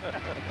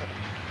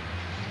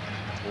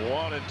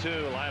 1 and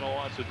 2. Lionel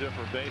wants a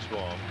different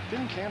baseball.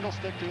 Didn't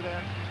Candlestick do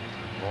that?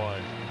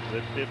 Boy,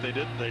 if they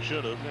didn't, they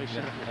should have. They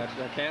should have.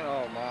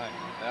 Oh my,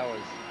 that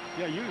was.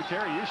 Yeah,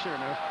 Terry, you sure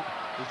know.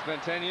 It's been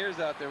 10 years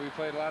out there. We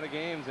played a lot of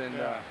games, and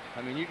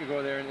I mean, you could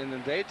go there in the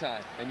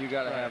daytime, and you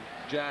got to have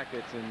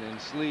jackets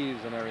and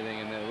sleeves and everything.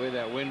 And the way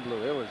that wind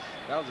blew, it was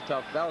a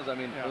tough. I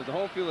mean, it was a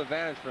home field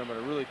advantage for him, but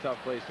a really tough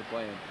place to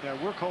play in.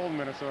 Yeah, we're cold in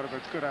Minnesota, but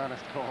it's good,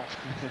 honest cold.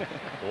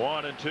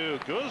 1 and 2.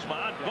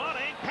 Guzman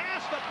bunting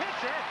past the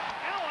pitcher.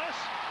 Ellis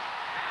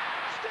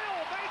still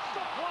makes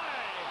the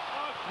play.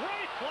 A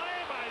great play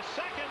by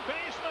second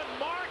baseman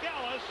Mark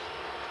Ellis,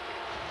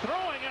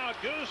 throwing out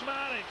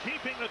Guzman and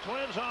keeping the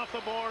Twins off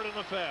the board in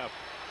the fifth.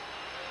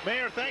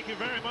 Mayor, thank you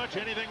very much.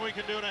 Anything we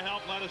can do to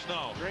help, let us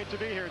know. Great to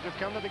be here. Just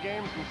come to the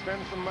games and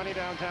spend some money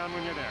downtown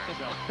when you're there.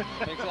 So.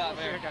 Thanks a lot,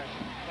 Mayor.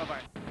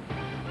 Bye-bye.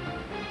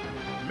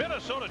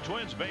 Minnesota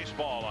Twins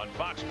baseball on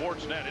Fox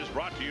Sports Net is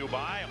brought to you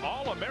by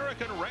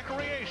All-American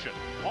Recreation.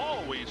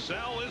 All we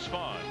sell is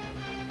fun.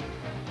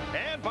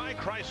 And by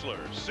Chrysler.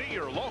 See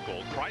your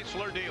local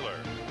Chrysler dealer.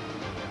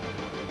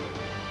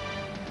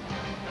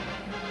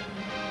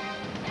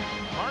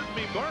 Pardon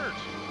me, Bert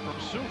from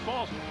Sioux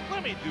Falls.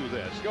 Let me do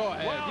this. Go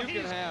ahead. Well,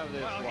 you can have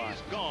this well, one.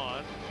 He's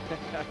gone.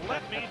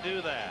 Let me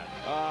do that.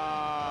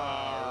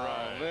 All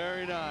right.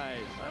 Very nice.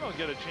 I don't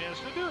get a chance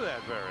to do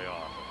that very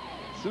often.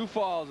 Sioux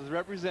Falls is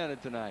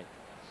represented tonight.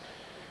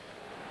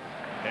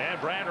 And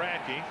Brad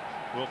Radke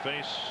will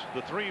face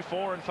the 3,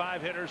 4, and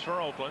 5 hitters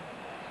for Oakland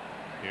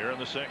here in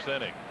the 6th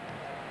inning.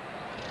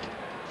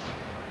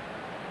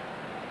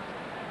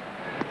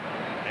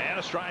 And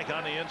a strike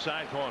on the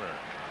inside corner.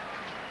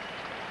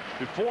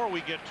 Before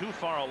we get too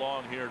far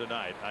along here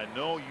tonight, I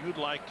know you'd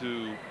like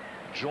to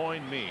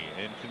join me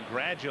in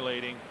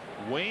congratulating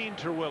Wayne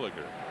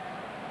Terwilliger,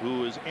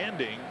 who is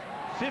ending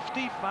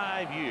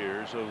 55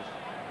 years of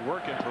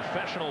work in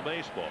professional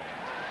baseball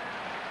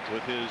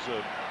with his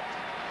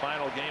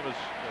final game as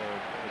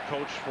a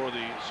coach for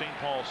the St.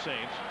 Paul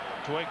Saints.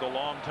 Twig, the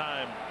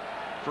longtime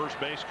first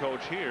base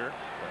coach here.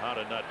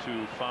 Tejada not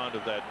too fond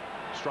of that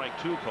strike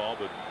 2 call,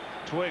 but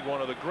Twig,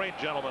 one of the great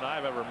gentlemen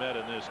I've ever met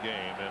in this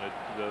game. And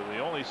the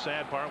only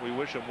sad part, we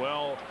wish him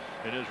well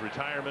in his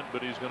retirement,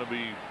 but he's going to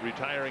be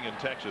retiring in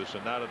Texas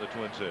and not in the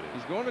Twin Cities.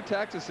 He's going to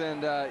Texas,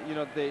 and you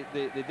know, they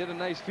did a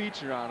nice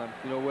feature on him,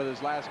 you know, with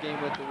his last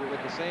game with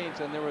the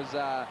Saints, and there was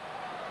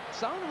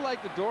sounded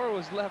like the door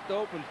was left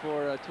open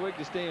for Twig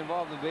to stay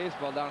involved in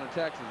baseball down in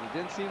Texas. It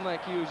didn't seem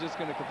like he was just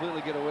going to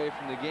completely get away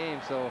from the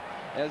game. So,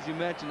 as you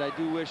mentioned, I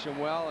do wish him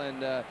well,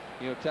 and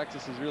you know,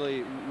 Texas is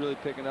really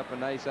picking up a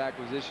nice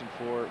acquisition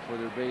for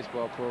their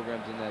baseball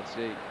programs in that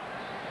state.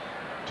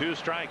 2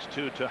 strikes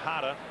to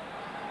Tejada.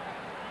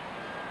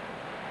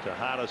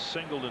 Tejada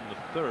singled in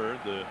the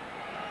 3rd. The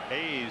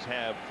A's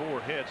have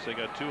 4 hits. They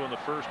got 2 in the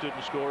 1st,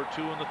 didn't score.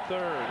 2 in the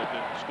 3rd, it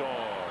didn't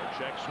score.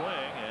 Check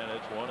swing, and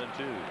it's 1 and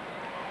 2.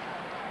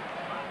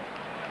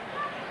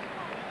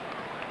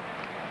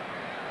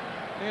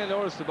 I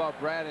noticed about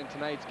Brad in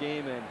tonight's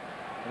game, and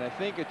I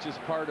think it's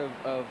just part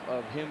of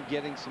him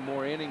getting some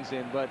more innings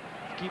in, but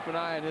keep an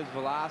eye on his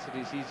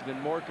velocities. He's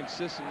been more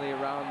consistently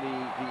around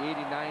the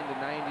 89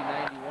 to 90,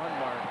 91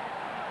 mark.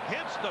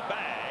 Hits the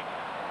bag,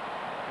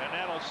 and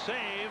that'll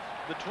save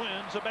the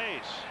Twins a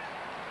base.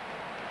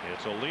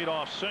 It's a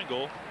leadoff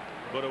single,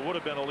 but it would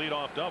have been a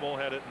leadoff double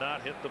had it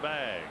not hit the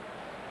bag.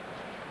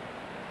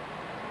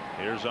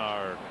 Here's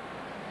our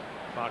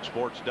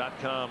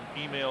FoxSports.com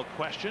email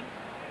question.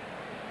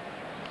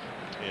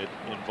 It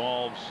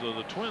involves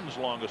the Twins'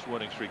 longest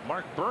winning streak.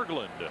 Mark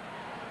Berglund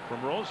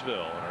from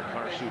Roseville, and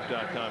our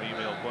Carsoup.com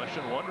email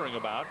question, wondering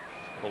about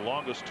the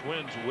longest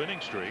Twins winning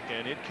streak,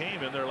 and it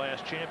came in their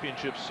last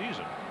championship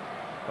season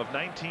of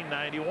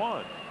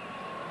 1991.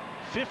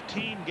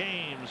 15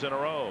 games in a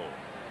row,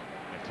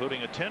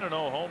 including a 10-0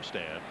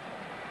 homestand,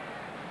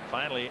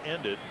 finally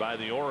ended by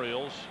the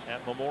Orioles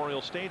at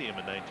Memorial Stadium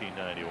in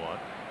 1991.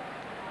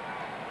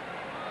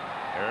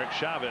 Eric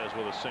Chavez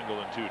with a single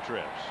and 2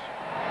 trips.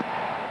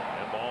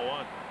 And ball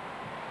 1.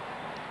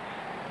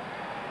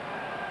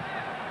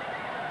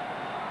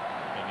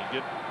 And you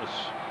get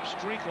a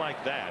streak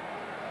like that,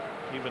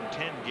 even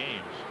 10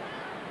 games.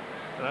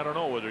 And I don't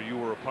know whether you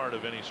were a part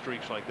of any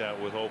streaks like that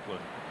with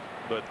Oakland,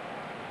 but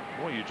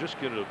boy, you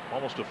just get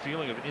almost a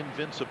feeling of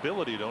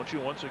invincibility, don't you,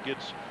 once it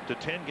gets to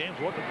 10 games?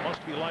 What it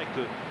must be like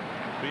to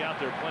be out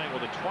there playing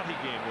with a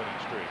 20-game winning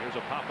streak. Here's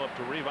a pop-up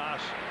to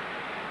Rivas,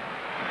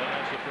 and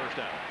that's the first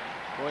out.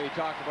 Boy, you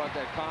talk about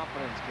that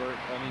confidence, Bert.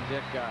 I mean,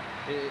 Dick,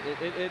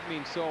 it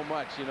means so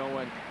much, you know,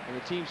 when the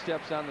team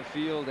steps on the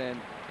field and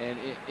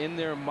in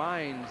their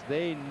minds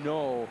they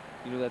know,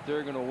 you know, that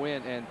they're going to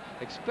win, and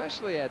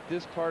especially at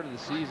this part of the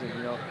season,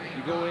 you know,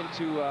 you go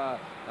into you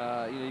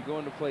know, you go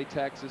in to play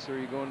Texas, or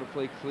you go in to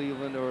play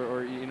Cleveland,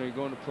 or you know, you're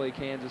going to play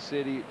Kansas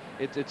City.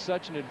 It's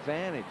such an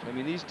advantage. I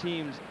mean, these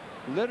teams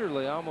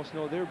literally almost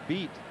know they're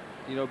beat,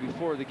 you know,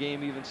 before the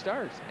game even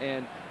starts,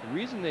 and the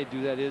reason they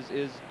do that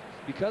is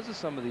because of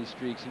some of these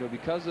streaks, you know,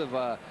 because of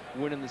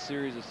winning the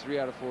series is 3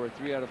 out of 4,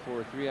 3 out of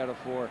 4, 3 out of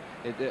 4.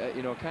 It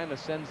you know, kind of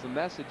sends the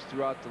message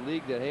throughout the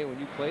league that, hey, when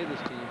you play this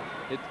team,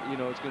 you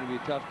know, it's going to be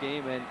a tough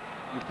game and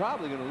you're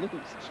probably going to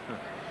lose.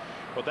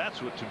 Well,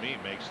 that's what to me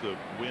makes the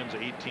wins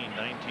 18,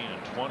 19,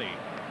 and 20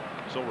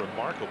 so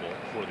remarkable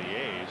for the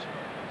A's.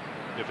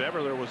 If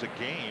ever there was a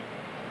game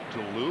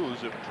to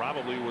lose, it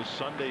probably was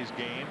Sunday's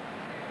game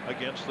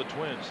against the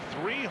Twins.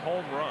 3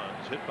 home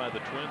runs hit by the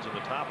Twins in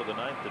the top of the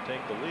 9th to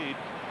take the lead.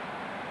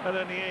 And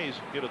then the A's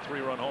get a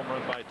 3-run home run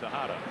by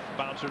Tejada.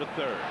 Bouncer to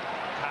third.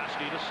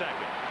 Koski to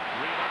second.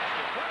 Rivas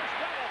to first.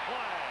 Double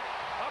play.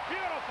 A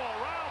beautiful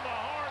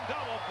round-the-horn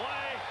double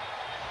play.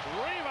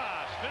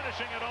 Rivas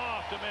finishing it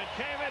off to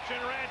Mientkiewicz,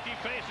 and Radke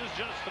faces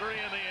just 3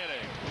 in the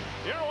inning.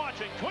 You're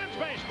watching Twins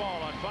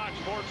baseball on Fox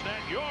Sports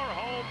Net. Your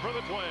home for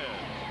the Twins.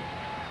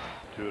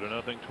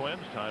 2-0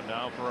 Twins. Time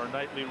now for our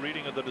nightly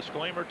reading of the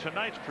disclaimer.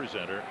 Tonight's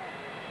presenter,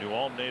 New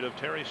Ulm native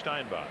Terry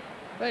Steinbach.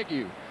 Thank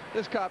you.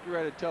 This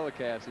copyrighted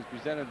telecast is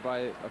presented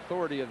by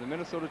authority of the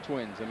Minnesota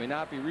Twins and may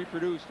not be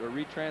reproduced or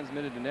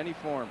retransmitted in any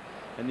form,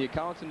 and the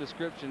accounts and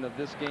description of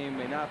this game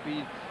may not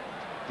be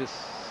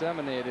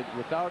disseminated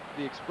without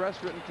the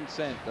express written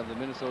consent of the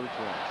Minnesota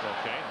Twins.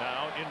 Okay,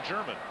 now in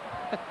German.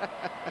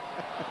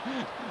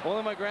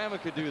 Only my grandma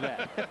could do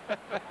that.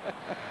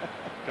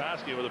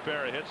 Koski with a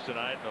pair of hits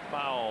tonight, and a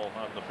foul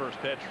on the first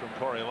pitch from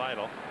Corey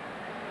Lytle.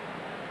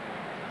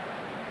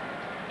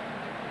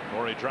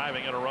 Corey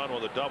driving in a run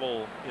with a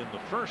double in the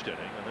first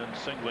inning, and then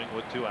singling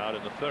with 2 out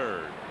in the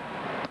third.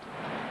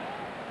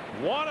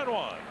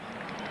 1-1.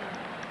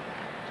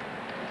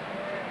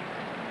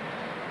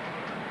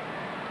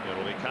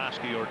 It'll be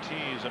Koski,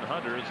 Ortiz, and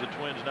Hunter as the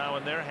Twins now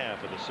in their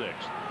half of the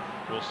 6th.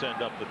 Will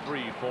send up the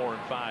 3, 4,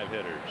 and 5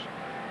 hitters.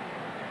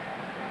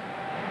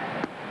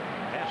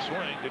 Half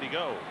swing. Did he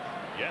go?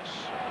 Yes.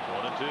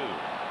 1-2.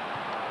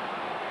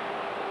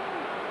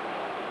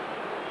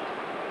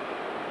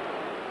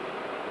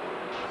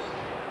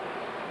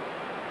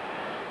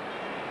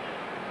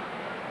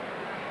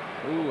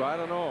 Ooh, I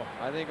don't know.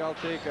 I think I'll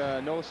take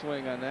a no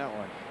swing on that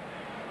one.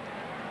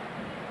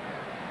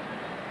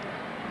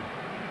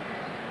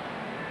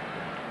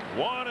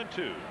 One and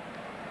 2.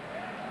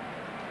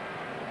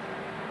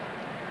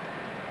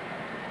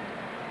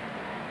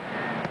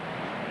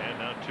 And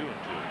now 2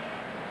 and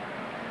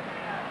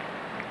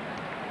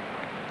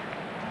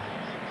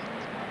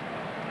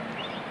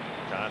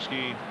 2.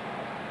 Koski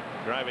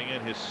driving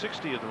in his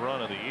 60th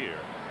run of the year.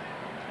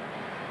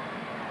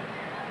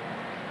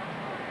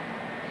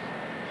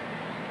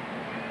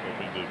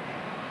 Hoping to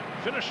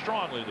finish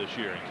strongly this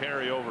year and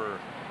carry over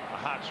a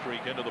hot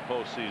streak into the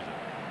postseason.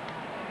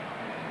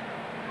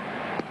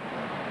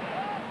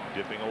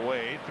 Dipping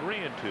away, 3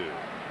 and 2.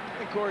 I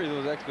think Corey,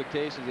 those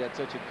expectations, he had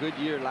such a good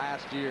year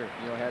last year.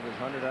 You know, had his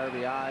 100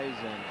 RBIs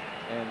and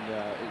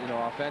you know,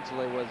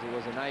 offensively it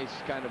was a nice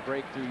kind of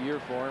breakthrough year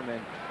for him.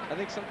 And I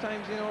think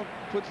sometimes, you know,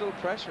 puts a little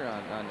pressure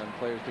on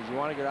players because you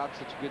want to get out to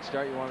such a good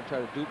start. You want to try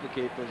to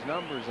duplicate those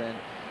numbers. And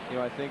you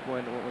know, I think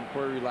when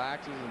Corey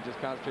relaxes and just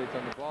concentrates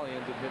on the ball, he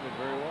ends up hitting it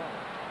very well.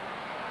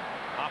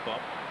 Hop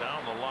up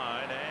down the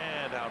line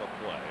and out of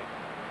play.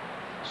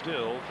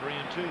 Still 3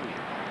 and 2.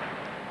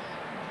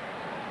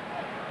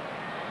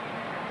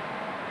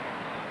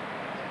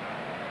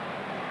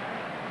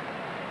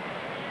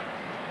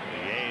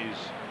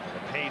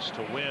 Pace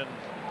to win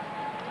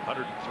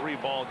 103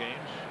 ball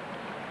games.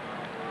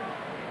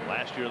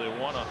 Last year they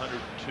won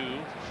 102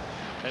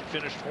 and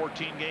finished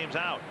 14 games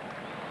out.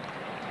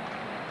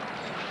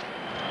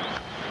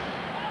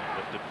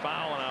 Lifted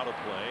foul and out of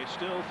play.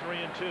 Still 3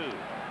 and 2.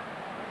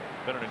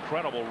 Been an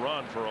incredible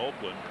run for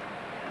Oakland.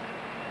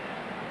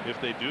 If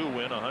they do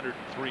win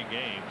 103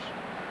 games,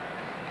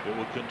 it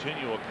will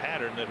continue a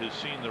pattern that has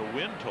seen their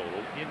win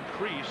total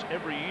increase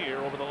every year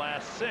over the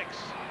last 6.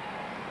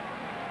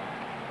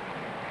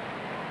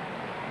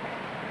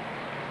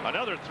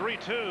 Another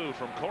 3-2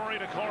 from Corey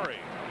to Corey.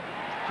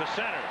 To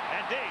center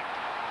and deep.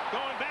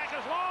 Going back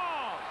as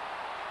long.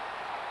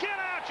 Get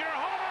out your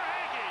homer,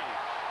 Hanky.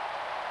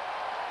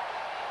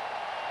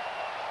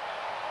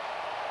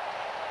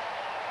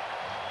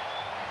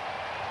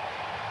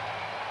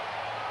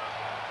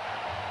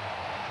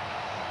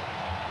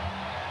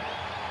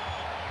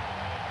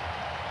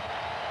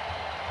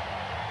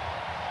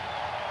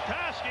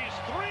 Koski's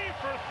 3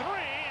 for 3,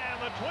 and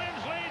the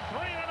Twins lead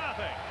 3-0.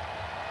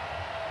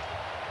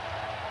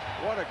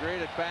 What a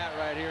great at-bat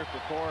right here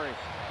for Corey.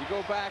 You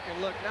go back and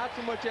look, not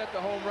so much at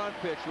the home run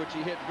pitch, which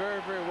he hit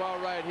very, very well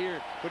right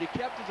here, but he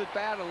kept his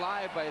at-bat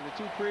alive by the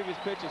 2 previous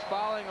pitches,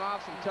 fouling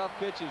off some tough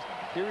pitches.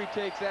 Here he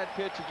takes that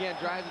pitch again,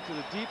 drives it to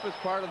the deepest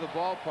part of the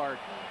ballpark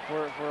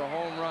for a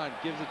home run.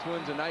 Gives the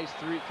Twins a nice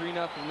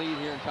 3-0 lead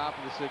here in top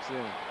of the 6th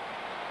inning.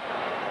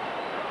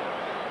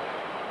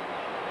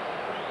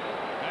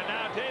 And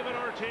now David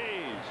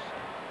Ortiz.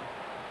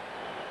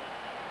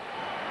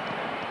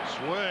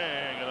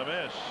 Swing and a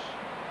miss.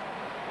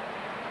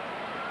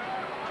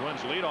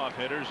 Twins leadoff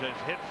hitters have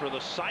hit for the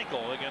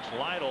cycle against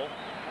Lytle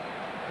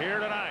here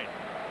tonight.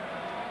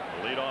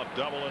 A leadoff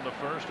double in the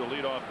first, a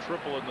leadoff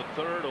triple in the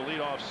third, a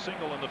leadoff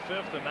single in the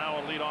fifth, and now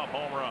a leadoff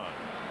home run.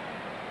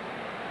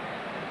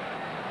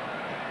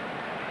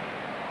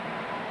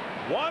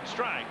 1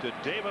 strike to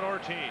David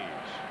Ortiz.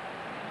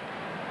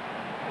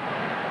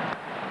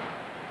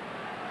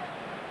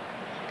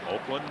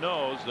 Oakland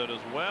knows that as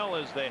well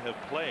as they have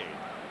played,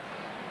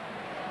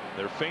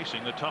 they're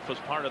facing the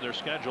toughest part of their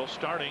schedule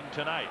starting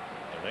tonight.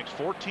 The next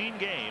 14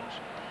 games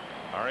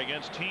are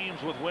against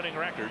teams with winning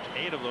records.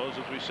 8 of those,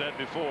 as we said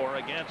before,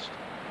 against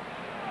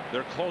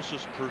their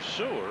closest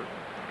pursuer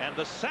and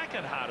the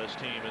second hottest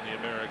team in the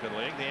American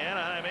League, the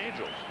Anaheim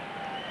Angels.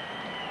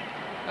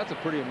 That's a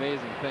pretty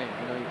amazing thing.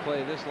 You know, you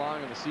play this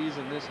long in the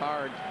season, this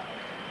hard,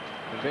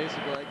 and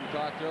basically, like we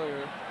talked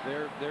earlier,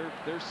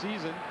 their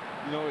season,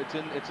 you know, it's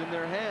in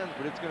their hands,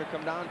 but it's going to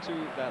come down to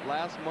that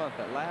last month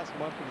of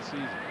the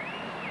season.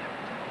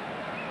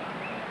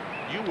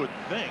 You would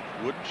think,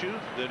 wouldn't you,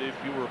 that if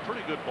you were a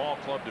pretty good ball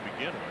club to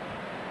begin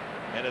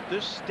with, and at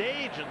this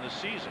stage in the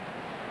season,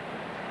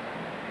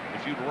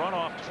 if you'd run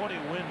off 20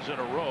 wins in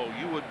a row,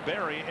 you would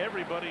bury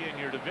everybody in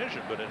your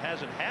division. But it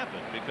hasn't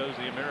happened because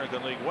the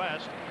American League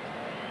West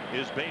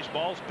is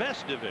baseball's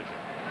best division.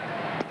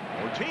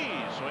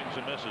 Ortiz swings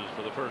and misses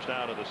for the first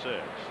out of the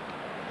 6th.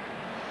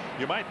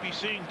 You might be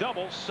seeing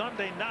doubles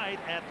Sunday night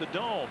at the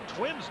Dome.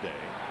 Twins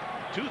Day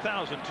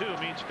 2002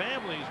 means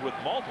families with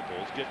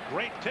multiples get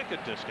great ticket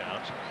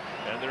discounts,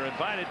 and they're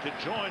invited to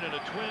join in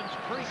a Twins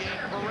pregame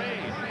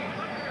parade.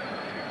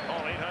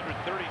 Call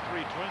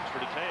 833 Twins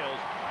for details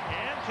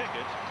and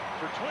tickets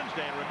for Twins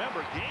Day. And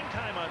remember, game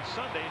time on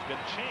Sunday has been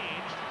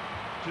changed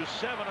to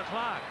 7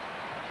 o'clock.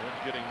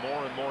 Twins getting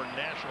more and more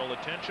national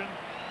attention,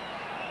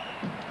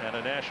 and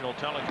a national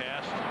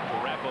telecast to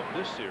wrap up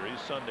this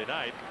series Sunday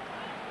night,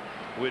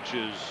 which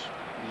is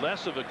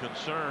less of a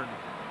concern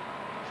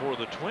for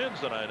the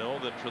Twins than I know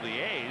than for the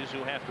A's,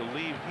 who have to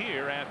leave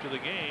here after the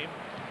game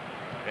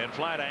and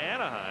fly to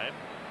Anaheim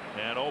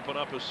and open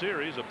up a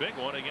series, a big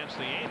one, against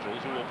the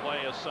Angels, who will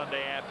play a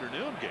Sunday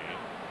afternoon game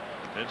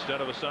instead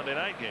of a Sunday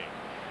night game.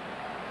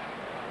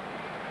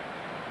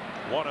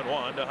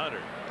 1-1 to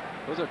Hunter.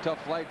 Those are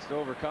tough flights to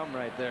overcome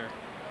right there.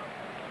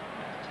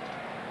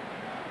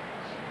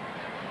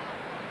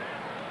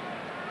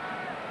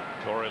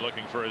 Torrey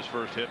looking for his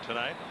first hit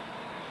tonight.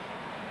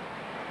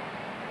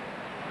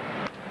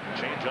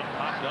 Change up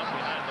popped up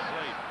behind the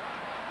plate.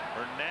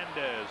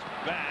 Hernandez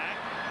back,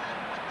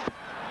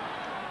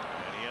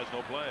 and he has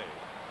no play.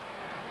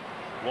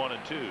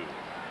 1-2.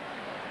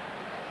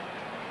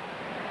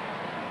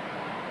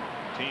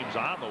 Teams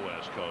on the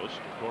West Coast,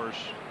 of course,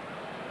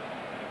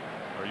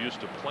 are used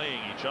to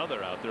playing each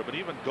other out there, but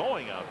even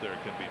going out there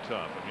can be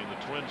tough. I mean,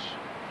 the Twins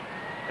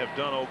have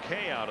done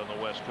okay out on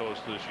the West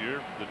Coast this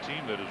year. The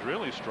team that has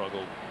really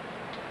struggled,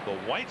 the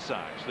White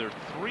Sox, they're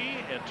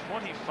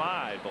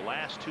 3-25 the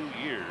last 2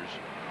 years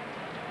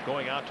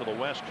going out to the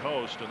West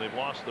Coast, and they've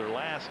lost their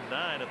last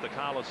 9 at the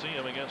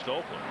Coliseum against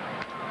Oakland.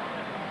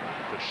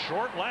 The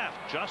short left,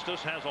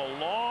 Justice has a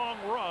long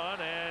run,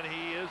 and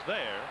he is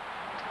there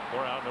for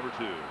out number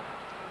 2.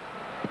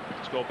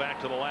 Let's go back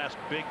to the last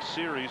big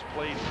series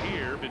played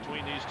here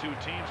between these two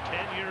teams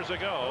 10 years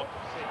ago.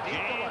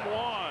 Game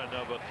 1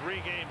 of a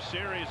 3-game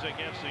series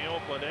against the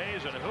Oakland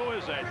A's. And who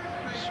is that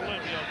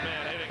slim young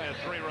man hitting that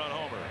 3-run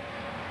homer?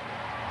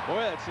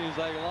 Boy, that seems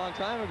like a long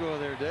time ago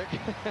there, Dick.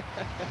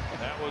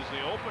 That was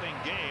the opening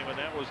game, and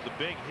that was the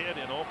big hit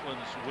in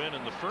Oakland's win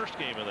in the first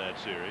game of that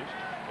series.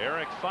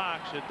 Eric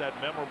Fox hit that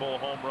memorable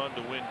home run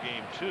to win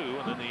game 2,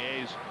 and then the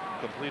A's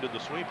completed the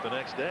sweep the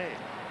next day.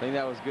 I think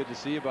that was good to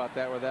see about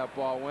that, where that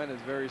ball went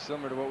is very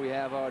similar to what we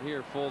have out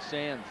here, full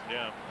stands.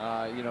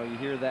 Yeah. You know, you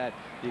hear that,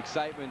 the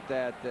excitement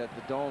that the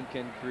Dome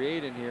can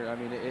create in here. I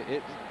mean,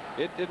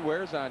 it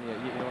wears on you,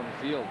 you know, in the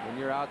field. When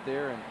you're out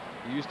there and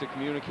you're used to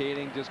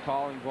communicating, just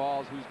calling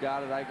balls, who's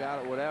got it, I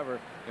got it,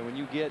 whatever. And when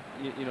you get,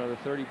 you know, the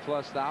 30+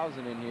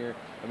 thousand in here,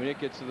 I mean, it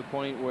gets to the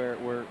point where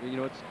you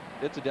know,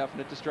 it's a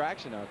definite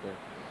distraction out there.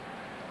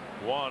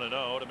 1-0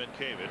 to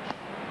Minkiewicz.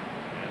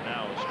 And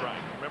now a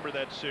strike. Remember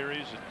that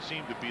series? It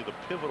seemed to be the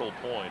pivotal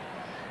point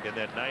in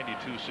that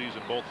 '92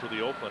 season, both for the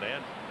Oakland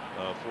and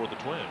for the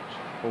Twins.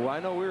 Well,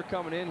 I know we were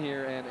coming in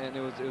here, and it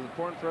was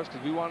important for us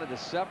because we wanted to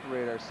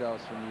separate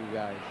ourselves from you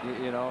guys.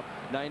 You know,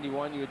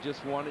 91, you had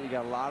just won it. You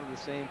got a lot of the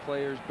same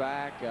players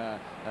back. You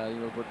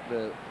know, but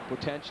the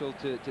potential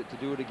to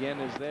do it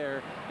again is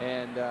there.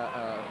 And you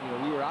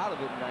know, we were out of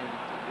it in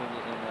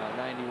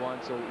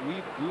 91, so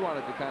we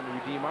wanted to kind of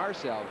redeem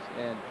ourselves.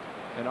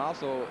 And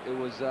also, it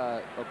was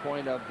a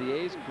point of the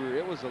A's career.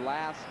 It was the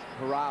last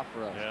hurrah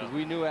for us because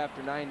we knew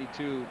after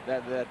 92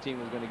 that team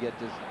was going to get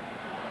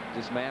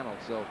dismantled.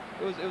 So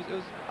it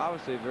was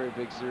obviously a very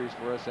big series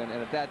for us, and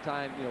at that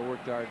time, you know,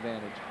 worked to our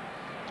advantage.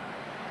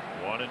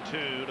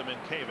 1-2 to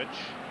Minkiewicz.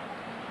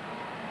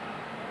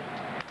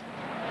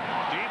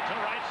 Deep to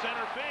right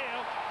center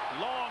field.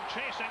 Long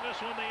chasing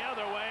this one the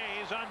other way.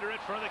 He's under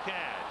it for the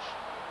catch.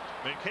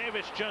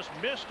 Minkiewicz just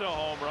missed a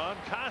home run.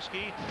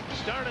 Koski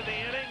started the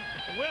inning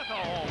with a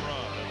home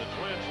run, and the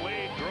Twins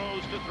lead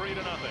grows to 3-0.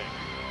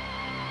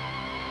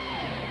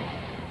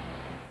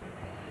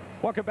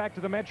 Welcome back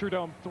to the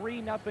Metrodome.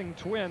 3-0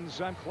 Twins.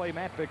 I'm Clay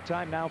Matvick.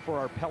 Time now for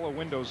our Pella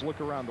Windows look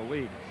around the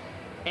league.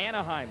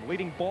 Anaheim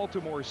leading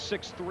Baltimore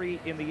 6-3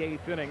 in the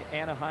 8th inning.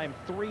 Anaheim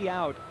 3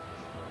 out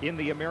in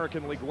the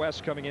American League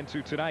West coming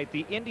into tonight.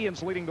 The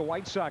Indians leading the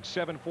White Sox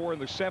 7-4 in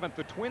the 7th.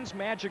 The Twins'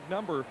 magic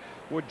number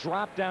would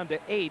drop down to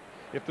 8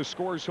 if the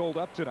scores hold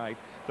up tonight.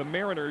 The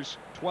Mariners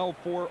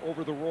 12-4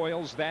 over the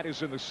Royals. That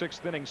is in the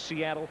 6th inning.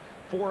 Seattle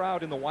 4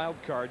 out in the wild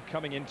card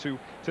coming into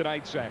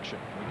tonight's action.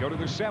 We go to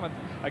the 7th.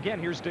 Again,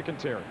 here's Dick and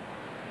Terry.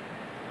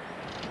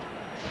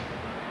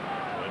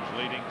 Twins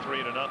leading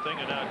 3-0, and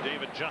now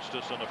David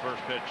Justice on the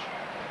first pitch.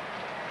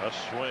 A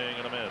swing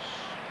and a miss.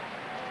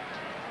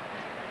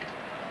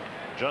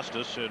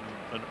 Justice in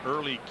an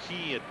early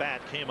key at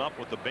bat came up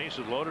with the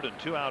bases loaded and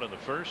 2 out in the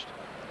first.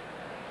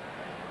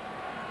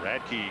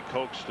 Radke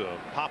coaxed a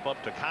pop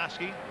up to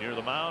Koski near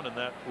the mound, and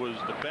that was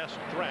the best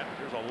threat.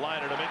 Here's a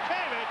liner to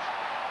Minkiewicz,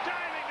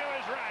 diving to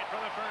his right for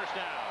the first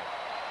out.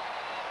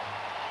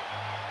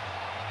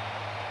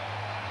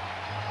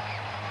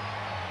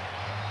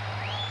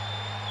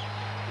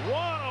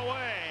 One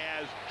away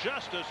as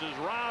Justice is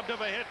robbed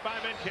of a hit by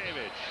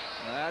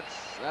Minkiewicz.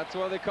 That's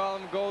why they call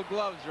them gold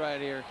gloves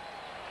right here.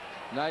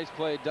 Nice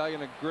play. Dug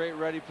in a great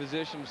ready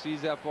position,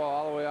 sees that ball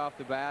all the way off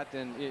the bat,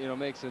 and you know,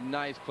 makes a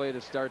nice play to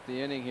start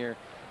the inning here.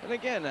 And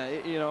again,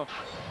 you know,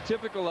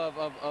 typical of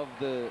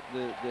the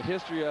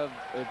history of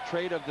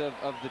trait of the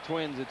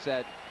Twins, it's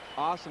that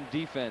awesome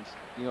defense,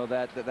 you know,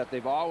 that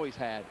they've always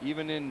had,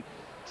 even in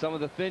some of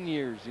the thin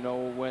years, you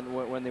know,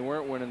 when they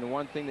weren't winning. The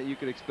one thing that you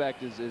could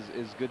expect is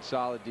good,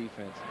 solid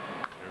defense.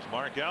 There's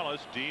Mark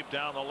Ellis deep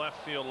down the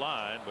left field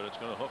line, but it's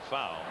going to hook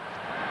foul.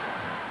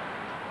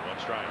 1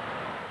 strike.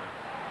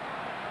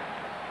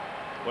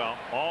 Well,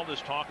 all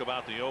this talk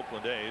about the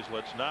Oakland A's,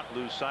 let's not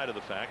lose sight of the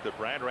fact that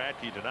Brad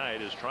Radke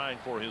tonight is trying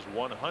for his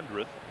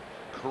 100th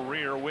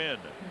career win.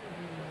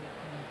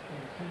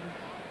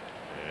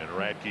 And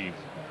Radke, of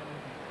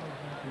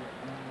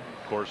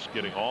course,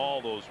 getting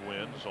all those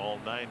wins, all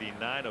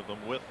 99 of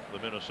them with the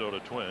Minnesota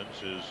Twins.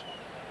 His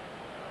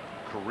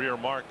career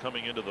mark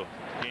coming into the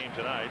game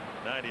tonight,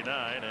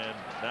 99 and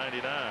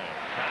 99.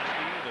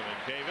 Koski to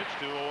Minkiewicz,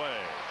 2 away.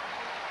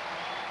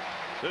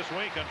 This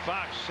week on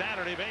Fox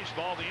Saturday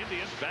Baseball, the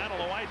Indians battle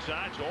the White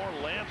Sox, or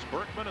Lance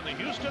Berkman and the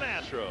Houston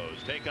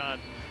Astros take on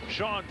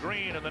Shawn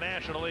Green and the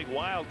National League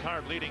wild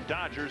card leading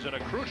Dodgers in a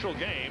crucial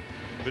game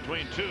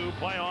between 2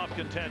 playoff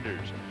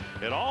contenders.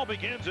 It all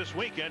begins this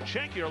weekend.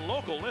 Check your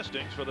local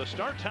listings for the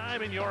start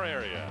time in your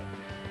area.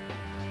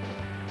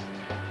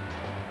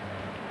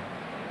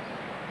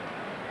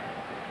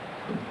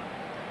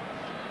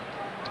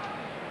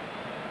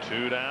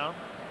 Two down.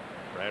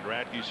 Brad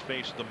Radke's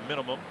faced the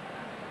minimum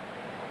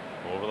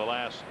over the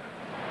last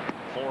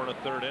 4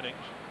 1/3 innings.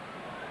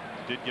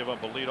 Did give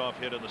up a leadoff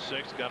hit in the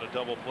 6th, got a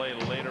double play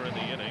later in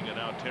the inning, and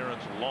now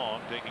Terrence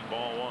Long taking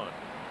ball 1.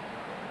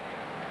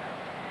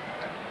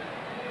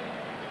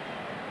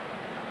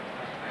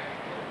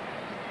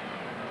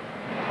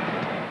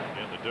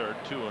 In the dirt,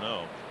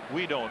 2-0.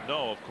 We don't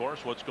know, of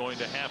course, what's going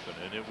to happen,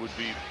 and it would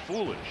be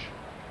foolish,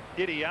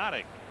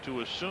 idiotic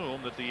to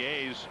assume that the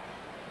A's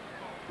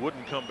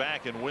wouldn't come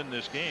back and win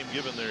this game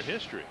given their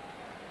history.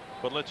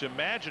 But let's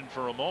imagine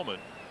for a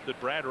moment that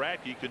Brad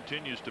Radke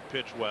continues to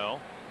pitch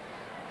well.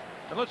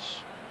 And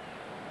let's,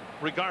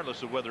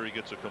 regardless of whether he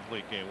gets a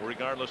complete game,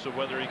 regardless of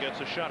whether he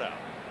gets a shutout.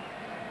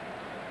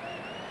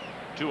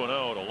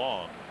 2-0 to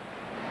Long.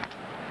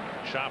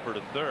 Chopper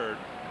to third.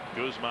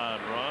 Guzman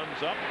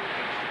runs up,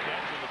 gets the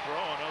catch and the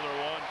throw. Another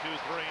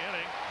 1-2-3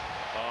 inning.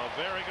 A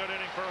very good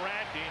inning for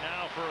Radke.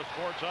 Now for a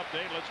sports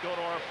update, let's go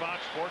to our Fox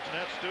Sports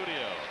Net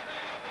studio.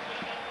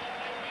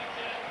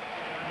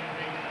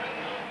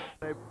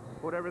 They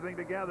put everything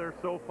together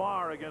so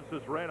far against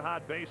this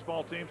red-hot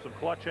baseball team. Some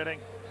clutch hitting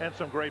and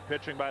some great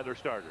pitching by their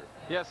starter.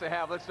 Yes, they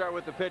have. Let's start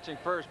with the pitching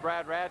first.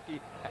 Brad Radke,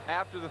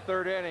 after the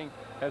 3rd inning,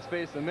 has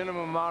faced the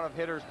minimum amount of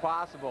hitters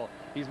possible.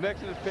 He's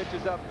mixing his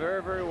pitches up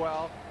very, very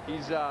well.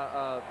 He's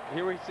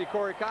here we see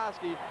Corey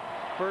Koski,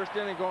 1st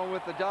inning going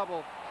with the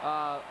double,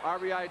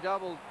 RBI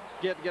double,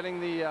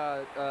 getting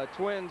the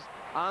Twins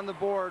on the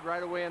board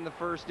right away in the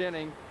first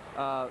inning,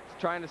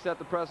 trying to set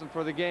the precedent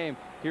for the game.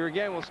 Here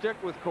again, we'll stick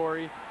with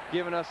Corey,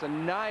 giving us a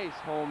nice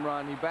home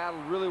run. He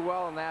battled really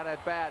well in that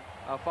at bat,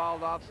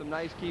 fouled off some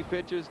nice key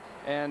pitches,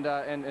 and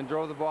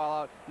drove the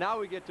ball out. Now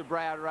we get to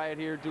Brad right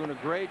here, doing a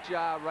great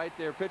job right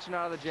there, pitching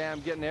out of the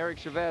jam, getting Eric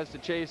Chavez to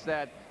chase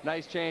that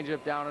nice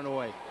changeup down and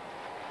away.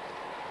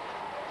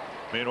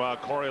 Meanwhile,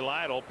 Corey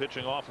Lytle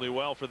pitching awfully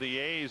well for the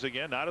A's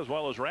again. Not as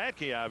well as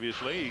Radke,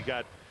 obviously. He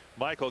got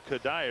Michael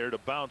Kadire to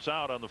bounce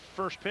out on the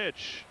first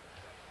pitch.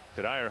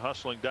 Kadire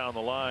hustling down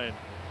the line.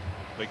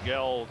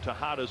 Miguel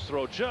Tejada's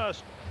throw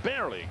just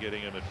barely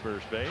getting him at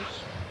first base.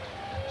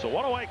 So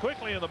one away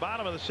quickly in the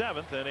bottom of the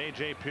 7th, and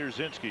A.J.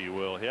 Pierzynski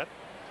will hit.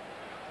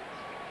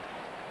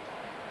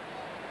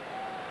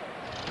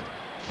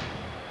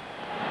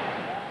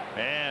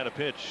 And a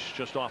pitch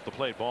just off the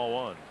plate, ball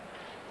 1.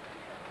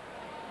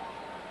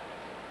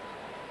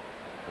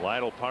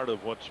 Lytle, part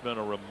of what's been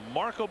a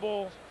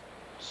remarkable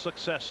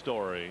success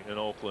story in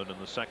Oakland in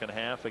the second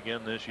half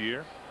again this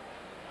year.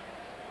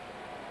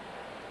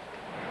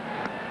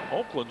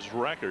 Oakland's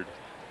record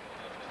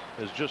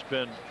has just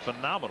been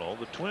phenomenal.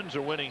 The Twins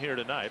are winning here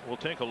tonight. We'll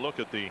take a look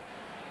at the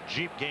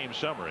Jeep game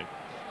summary.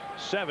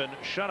 7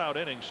 shutout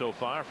innings so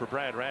far for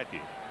Brad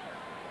Radke.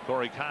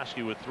 Corey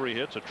Koski with 3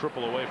 hits, a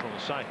triple away from the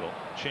cycle,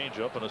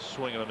 changeup and a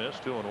swing and a miss,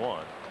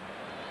 2-1.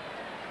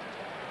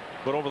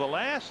 But over the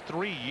last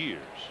 3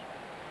 years,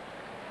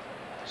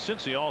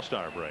 since the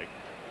All-Star break,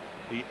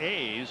 the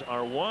A's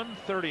are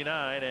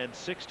 139 and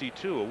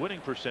 62, a winning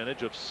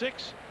percentage of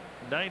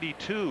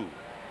 .692.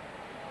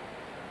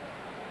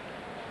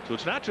 So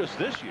it's not just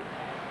this year.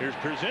 Here's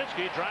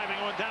Pierzynski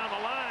driving one down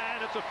the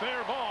line. It's a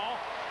fair ball.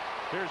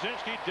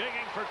 Pierzynski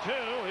digging for 2.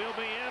 He'll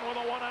be in with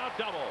a 1-out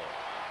double.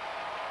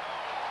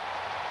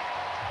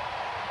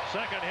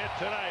 Second hit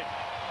tonight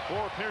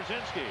for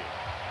Pierzynski.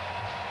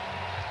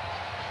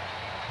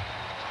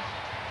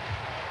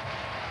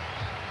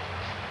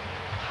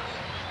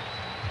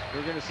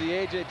 We're going to see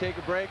A.J. take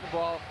a breaking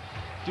ball,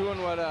 doing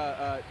what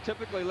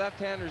typically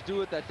left-handers do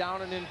with that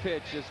down and in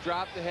pitch. Just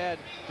dropped the head,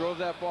 drove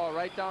that ball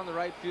right down the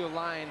right field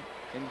line,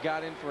 and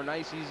got in for a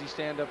nice, easy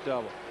stand-up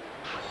double.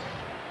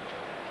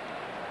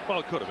 Well,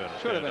 it could have been a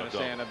Should have been a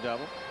stand-up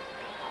double.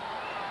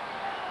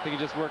 I think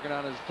he's just working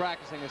on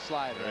practicing his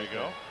slider. There you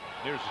go.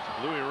 Here's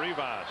Louis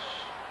Rivas.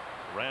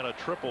 Ran a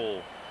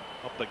triple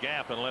up the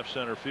gap in left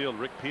center field.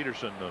 Rick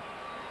Peterson, the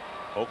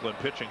Oakland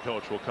pitching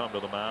coach, will come to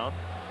the mound.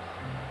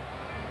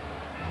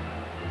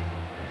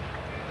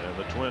 And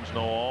the Twins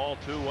know all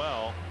too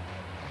well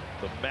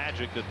the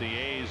magic that the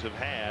A's have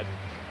had.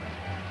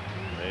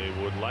 They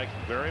would like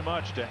very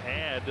much to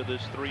add to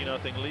this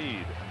 3-0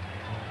 lead.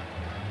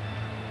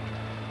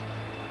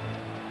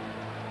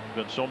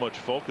 Been so much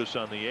focus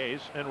on the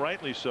A's, and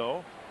rightly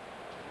so.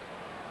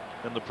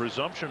 And the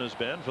presumption has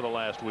been for the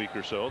last week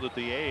or so that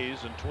the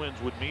A's and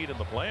Twins would meet in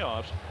the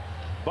playoffs.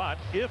 But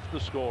if the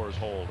scores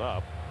hold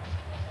up,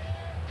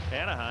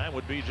 Anaheim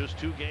would be just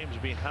 2 games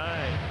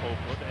behind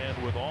Oakland,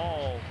 and with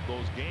all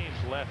those games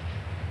left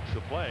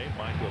to play,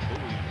 Micah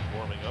Bowie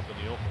warming up in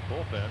the Oakland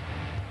bullpen,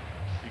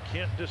 you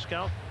can't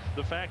discount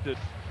the fact that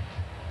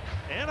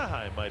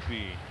Anaheim might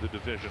be the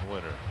division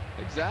winner.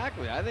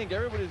 Exactly. I think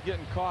everybody's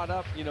getting caught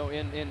up, you know,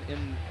 in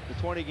the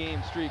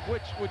 20-game streak,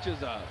 which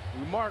is a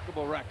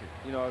remarkable record.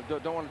 You know,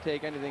 don't want to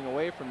take anything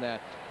away from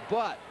that.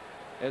 But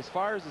as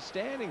far as the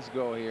standings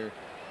go here,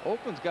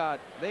 Oakland's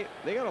got they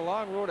got a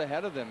long road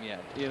ahead of them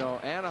yet. You know,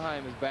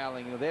 Anaheim is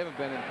battling. You know, they haven't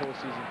been in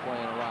postseason play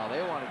in a while.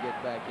 They want to get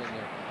back in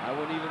there. I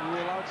wouldn't even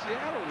rule out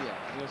Seattle yet.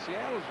 You know,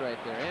 Seattle's right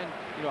there, and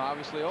you know,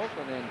 obviously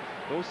Oakland, and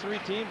those 3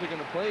 teams are going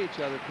to play each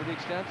other pretty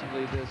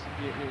extensively this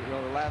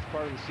the last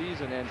part of the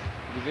season, and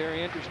it'll be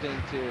very interesting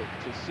to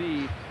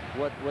see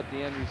what the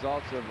end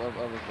results of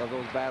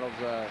those battles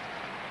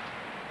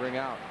bring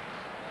out.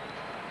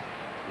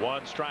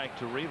 1 strike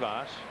to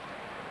Rivas.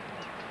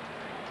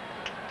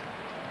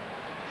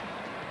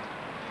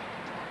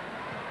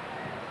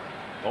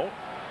 Oh,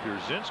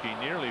 Pierzynski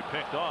nearly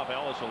picked off.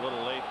 Ellis a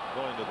little late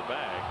going to the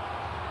bag.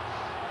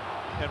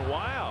 And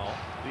while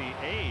the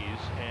A's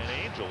and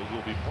Angels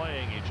will be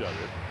playing each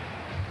other,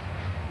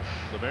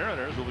 the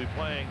Mariners will be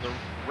playing the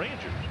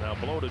Rangers. Now,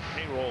 bloated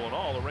payroll and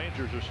all, the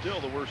Rangers are still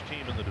the worst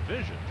team in the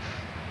division.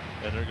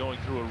 And they're going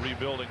through a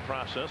rebuilding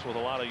process with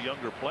a lot of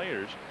younger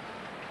players.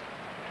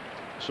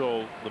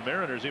 So the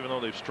Mariners, even though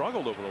they've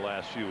struggled over the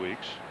last few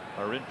weeks,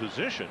 are in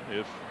position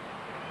if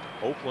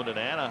Oakland and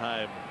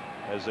Anaheim,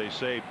 as they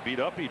say, beat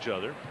up each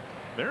other.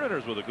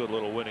 Mariners with a good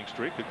little winning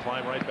streak could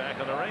climb right back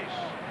in the race.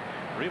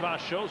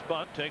 Rivas shows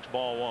bunt, takes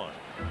ball 1.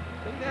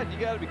 I think that you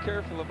got to be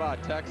careful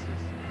about Texas.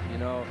 You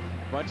know,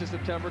 bunch of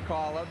September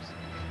call-ups.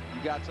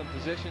 You got some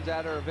positions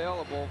that are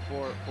available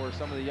for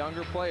some of the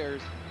younger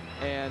players,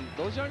 and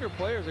those younger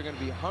players are going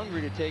to be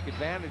hungry to take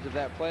advantage of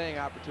that playing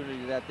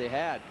opportunity that they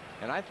had.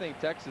 And I think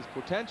Texas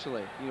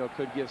potentially, you know,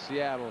 could give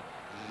Seattle,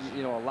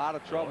 you know, a lot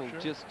of trouble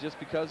just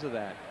because of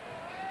that.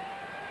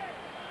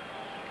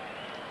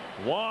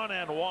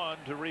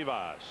 1-1 to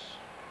Rivas.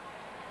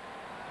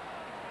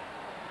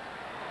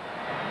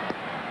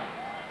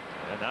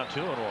 And now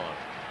 2-1.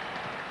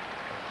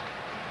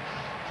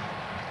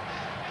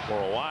 For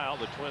a while,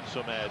 the Twins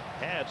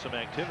had some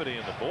activity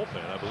in the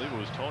bullpen. I believe it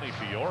was Tony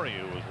Fiore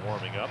who was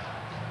warming up,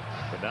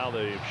 but now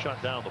they've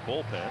shut down the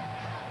bullpen.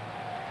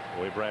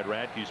 The way Brad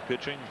Radke's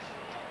pitching,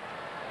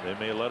 they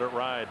may let it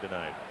ride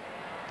tonight.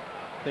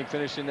 I think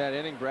finishing that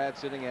inning, Brad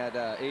sitting at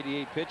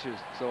 88 pitches.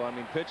 So I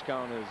mean, pitch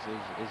count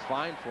is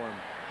fine for him.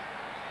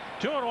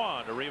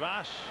 2-1 to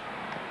Rivas.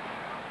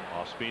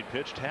 Off-speed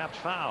pitch, tapped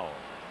foul.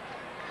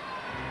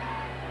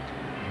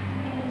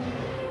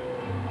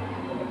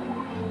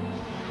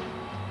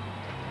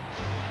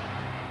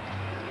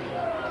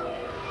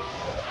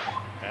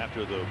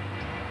 After the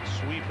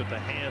sweep at the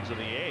hands of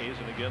the A's,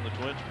 and again the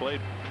Twins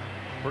played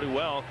pretty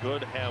well,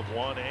 could have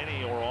won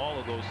any or all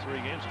of those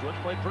 3 games. Twins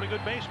played pretty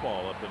good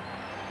baseball up in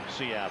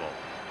Seattle,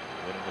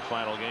 winning the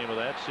final game of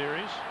that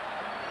series.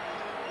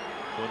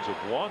 Twins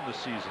have won the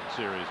season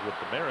series with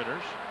the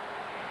Mariners,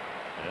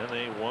 and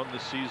they won the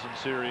season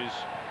series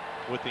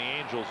with the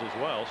Angels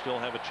as well. Still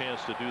have a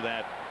chance to do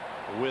that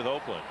with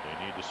Oakland.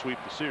 They need to sweep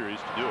the series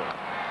to do it.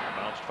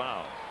 Bounced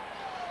foul.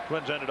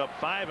 Twins ended up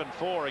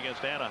 5-4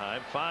 against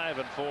Anaheim,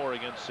 5-4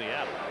 against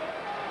Seattle.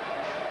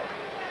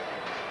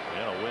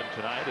 And a win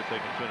tonight, if they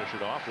can finish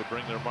it off, would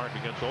bring their mark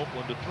against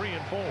Oakland to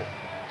 3-4.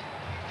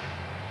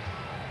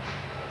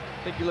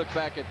 I think you look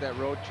back at that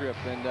road trip,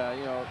 and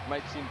you know, it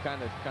might seem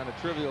kind of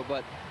trivial,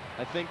 but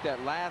I think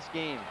that last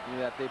game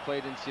that they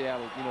played in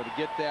Seattle, to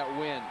get that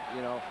win,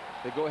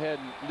 they go ahead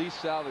and at least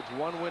salvage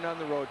 1 win on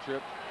the road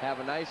trip, have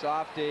a nice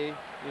off day,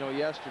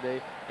 yesterday,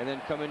 and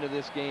then come into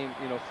this game,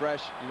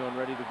 fresh, and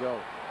ready to go.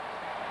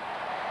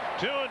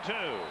 2-2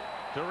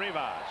 to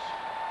Rivas.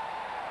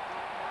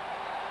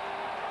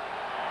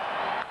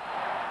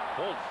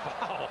 Pulled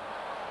foul.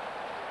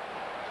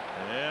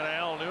 And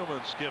Al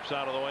Newman skips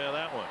out of the way of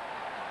that one.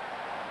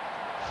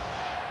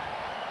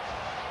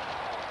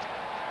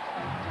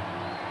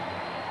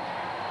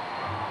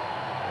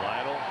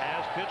 Lytle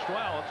has pitched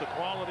well. It's a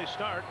quality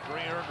start. 3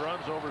 earned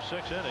runs over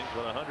 6 innings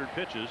with 100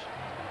 pitches.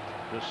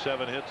 Just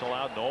 7 hits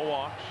allowed, no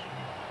walks.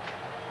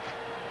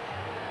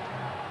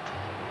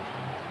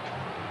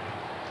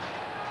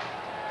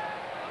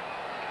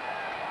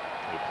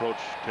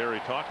 Approach Terry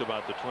talked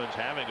about the Twins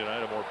having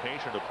tonight, a more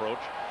patient approach,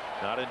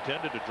 not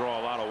intended to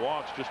draw a lot of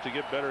walks, just to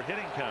get better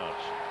hitting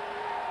counts,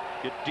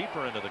 get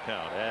deeper into the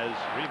count, as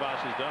Rivas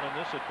has done in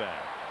this at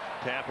bat.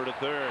 Tapper to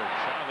third,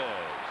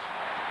 Chavez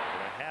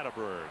and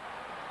Hatterberg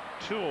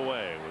 2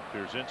 away, with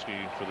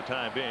Pierzynski for the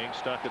time being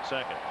stuck at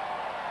second.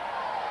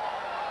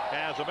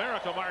 As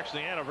America marks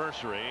the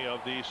anniversary of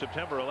the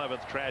September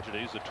 11th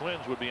tragedies, the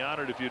Twins would be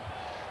honored if you'd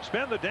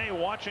spend the day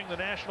watching the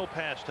national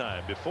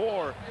pastime.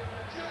 Before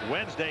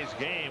Wednesday's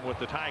game with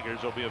the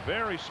Tigers, there'll be a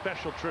very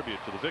special tribute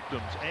to the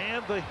victims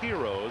and the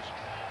heroes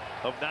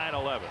of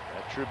 9/11.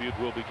 That tribute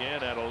will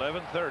begin at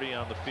 11:30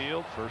 on the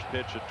field. First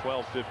pitch at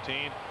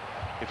 12:15.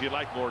 If you'd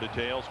like more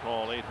details,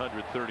 call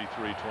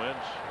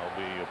 800-33-TWINS. I'll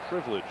be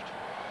privileged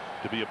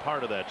to be a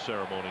part of that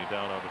ceremony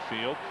down on the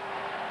field.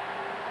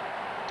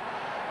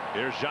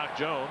 Here's Jacques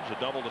Jones, a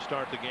double to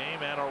start the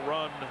game and a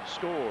run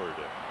scored.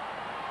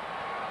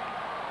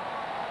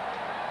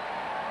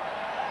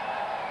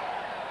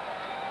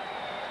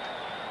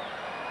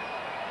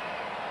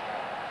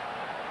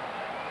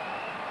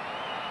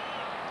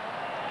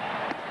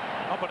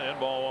 Up and in,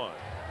 ball 1.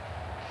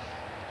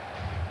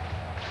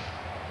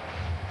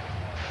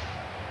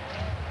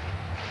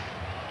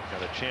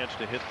 Got a chance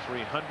to hit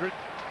 300.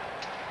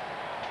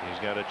 He's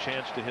got a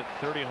chance to hit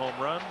 30 home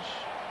runs.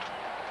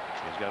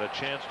 He's got a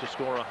chance to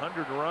score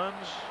 100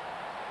 runs.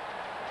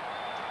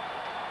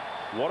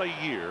 What a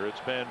year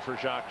it's been for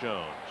Jacques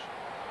Jones.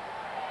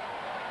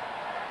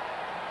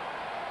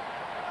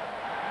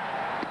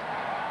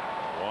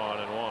 One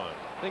and one.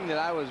 The thing that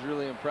I was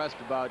really impressed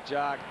about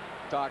Jacques,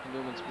 talking to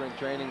him in spring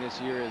training this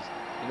year, is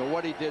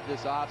what he did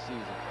this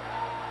offseason.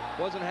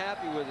 Wasn't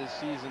happy with his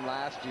season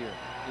last year.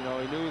 He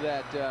knew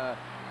that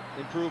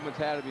improvements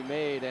had to be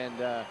made,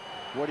 and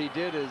what he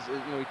did is,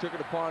 he took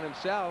it upon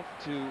himself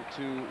to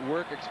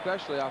work,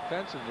 especially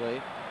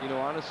offensively,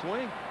 on a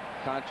swing.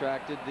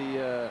 Contracted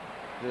the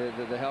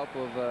help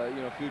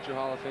of future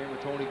Hall of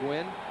Famer Tony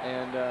Gwynn,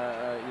 and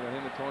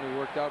him and Tony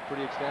worked out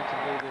pretty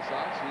extensively this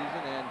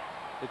offseason, and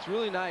it's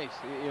really nice,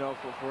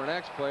 for an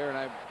ex-player,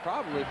 and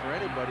probably for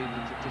anybody,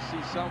 to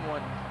see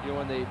someone,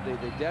 when they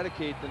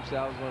dedicate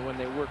themselves, when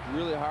they work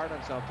really hard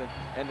on something,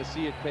 and to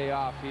see it pay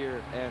off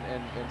here,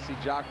 and see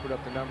Jacques put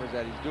up the numbers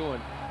that he's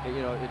doing.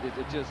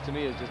 It just, to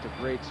me, is just a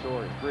great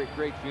story.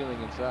 Great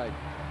feeling inside.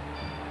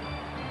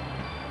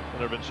 And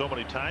there have been so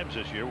many times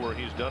this year where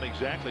he's done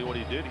exactly what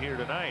he did here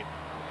tonight.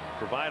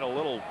 Provide a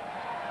little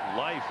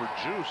life or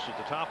juice at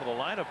the top of the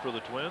lineup for the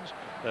Twins.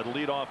 That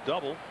leadoff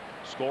double,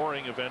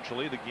 scoring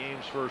eventually the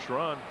game's first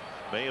run,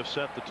 may have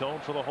set the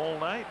tone for the whole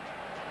night.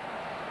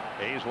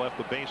 A's left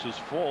the bases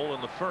full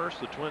in the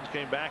first. The Twins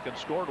came back and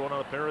scored one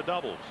on a pair of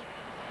doubles.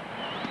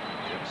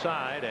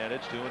 Inside, and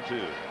it's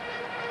 2-2.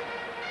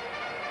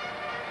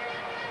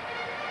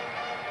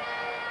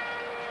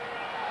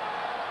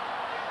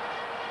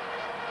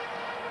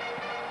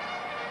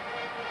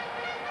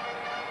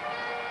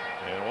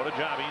 And what a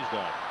job he's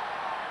done.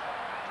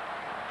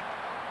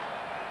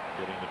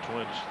 getting the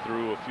Twins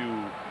through a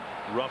few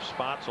rough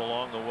spots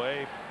along the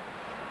way.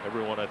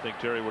 Everyone, I think,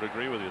 Terry, would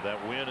agree with you.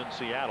 That win in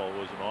Seattle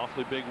was an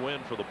awfully big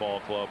win for the ball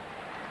club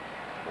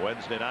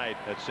Wednesday night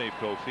at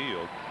Safeco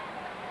Field.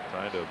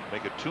 Trying to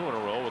make it 2 in a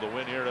row with a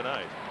win here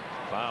tonight.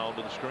 Foul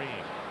to the screen.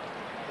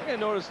 I think I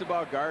noticed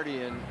about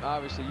Gardy, and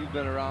obviously you've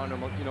been around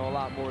him, you know, a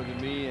lot more than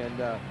me,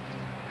 and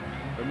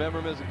remember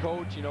him as a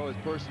coach, you know, his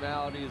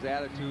personality, his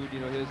attitude, you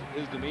know,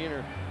 his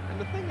demeanor. And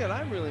the thing that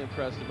I'm really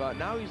impressed about,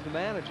 now he's the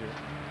manager,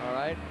 all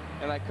right?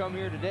 And I come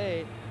here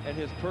today, and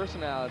his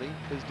personality,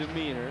 his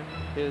demeanor,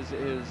 his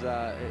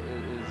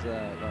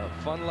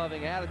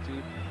fun-loving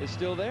attitude is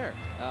still there.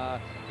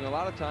 You know, a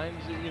lot of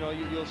times, you know,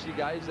 you'll see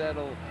guys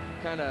that'll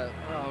kind of,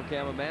 oh, okay,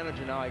 I'm a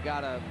manager now, I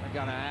gotta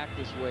act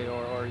this way,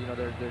 or you know,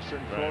 there's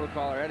certain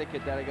protocol or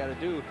etiquette that I gotta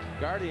do.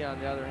 Gardy, on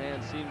the other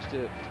hand, seems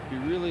to be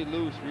really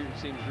loose,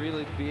 seems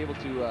really to be able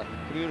to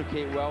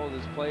communicate well with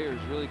his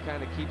players, really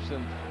kind of keeps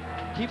them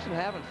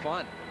having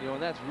fun, you know,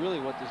 and that's really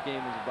what this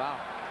game is about.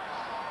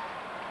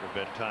 There have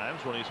been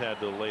times when he's had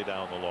to lay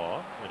down the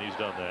law, and he's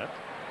done that.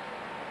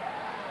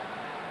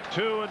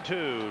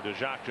 2-2 to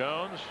Jacques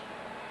Jones.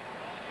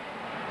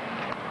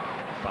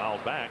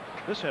 Fouled back.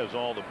 This has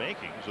all the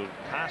makings of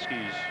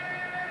Koski's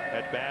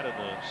at bat in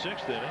the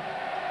 6th inning.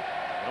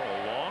 You know,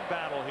 a long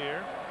battle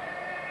here.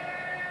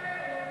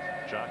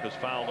 Jacques has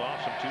fouled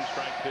off some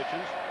 2-strike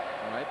pitches.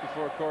 All right,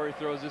 before Corey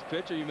throws his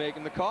pitch, are you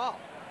making the call?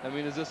 I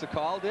mean, is this a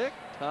call, Dick?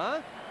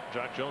 Huh?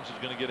 Jacques Jones is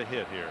going to get a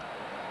hit here.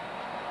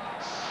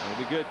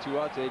 It'll be good. 2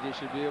 outs. AJ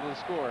should be able to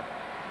score.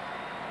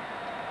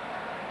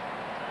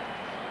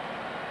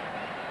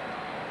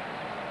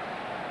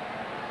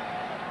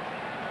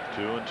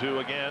 Two and two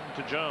again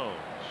to Jones.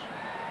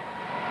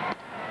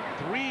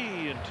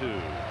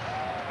 3-2.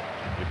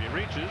 If he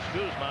reaches,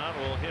 Guzman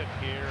will hit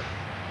here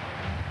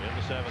in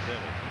the 7th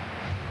inning.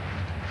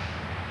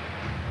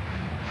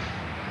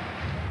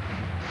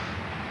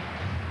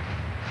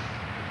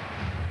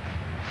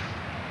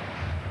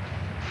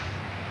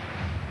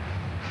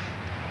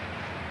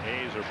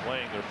 A's are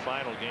playing their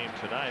final game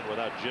tonight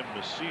without Jim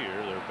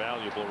Messier, their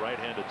valuable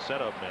right-handed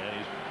setup man.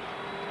 He's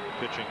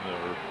pitching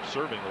or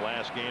serving the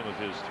last game of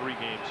his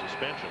 3-game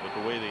suspension. But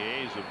the way the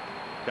A's have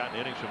gotten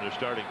innings from their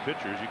starting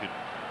pitchers, you could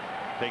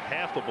take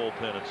half the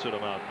bullpen and sit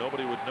them out.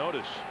 Nobody would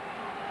notice.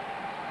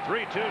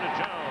 3-2 to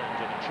Jones,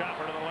 and the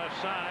chopper to the left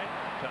side.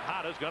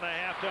 Tejada's going to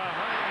have to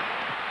hurry.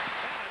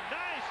 And a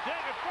nice dig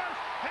at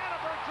first.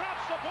 Hannaford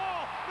drops the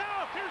ball.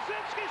 Now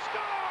Pierzynski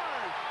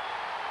scores.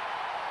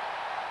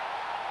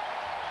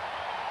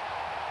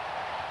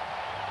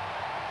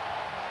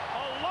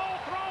 A low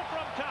throw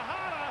from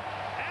Tejada.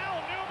 Al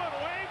Newman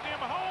waved him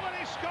home, and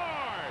he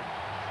scored.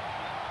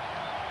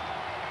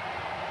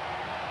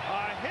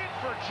 A hit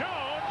for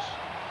Jones,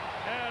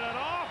 and an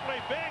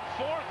awfully big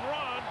 4th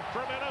run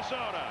for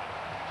Minnesota.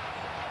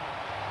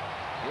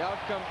 The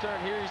outcome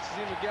turn here. You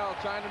see Miguel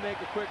trying to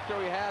make a quick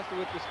throw. He has to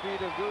with the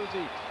speed of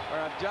Guzzi,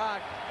 or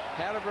Jock.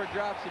 Hannaford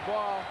drops the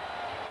ball.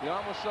 You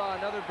almost saw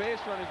another base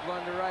running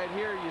blunder right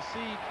here. You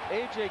see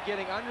AJ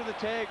getting under the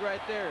tag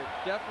right there.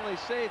 Definitely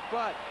safe,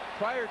 but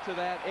prior to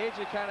that,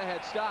 AJ kind of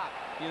had stopped.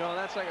 You know,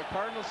 that's like a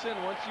cardinal sin.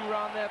 Once you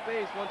round that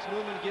base, once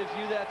Newman gives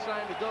you that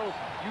sign to go,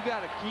 you got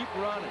to keep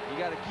running. You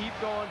got to keep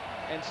going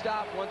and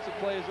stop once the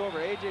play is over.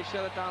 AJ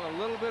shut it down a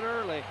little bit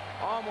early,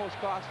 almost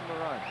cost him a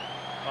run.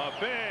 A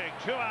big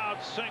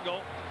 2-out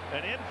single,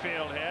 an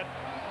infield hit,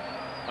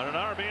 and an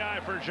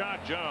RBI for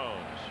Jacques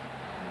Jones.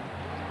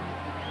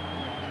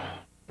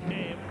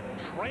 Game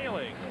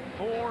trailing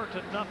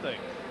 4-0.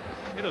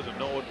 He doesn't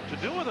know what to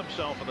do with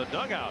himself in the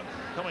dugout,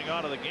 coming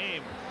out of the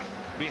game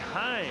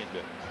behind.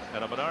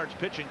 And a Menard's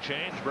pitching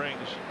change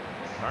brings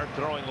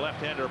hard-throwing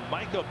left-hander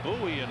Micah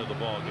Bowie into the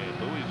ballgame.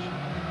 Bowie's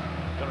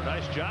done a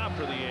nice job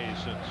for the A's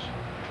since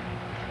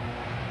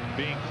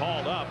being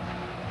called up.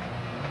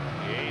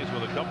 The A's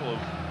with a couple of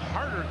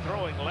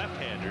harder-throwing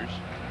left-handers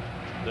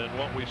than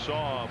what we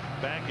saw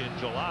back in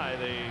July.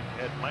 They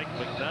had Mike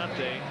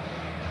McNante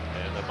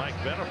and Mike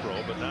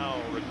Benefro, but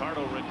now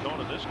Ricardo Rincon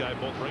and this guy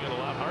both bring it a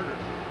lot harder.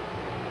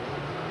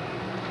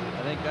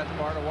 I think that's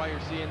part of why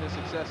you're seeing the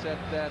success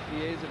that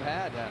the A's have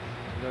had.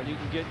 You know, you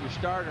can get your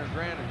starter, and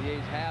granted, the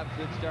A's have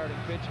good starting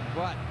pitching,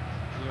 but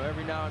you know,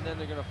 every now and then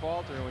they're going to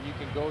falter. And when you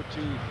can go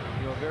to,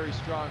 you know, a very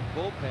strong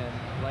bullpen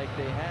like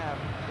they have,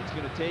 it's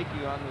going to take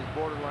you on those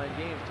borderline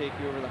games, take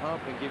you over the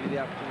hump, and give you the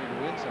opportunity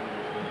to win some of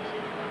those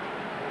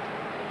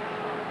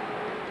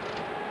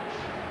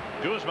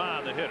games.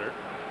 Guzman, the hitter.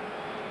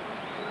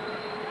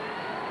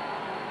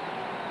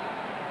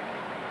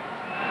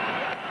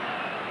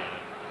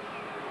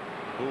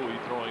 Bowie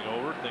throwing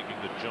over, thinking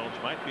that Jones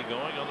might be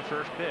going on the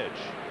first pitch.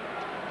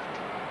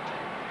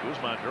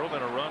 Guzman drove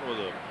in a run with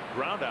a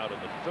ground out in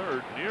the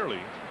 3rd, nearly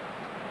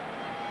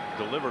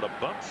delivered a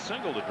bunt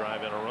single to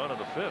drive in a run in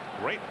the 5th.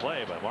 Great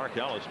play by Mark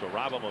Ellis to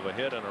rob him of a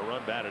hit and a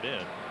run batted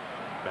in.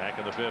 Back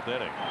in the 5th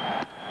inning.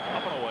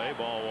 Up and away,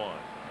 ball 1.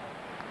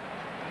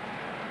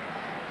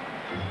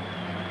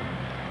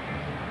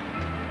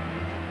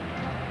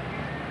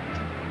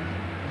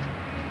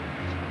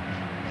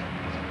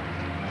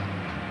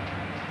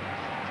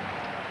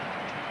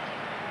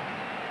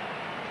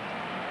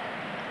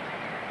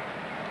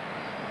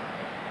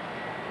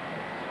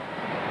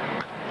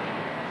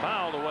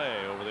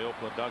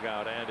 Oakland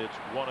dugout, and it's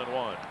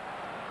 1-1.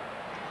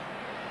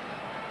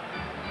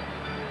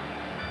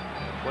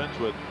 Twins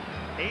with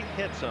 8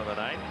 hits on the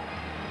night.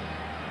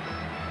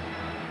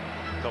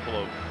 A couple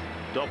of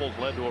doubles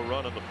led to a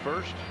run in the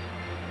first.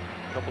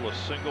 A couple of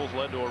singles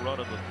led to a run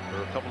in the,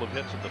 or a couple of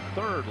hits in the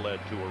third led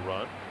to a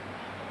run.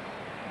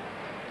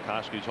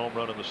 Koski's home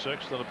run in the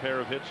 6th and a pair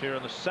of hits here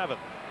in the 7th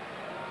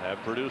have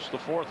produced the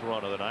 4th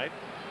run of the night.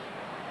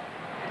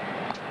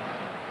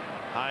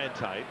 High and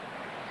tight,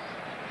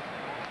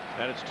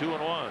 and it's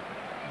 2-1.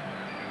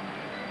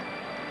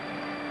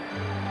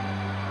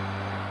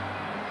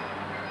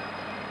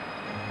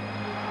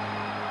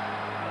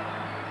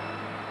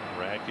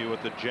 Radke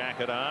with the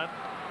jacket on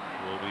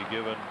will be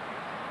given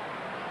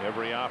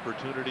every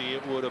opportunity,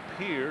 it would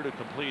appear, to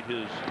complete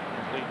his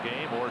complete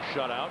game or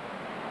shutout.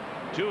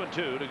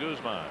 2-2 to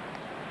Guzman.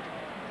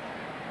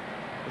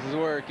 This is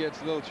where it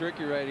gets a little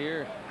tricky right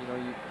here. You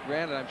know,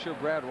 granted, I'm sure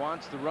Brad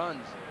wants the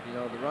runs. You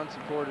know, the run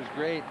support is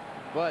great,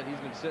 but he's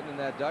been sitting in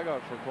that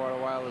dugout for quite a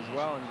while as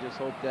well, and you just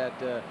hope that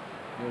you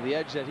know, the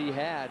edge that he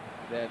had,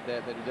 that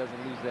he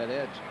doesn't lose that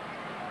edge.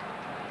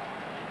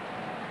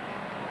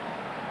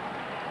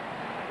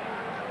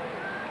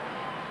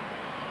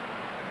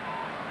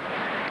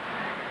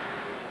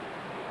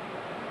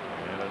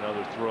 And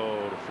another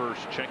throw to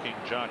first, checking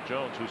Jock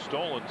Jones, who's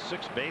stolen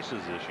 6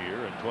 bases this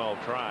year in 12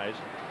 tries.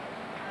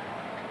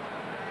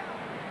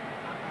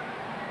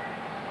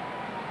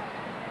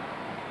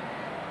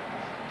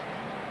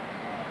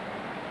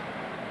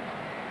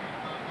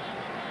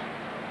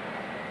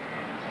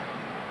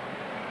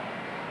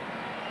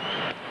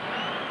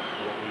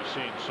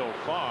 Seen so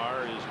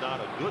far is not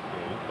a good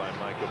move by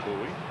Micah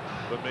Bowie,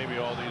 but maybe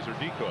all these are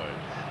decoys.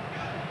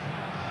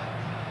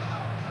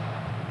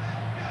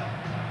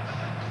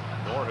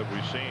 Nor have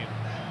we seen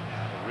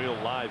a real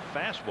live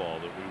fastball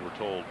that we were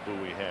told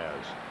Bowie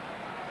has.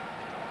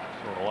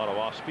 Throwing a lot of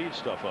off-speed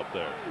stuff up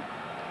there.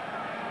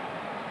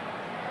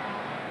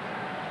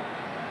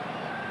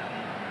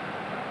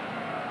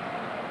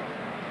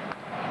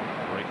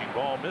 Breaking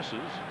ball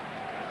misses.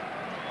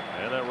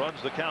 And that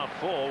runs the count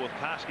full with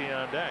Koski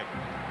on deck.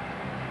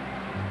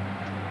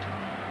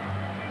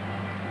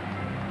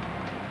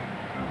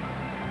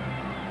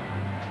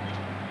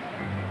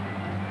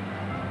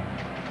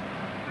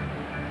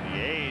 The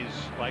A's,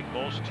 like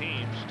most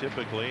teams,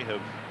 typically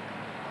have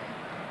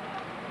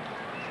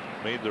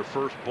made their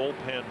first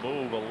bullpen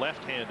move a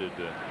left-handed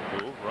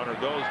move. Runner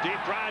goes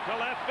deep, drive to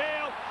left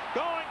field.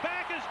 Going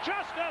back is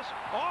Justice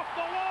off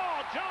the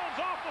wall. Jones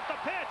off with the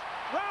pitch.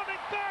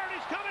 Rounding third,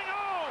 he's coming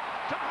home.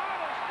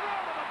 Tejada's throw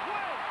to the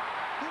plate.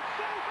 He's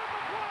safe at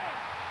the plate.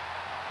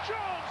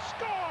 Jones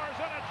scores,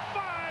 and it's 5-0.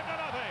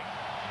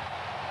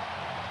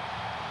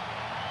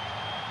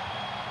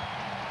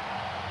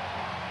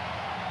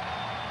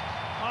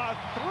 A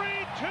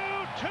 3-2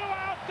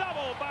 two-out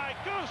double by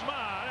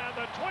Guzman, and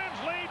the Twins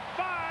lead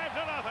 5-0.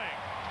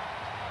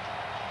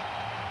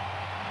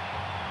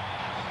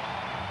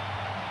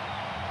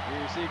 Here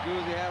you see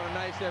Guzzi having a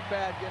nice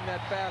at-bat, getting that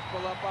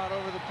fastball up out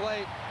over the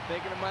plate,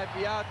 thinking it might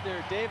be out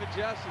there. David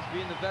Justice,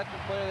 being the veteran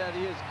player that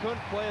he is,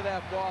 couldn't play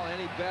that ball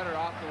any better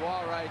off the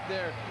wall right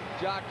there.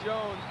 Jock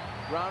Jones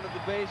rounded the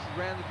bases,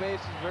 ran the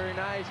bases very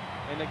nice,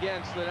 and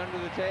again slid under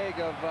the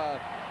tag of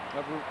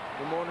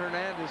Ramon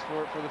Hernandez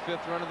for the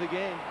 5th run of the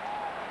game.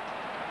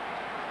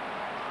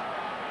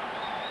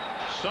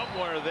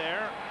 Somewhere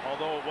there,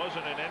 although it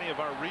wasn't in any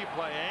of our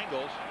replay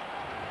angles,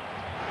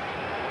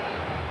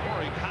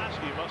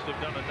 Koski must have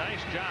done a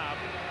nice job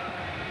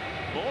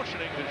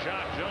motioning to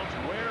Jock Jones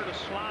where to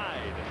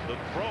slide. The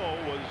throw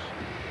was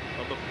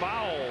on the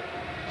foul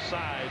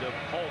side of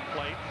home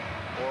plate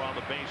or on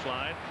the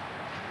baseline,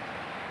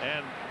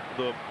 and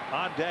the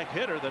on-deck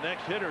hitter, the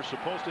next hitter, is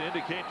supposed to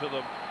indicate to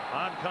the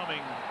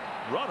oncoming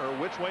runner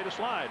which way to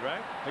slide,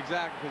 right?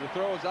 Exactly, because the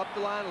throw is up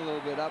the line a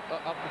little bit, up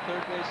the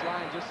third base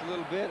line just a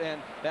little bit,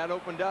 and that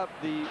opened up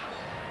the.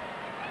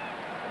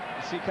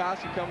 See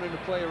Koski coming into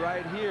play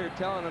right here,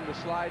 telling him to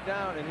slide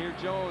down, and here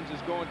Jones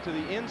is going to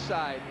the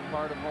inside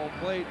part of home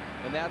plate,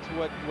 and that's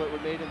what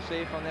made him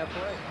safe on that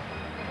play.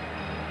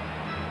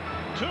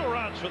 2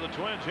 runs for the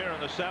Twins here in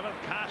the 7th.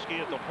 Koski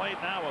at the plate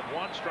now with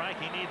 1 strike.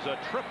 He needs a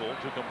triple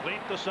to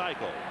complete the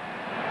cycle.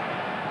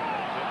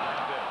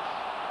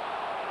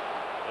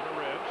 In the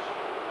ribs,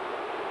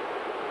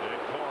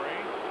 and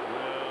Corey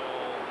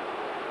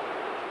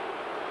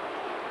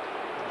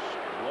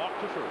will walk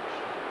to first.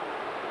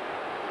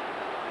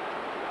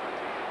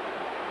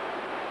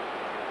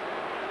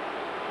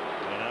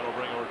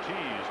 Bring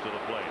Ortiz to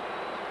the plate.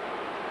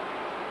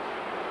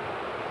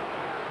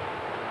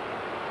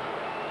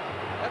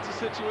 That's a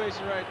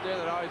situation right there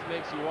that always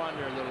makes you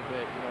wonder a little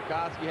bit. You know,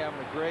 Koski having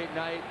a great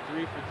night,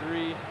 3 for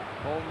 3,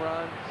 home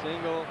run,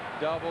 single,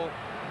 double.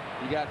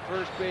 You got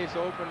first base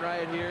open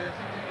right here.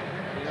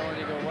 You know, and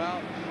you go, well,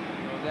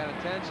 you know, is that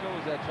intentional?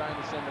 Is that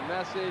trying to send a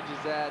message?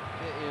 Is that,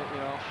 you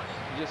know,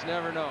 you just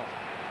never know.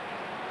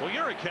 Well,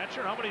 you're a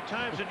catcher. How many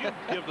times did you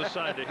give the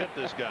sign to hit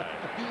this guy?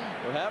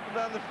 What happens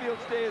on the field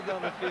stays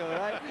on the field,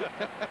 right?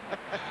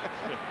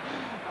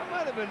 I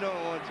might have been known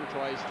once or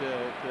twice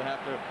to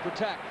have to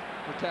protect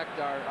protect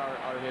our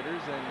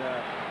hitters, and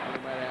we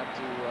might have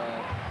to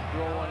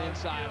throw one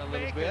inside a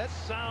little bit. It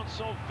sounds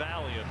so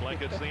valiant,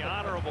 like it's the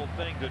honorable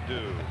thing to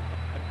do.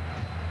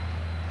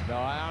 No,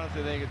 I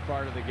honestly think it's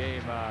part of the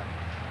game.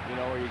 You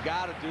know, where you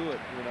got to do it.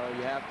 You know,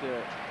 you have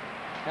to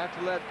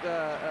let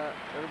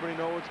everybody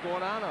know what's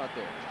going on out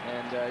there.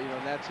 And you know,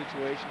 in that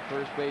situation,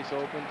 first base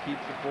open,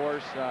 keeps the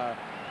force.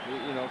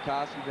 You know,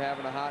 Koski's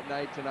having a hot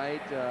night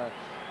tonight.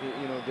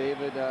 You know,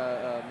 David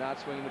not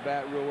swinging the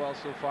bat real well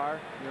so far.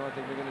 You know, I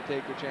think they're going to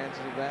take their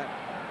chances of that.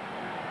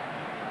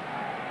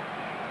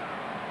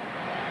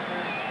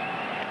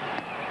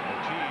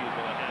 Ortiz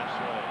with a half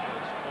swing.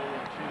 It's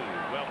 0-2.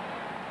 Well,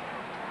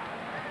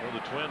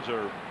 the Twins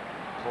are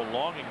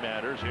prolonging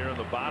matters here in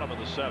the bottom of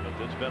the 7th.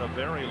 It's been a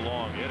very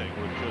long inning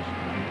with just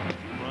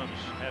 2 runs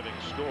having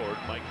scored.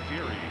 Mike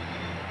Fury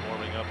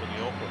warming up in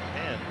the Oakland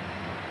pen.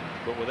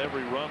 But with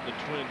every run the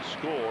Twins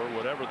score,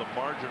 whatever the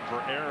margin for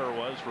error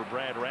was for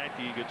Brad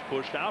Radke gets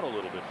pushed out a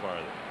little bit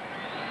farther.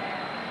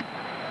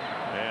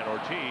 And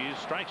Ortiz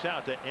strikes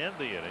out to end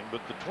the inning,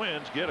 but the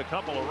Twins get a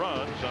couple of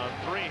runs on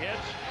 3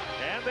 hits,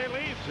 and they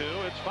lead 2.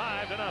 It's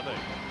 5-0.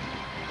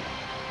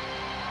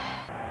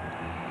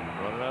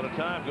 Running out of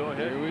time. Go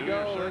ahead. Here we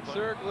go. Let's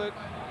circle it.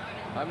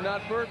 I'm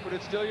not Bert, but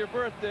it's still your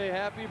birthday.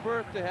 Happy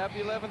birthday. Happy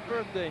 11th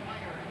birthday.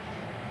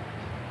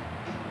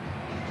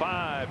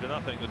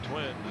 5-0. The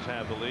Twins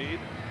have the lead.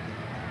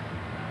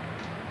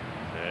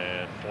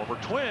 And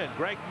former Twin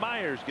Greg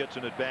Myers gets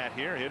an at-bat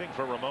here, hitting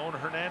for Ramon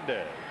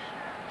Hernandez.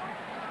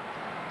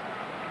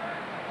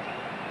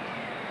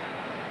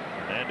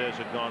 Hernandez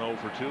had gone 0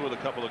 for 2 with a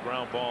couple of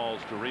ground balls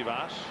to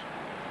Rivas.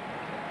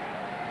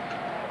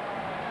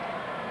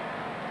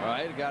 All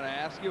right, I got to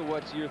ask you,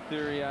 what's your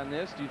theory on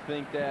this? Do you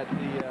think that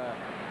the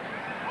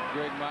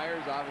Greg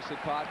Myers obviously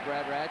caught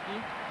Brad Radke?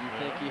 Do you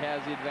think he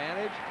has the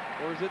advantage,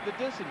 or is it the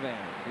disadvantage?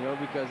 You know,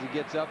 because he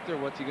gets up there,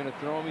 what's he going to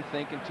throw him? He's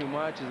thinking too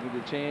much. Is it going to be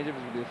a changeup? Is it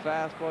going to be a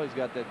fastball? He's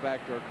got that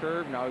backdoor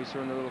curve. Now he's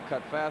throwing a little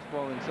cut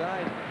fastball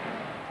inside.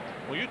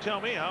 Well, you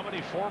tell me, how many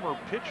former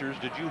pitchers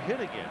did you hit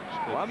against?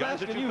 Well, I'm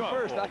asking you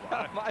first. I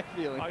got my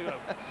feeling.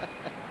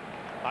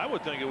 I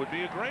would think it would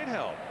be a great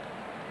help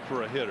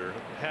for a hitter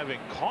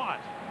having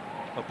caught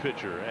a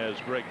pitcher as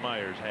Greg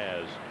Myers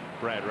has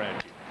Brad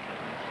Radke.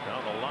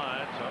 Down the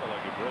line, sounded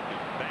like he broke his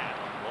bat.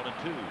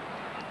 1-2.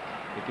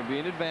 It can be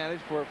an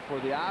advantage for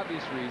the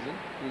obvious reason,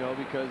 you know,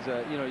 because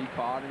you know, you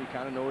caught him, you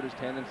kind of know what his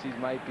tendencies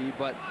might be.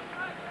 But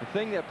the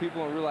thing that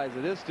people don't realize,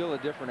 it is still a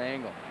different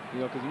angle, you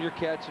know, because when you're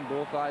catching,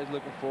 both eyes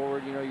looking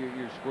forward, you know,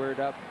 you're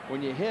squared up.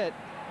 When you hit,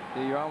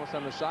 you're almost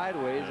on the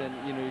sideways, and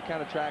you know, you're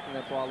kind of tracking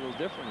that ball a little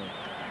differently.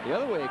 The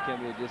other way it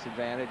can be a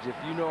disadvantage, if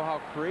you know how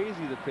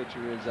crazy the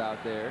pitcher is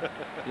out there.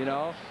 You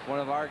know, one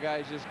of our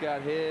guys just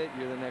got hit,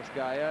 you're the next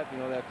guy up, you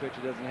know, that pitcher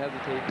doesn't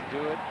hesitate to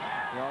do it,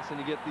 and all of a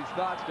sudden you get these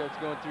thoughts starts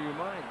going through your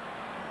mind.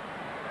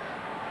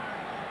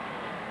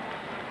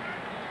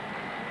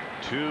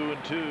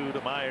 2-2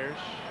 to Myers.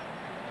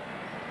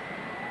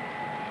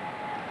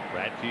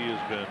 Radke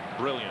has been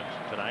brilliant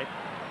tonight.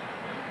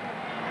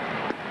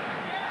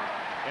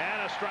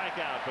 And a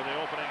strikeout for the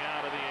opening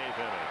out of the 8th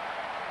inning.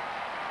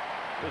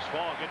 This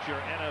fall, get your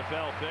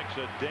NFL fix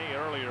a day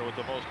earlier with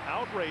the most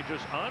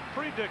outrageous,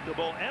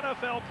 unpredictable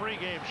NFL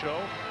pregame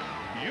show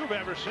you've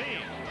ever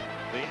seen.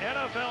 The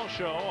NFL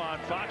Show on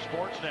Fox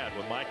Sports Net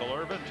with Michael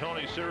Irvin,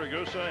 Tony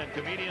Siragusa, and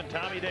comedian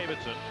Tommy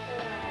Davidson.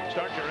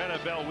 Start your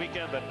NFL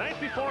weekend the night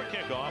before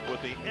kickoff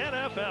with the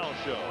NFL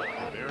Show,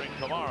 premiering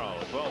tomorrow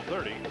at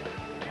 12:30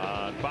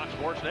 on Fox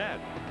Sports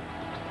Net.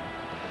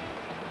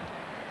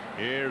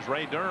 Here's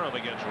Ray Durham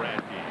against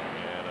Radke,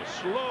 and a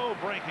slow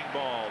breaking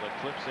ball that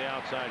clips the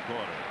outside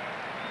corner.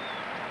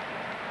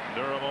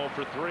 Durham 0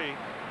 for 3.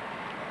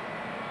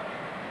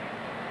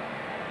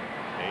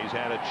 He's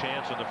had a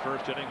chance in the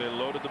first inning. They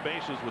loaded the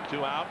bases with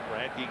 2 out.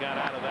 Radke got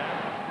out of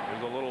that.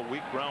 There's a little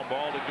weak ground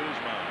ball to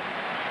Guzman.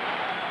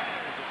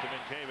 To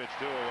Minkiewicz,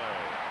 2 away.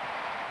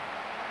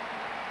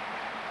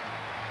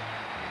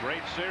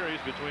 Great series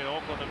between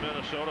Oakland and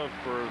Minnesota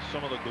for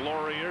some of the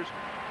glory years.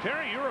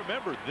 Terry, you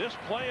remember this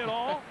play at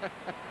all?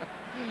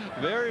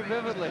 Very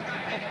vividly.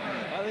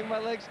 I think my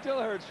leg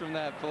still hurts from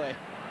that play.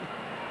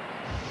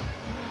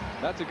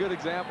 That's a good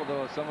example,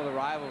 though, of some of the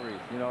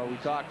rivalries. You know, we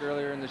talked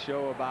earlier in the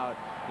show about,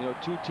 you know,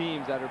 2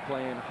 teams that are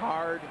playing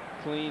hard,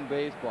 clean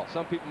baseball.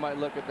 Some people might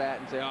look at that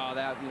and say, oh,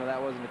 that, you know,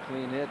 that wasn't a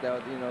clean hit. That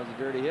was, you know, it was a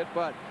dirty hit.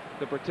 But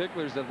the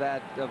particulars of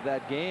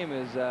that game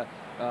is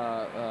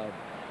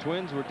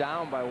Twins were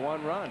down by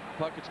 1 run.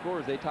 Puckett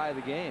scores, they tie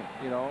the game.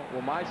 You know,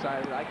 well, my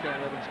side, I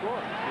can't let them score.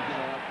 You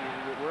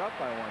know, we're up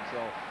by 1. So,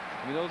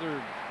 I mean, those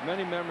are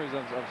many memories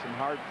of some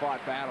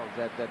hard-fought battles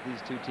that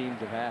these 2 teams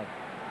have had.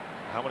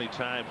 How many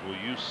times will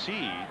you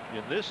see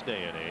in this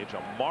day and age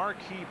a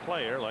marquee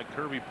player like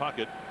Kirby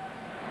Puckett,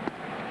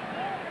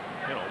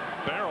 you know,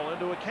 barrel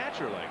into a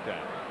catcher like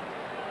that?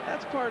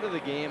 That's part of the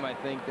game, I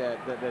think,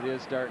 that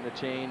is starting to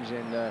change.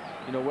 And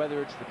you know,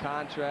 whether it's the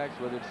contracts,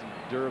 whether it's the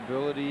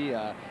durability, you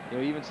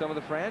know, even some of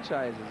the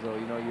franchises, though,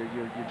 you know,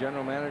 your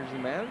general managers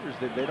and managers,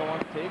 they don't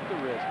want to take the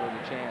risk or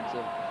the chance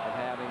of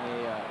having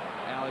a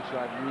Alex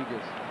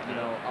Rodriguez, you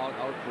know,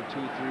 out for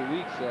 2-3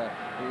 weeks. You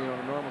know, in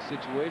a normal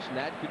situation,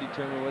 that could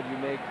determine whether you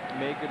make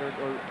it or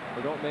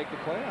don't make the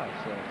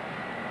playoffs. So.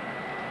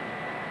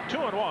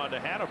 2-1 to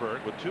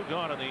Hatterberg with 2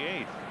 gone in the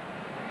 8th.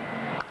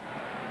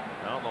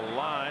 Down the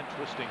line,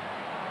 twisting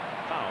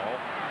foul.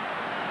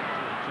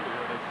 2-2.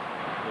 And if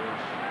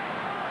there's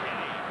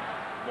any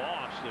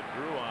loss that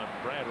grew on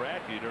Brad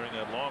Radke during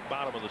that long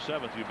bottom of the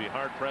 7th, you'd be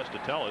hard pressed to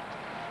tell it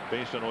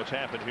based on what's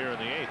happened here in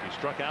the 8th. He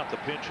struck out the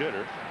pinch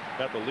hitter,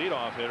 got the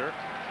leadoff hitter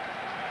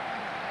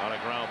on a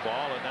ground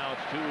ball, and now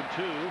it's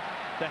 2-2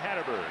 to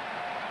Hatterberg.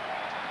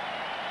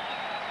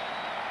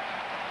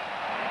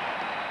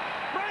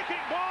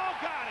 Breaking ball,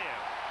 got him.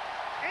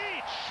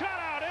 8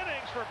 shutout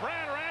innings for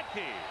Brad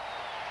Radke.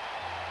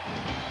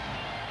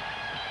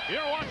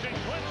 You're watching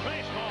Twins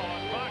baseball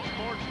on Fox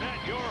Sports Net,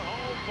 your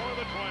home for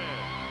the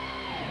Twins.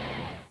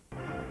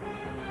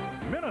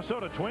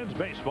 Minnesota Twins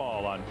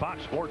baseball on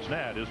Fox Sports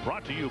Net is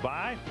brought to you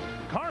by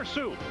Car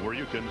Soup, where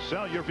you can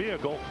sell your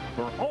vehicle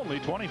for only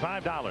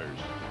 $25.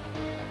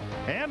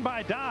 And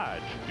by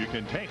Dodge, you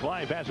can take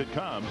life as it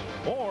comes,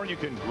 or you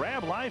can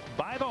grab life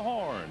by the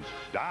horns.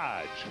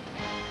 Dodge.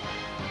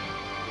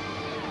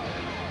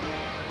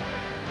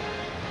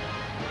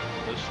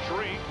 The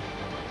streak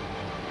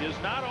is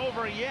not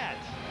over yet,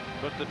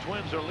 but the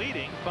Twins are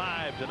leading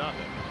 5-0.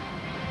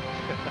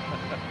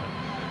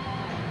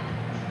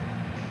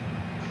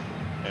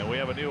 And we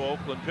have a new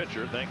Oakland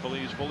pitcher. Thankfully,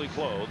 he's fully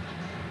clothed.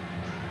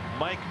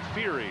 Mike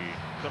Feary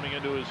coming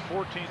into his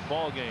 14th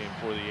ball game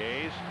for the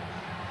A's.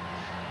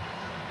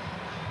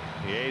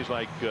 The A's,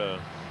 like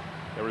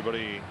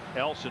everybody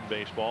else in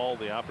baseball,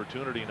 the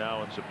opportunity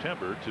now in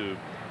September to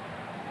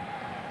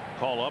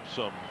call up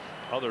some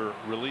other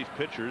relief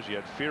pitchers.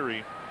 Yet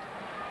Feary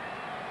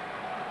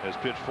has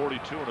pitched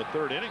 42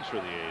 1/3 innings for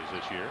the A's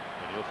this year,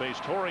 and he'll face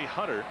Torrey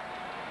Hunter,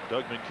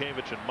 Doug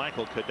Minkiewicz, and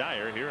Michael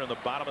Kadire here in the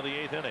bottom of the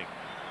 8th inning.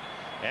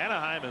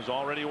 Anaheim has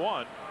already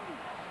won,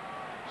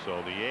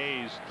 so the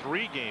A's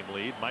 3-game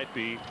lead might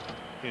be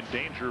in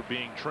danger of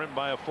being trimmed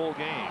by a full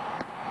game.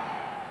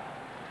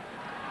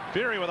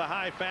 Feary with a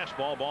high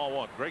fastball, ball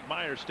 1. Greg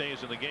Myers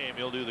stays in the game.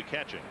 He'll do the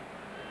catching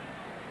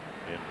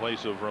in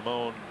place of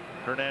Ramon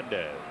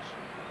Hernandez.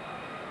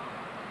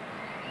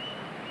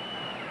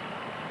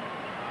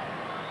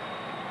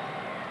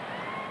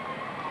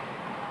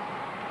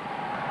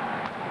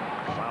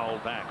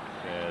 Fouled back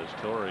as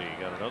Torrey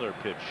got another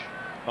pitch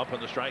up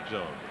in the strike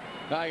zone.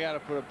 I got to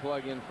put a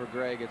plug in for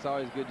Greg. It's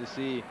always good to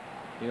see,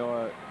 you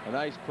know, a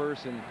nice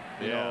person,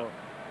 you know,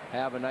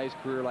 have a nice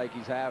career like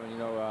he's having. You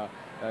know,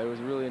 it was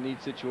really a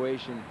neat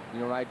situation. You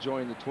know, when I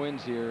joined the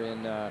Twins here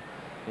in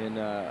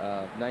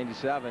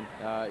 '97,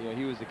 you know,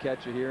 he was the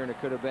catcher here, and it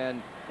could have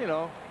been, you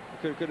know,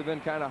 it could have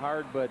been kind of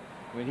hard, but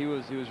I mean, he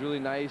was really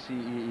nice.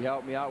 He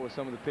helped me out with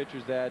some of the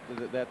pitchers that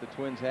the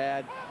Twins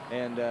had,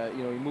 and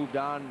you know, he moved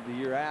on the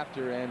year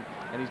after, and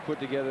he's put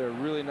together a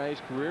really nice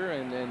career,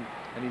 and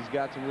he's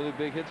got some really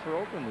big hits for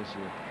Oakland this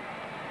year.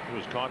 He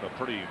was caught in a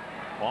pretty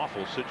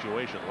awful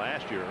situation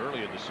last year,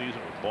 early in the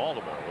season with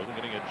Baltimore. Wasn't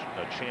getting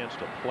a chance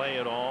to play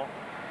at all.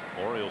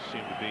 Orioles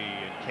seem to be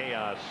in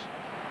chaos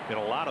in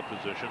a lot of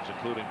positions,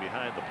 including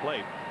behind the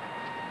plate.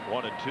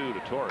 1 and 2 to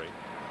Torrey,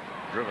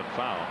 driven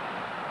foul,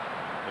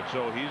 and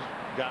so he's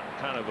got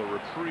kind of a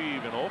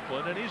reprieve in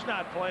Oakland, and he's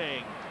not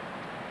playing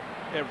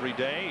every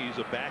day. He's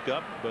a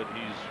backup, but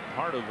he's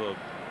part of a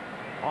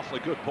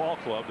awfully good ball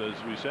club,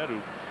 as we said, who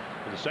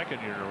for the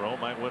 2nd year in a row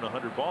might win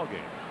 100 ball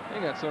games. I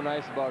think that's so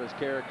nice about his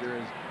character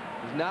is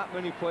there's not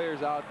many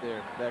players out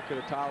there that could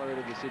have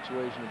tolerated the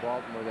situation in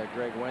Baltimore that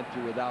Greg went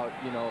through without,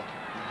 you know,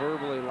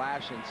 verbally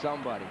lashing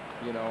somebody,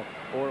 you know,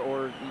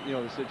 or you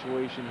know, the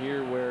situation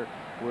here where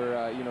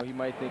you know, he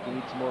might think he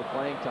needs some more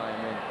playing time,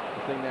 and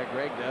the thing that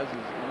Greg does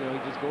is, you know, he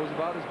just goes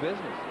about his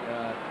business.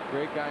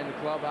 Great guy in the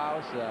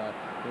clubhouse,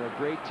 you know,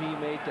 great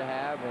teammate to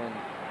have,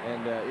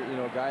 and you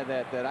know, a guy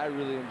that I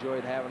really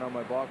enjoyed having on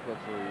my ball club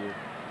for a year.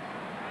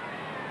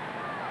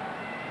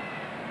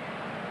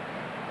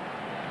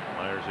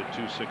 Myers at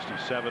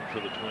 267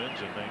 for the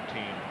Twins in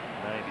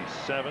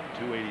 1997,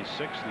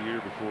 286 the year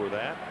before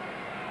that.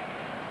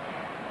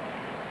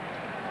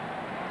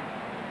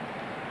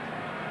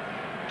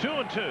 Two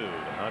and 2 to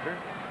Hunter.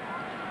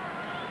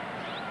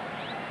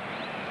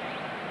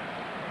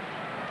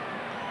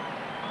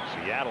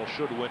 Seattle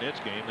should win its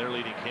game. They're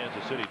leading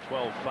Kansas City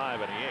 12-5 in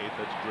the 8th.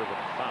 That's driven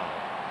foul.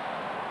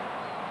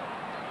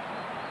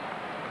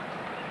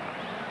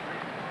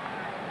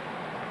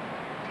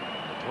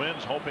 The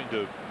Twins hoping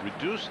to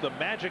reduce the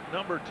magic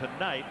number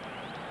tonight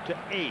to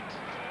 8.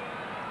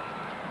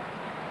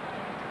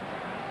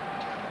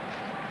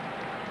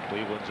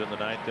 Cleveland's in the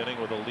 9th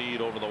inning with a lead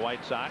over the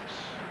White Sox.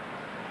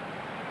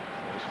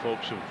 Those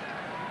folks have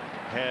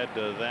had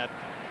that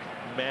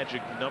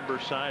magic number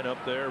sign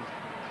up there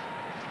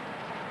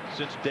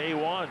since day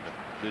 1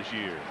 this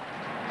year.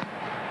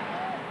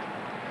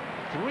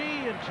 3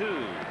 and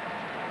 2.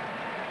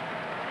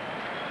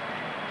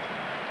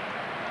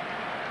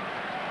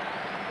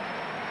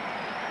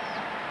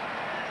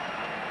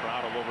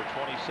 Crowd of over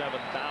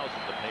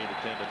 27,000 that paid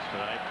attendance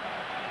tonight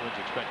Twins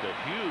expect a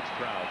huge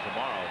crowd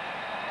tomorrow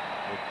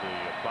with the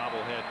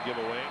bobblehead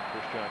giveaway.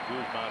 Christian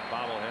Guzman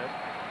bobblehead.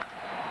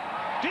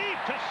 Deep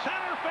to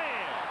center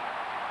field.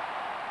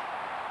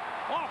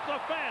 Off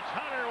the fence.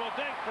 Hunter will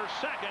dig for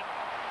second,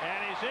 and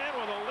he's in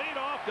with a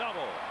leadoff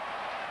double.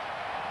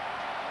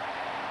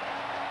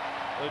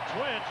 The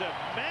Twins have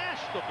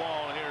mashed the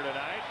ball here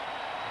tonight.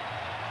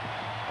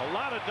 A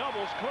lot of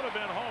doubles could have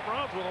been home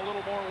runs with a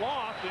little more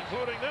loft,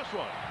 including this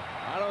one.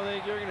 I don't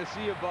think you're going to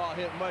see a ball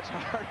hit much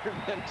harder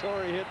than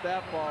Torrey hit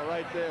that ball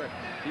right there.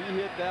 He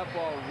hit that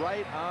ball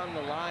right on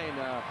the line.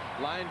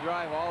 Line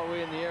drive all the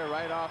way in the air,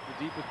 right off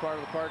the deepest part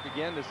of the park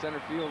again to center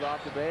field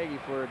off the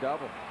baggie for a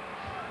double.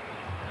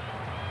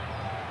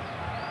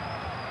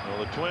 Well,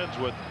 the Twins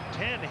with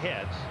 10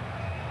 hits,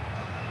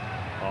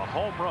 a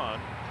home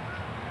run,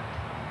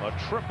 a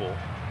triple,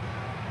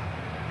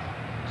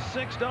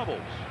 6 doubles.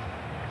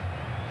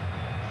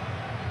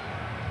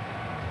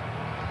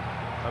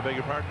 I beg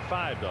your pardon,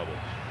 5 doubles.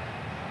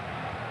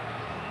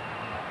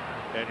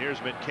 And here's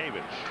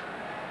Minkiewicz.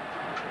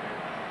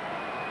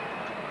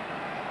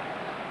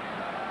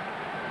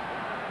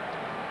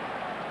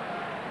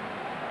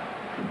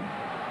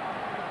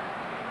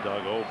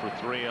 Doug 0 for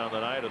 3 on the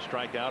night, a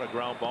strikeout, a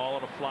ground ball,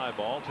 and a fly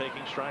ball,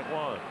 taking strike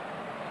 1.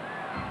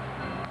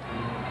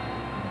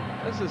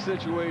 This is a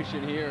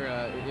situation here,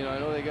 you know, I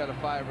know they got a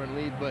 5-run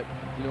lead, but,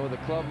 you know, with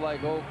a club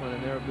like Oakland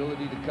and their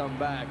ability to come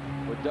back,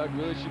 what Doug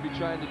really should be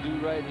trying to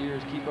do right here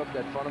is keep up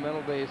that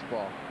fundamental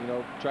baseball. You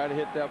know, try to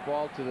hit that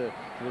ball to the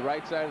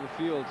right side of the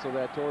field so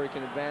that Torrey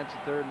can advance to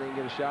third and they can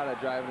get a shot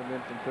at driving him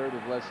in from third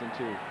with less than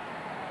 2.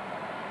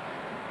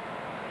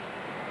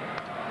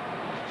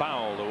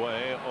 Fouled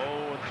away,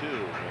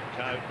 0-2.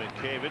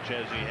 Minkiewicz,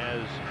 as he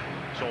has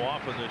so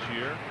often this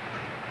year,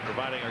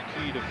 providing our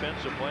key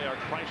defensive play, our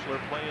Chrysler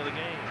play of the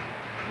game.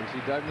 You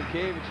see Doug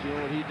Minkiewicz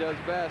doing what he does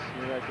best.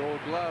 You know, that gold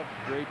glove,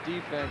 great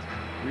defense,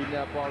 reading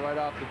that ball right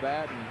off the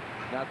bat and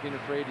not being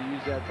afraid to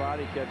use that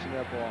body catching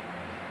that ball.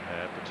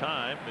 At the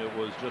time, it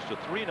was just a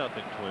 3-0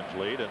 Twins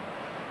lead, and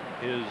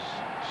his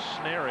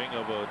snaring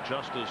of a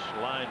Justice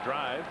line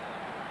drive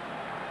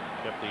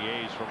kept the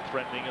A's from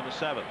threatening in the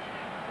 7th.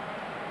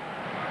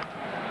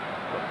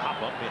 The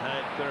pop-up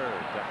behind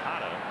third.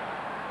 Tejada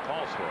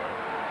calls for it.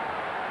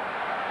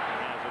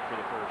 He has it for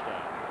the first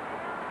out.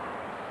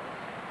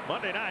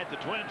 Monday night, the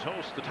Twins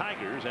host the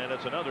Tigers, and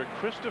it's another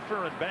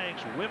Christopher and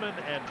Banks Women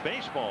and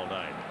Baseball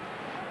night.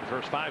 The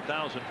first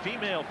 5,000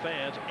 female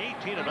fans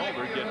 18 and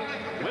older get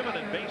Women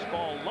and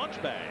Baseball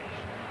lunch bags.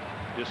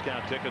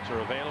 Discount tickets are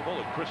available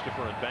at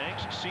Christopher and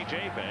Banks,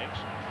 CJ Banks,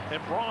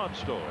 and Braun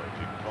stores.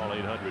 You can call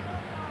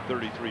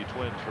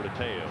 800-33-TWINS for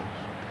details.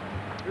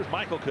 Here's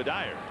Michael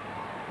Kadire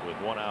with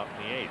 1 out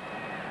in the 8th.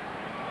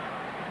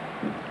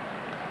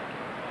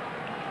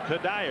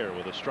 Kadire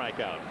with a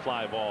strikeout,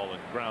 fly ball, and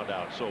ground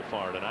out so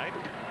far tonight.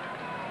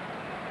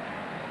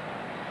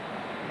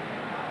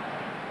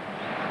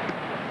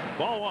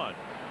 Ball 1.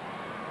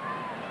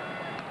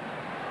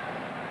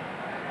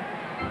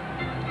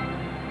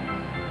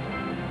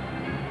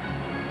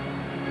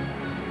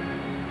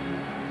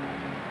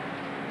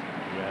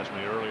 You asked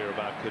me earlier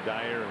about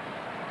Kadire,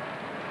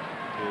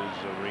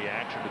 his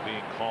reaction to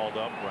being called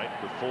up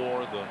right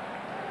before the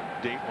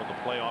date when the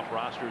playoff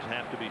rosters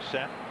have to be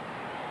set.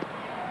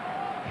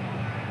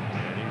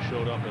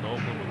 Showed up in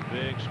Oakland with a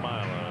big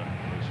smile on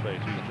his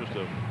face. He's just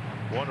a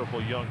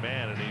wonderful young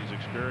man, and he's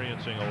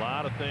experiencing a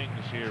lot of things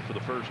here for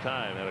the first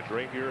time. Had a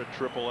great year at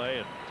AAA,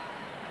 and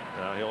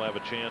now he'll have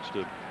a chance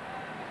to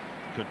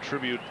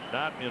contribute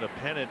not in a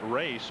pennant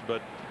race,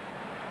 but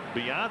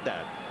beyond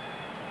that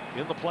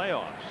in the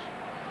playoffs.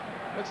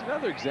 That's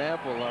another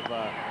example of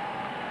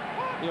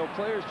you know,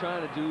 players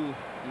trying to do,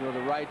 you know,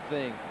 the right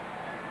thing.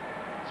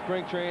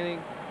 Spring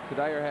training,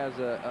 Kadire has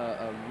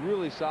a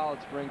really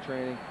solid spring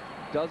training.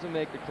 Doesn't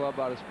make the club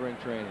out of spring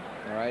training.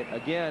 All right,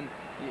 again,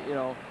 you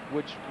know,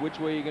 which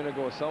way you're going to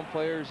go. Some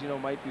players, you know,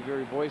 might be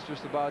very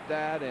boisterous about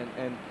that,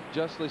 and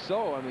justly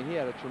so. I mean, he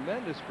had a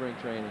tremendous spring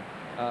training.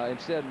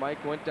 Instead,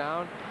 Mike went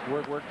down,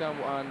 worked on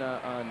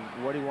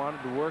what he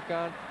wanted to work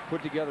on,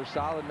 put together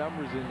solid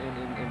numbers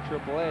in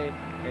AAA,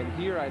 and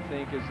here I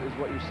think is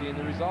what you're seeing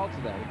the results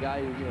of that. A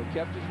guy who, you know,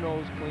 kept his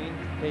nose clean.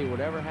 Hey,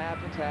 whatever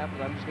happens,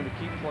 happens. I'm just going to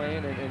keep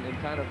playing and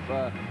kind of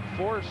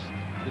force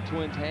the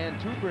Twins' hand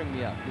to bring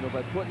me up, you know,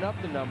 by putting up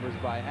the numbers,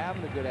 by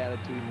having a good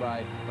attitude,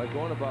 by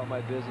going about my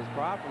business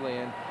properly,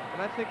 and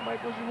I think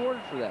Mike was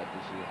rewarded for that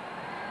this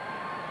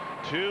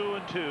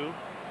year. 2-2.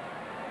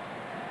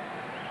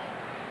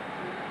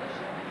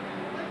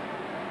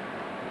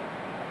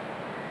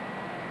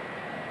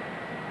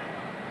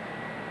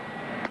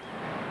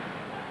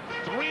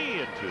 Three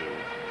and 2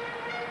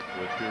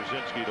 with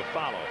Pierzynski to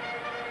follow.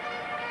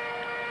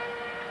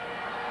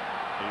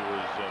 He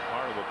was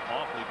part of an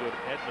awfully good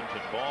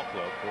Edmonton ball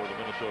club for the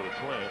Minnesota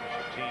Twins,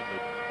 a team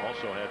that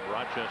also had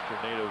Rochester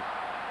native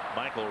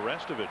Michael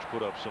Restovich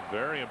put up some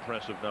very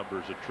impressive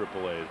numbers at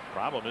AAA. The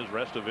problem is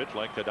Restovich,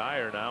 like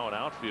Kadire, now an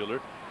outfielder,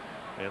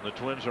 and the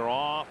Twins are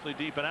awfully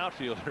deep in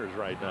outfielders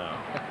right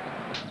now.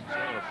 So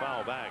going to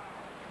foul back.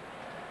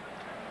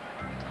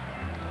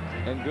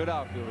 and good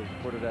outfielders, to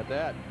put it at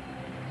that.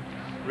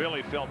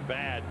 Really felt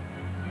bad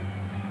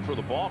for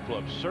the ball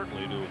club,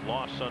 certainly, to have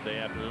lost Sunday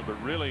afternoon,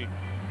 but really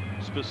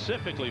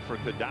specifically for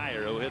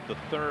Kadire, who hit the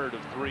third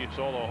of 3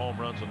 solo home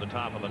runs in the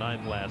top of the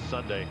 9th last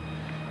Sunday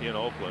in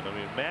Oakland. I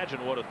mean,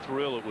 imagine what a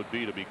thrill it would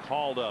be to be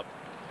called up,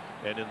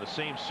 and in the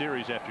same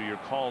series after you're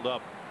called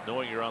up,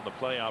 knowing you're on the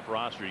playoff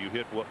roster, you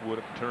hit what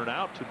would turn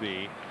out to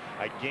be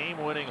a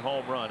game-winning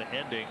home run,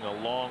 ending a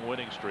long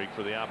winning streak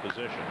for the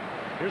opposition.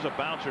 Here's a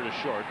bouncer to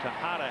short.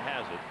 Tejada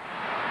has it.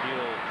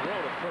 He'll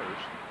throw to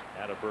first.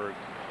 Atterberg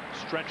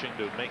stretching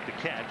to make the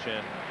catch,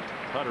 and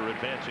Hunter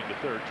advancing to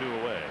third, 2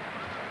 away.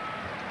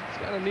 It's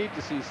kind of neat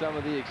to see some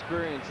of the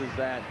experiences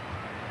that,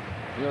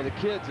 you know, the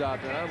kids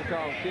out there, I don't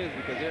call them kids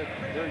because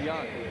they're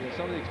young. You know,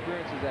 some of the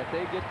experiences that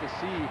they get to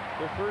see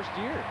their first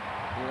year.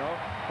 You know,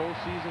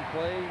 postseason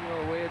play, you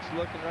know, the way it's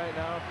looking right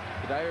now.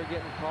 Kadire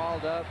getting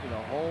called up, you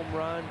know, home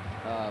run,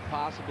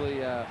 possibly, you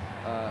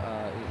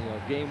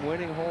know,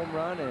 game-winning home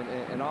run,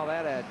 and all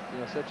that at, you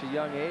know, such a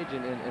young age,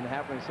 and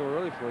happening so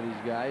early for these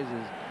guys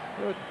is,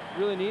 you know, it's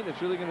really neat. It's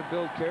really going to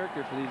build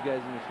character for these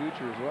guys in the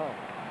future as well.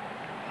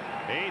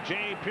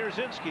 A.J.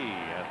 Pierzynski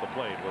at the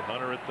plate with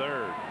Hunter at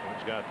third.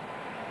 He's got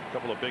a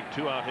couple of big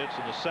 2-out hits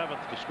in the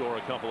 7th to score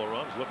a couple of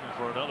runs, looking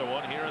for another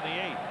one here in the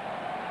 8th.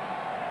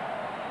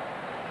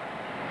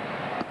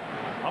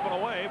 Up and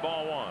away,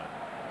 ball 1.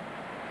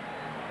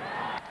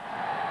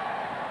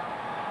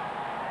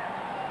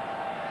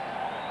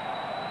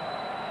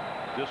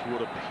 This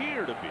would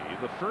appear to be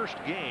the first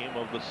game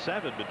of the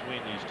 7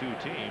 between these two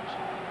teams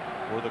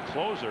where the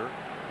closer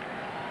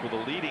for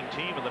the leading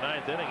team in the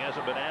 9th inning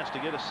hasn't been asked to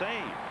get a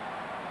save.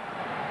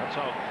 That's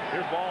how.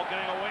 Here's ball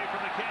getting away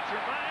from the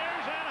catcher,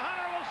 Myers, and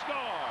Hunter will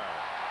score.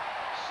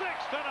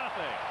 6-0.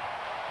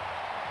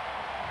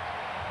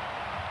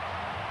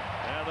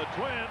 And the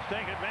Twins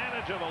take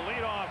advantage of a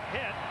leadoff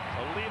hit,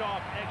 a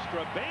leadoff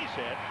extra base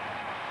hit,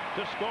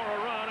 to score a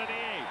run in the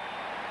 8th.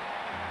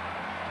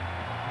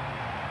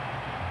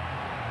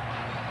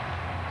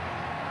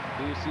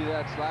 So you see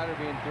that slider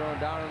being thrown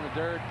down in the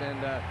dirt, and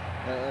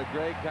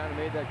Greg kind of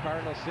made that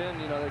cardinal sin.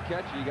 You know, the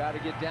catcher, you got to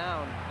get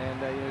down, and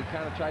you know, he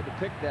kind of tried to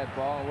pick that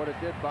ball, and what it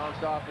did,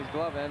 bounced off his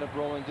glove, ended up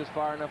rolling just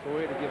far enough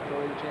away to give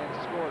Philly the chance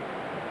to score.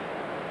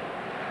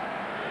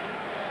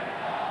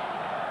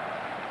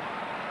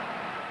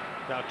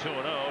 Now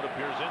 2-0 to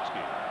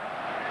Pierzynski.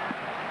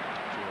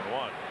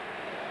 2-1.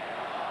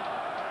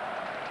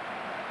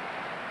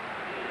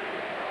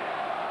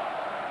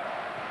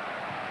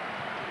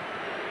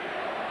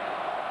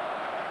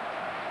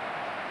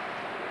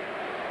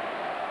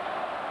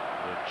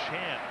 The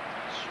chant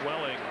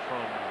swelling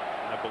from,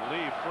 I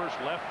believe, first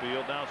left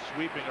field, now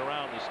sweeping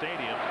around the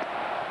stadium.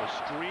 The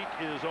streak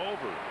is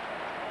over.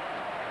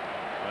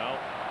 Well,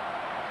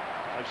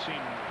 I've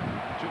seen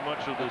too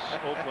much of this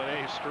Oakland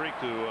A's streak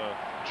to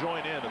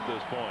join in at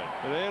this point.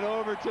 It ain't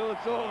over till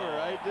it's over,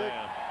 right, Dick?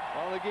 Man.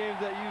 All the games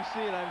that you've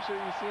seen, I'm sure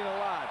you've seen a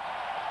lot.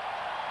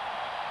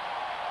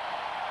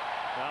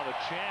 Now the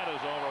chant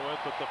is over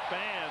with, but the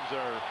fans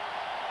are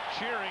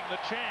cheering the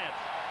chant.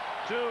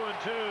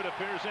 2-2 to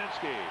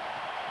Pierzynski.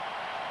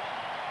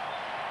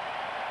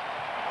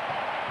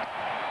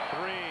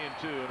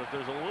 3-2, and if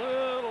there's a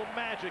little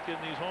magic in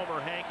these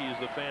homer hankies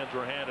the fans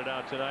were handed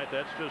out tonight,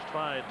 that's just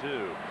fine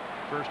too.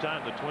 First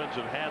time the Twins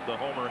have had the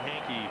homer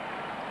hanky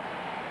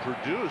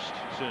produced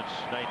since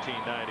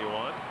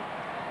 1991.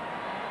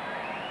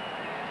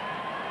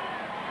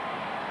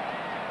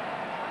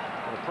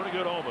 And a pretty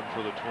good omen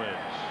for the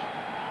Twins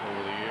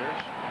over the years.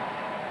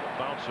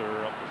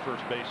 Bouncer up the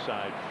first base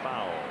side,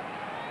 foul.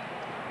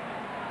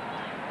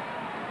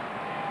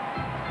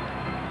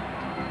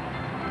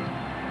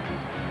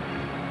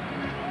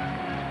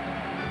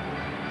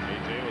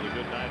 A.J. with a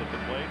good night at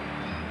the plate.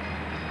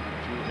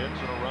 2 hits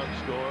and a run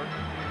scored.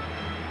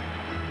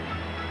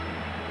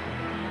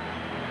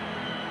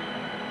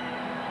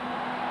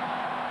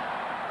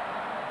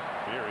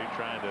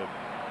 Trying to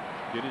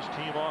get his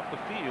team off the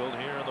field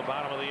here in the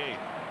bottom of the 8th.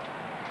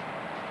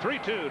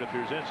 3-2 to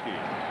Pierzynski.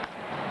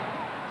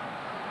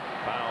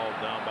 Fouled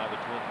down by the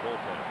Twins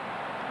bullpen.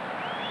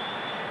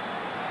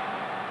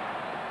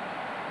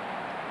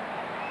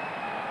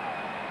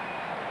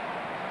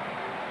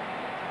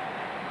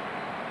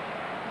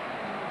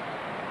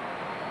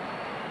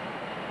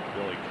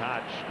 Billy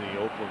Koch, the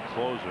Oakland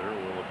closer,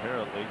 will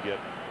apparently get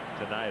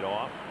tonight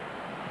off.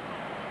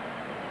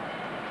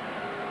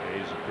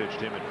 A's have pitched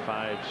him in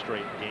 5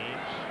 straight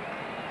games.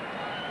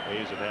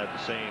 A's have had the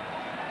same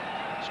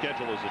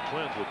schedule as the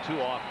Twins with 2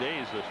 off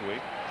days this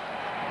week.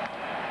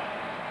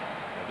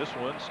 And this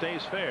one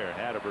stays fair.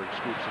 Atterberg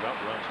scoops it up,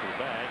 runs to the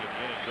bag, and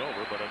the inning's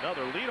over. But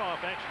another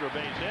leadoff extra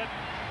base hit.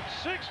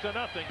 6-0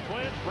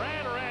 Twins.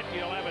 Brad Radke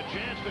will have a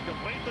chance to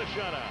complete the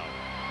shutout.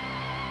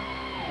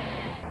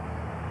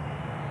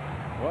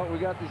 Well, we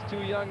got these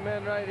 2 young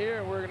men right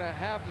here, and we're going to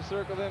have to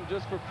circle them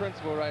just for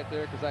principle right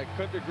there, because I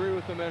couldn't agree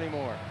with them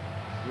anymore.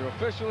 You're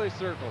officially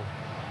circled.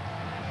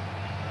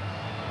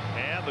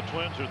 And the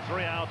Twins are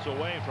 3 outs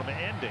away from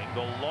ending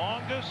the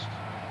longest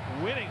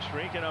winning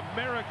streak in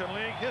American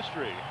League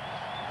history.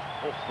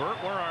 Oh,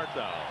 Bert, where art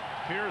thou?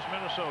 Here's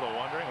Minnesota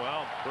wondering,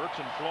 well, Bert's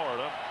in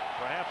Florida,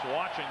 perhaps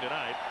watching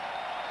tonight.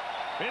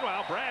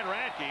 Meanwhile, Brad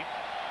Radke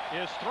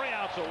is 3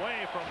 outs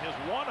away from his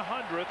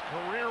 100th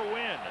career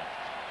win.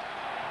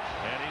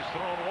 And he's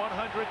thrown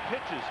 100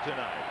 pitches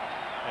tonight.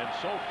 And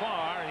so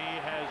far, he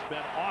has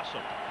been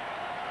awesome.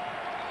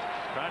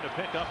 Trying to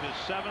pick up his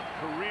 7th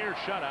career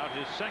shutout,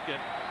 his 2nd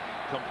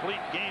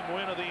complete game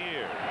win of the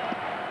year.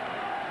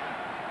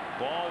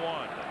 Ball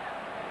 1.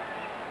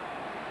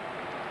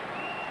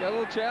 Got a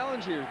little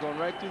challenge here, going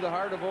right through the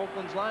heart of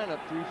Oakland's lineup,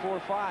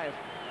 3-4-5.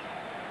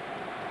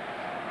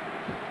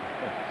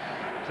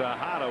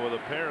 Tejada with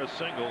a pair of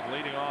singles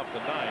leading off the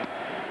ninth,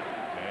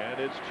 and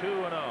it's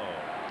 2-0.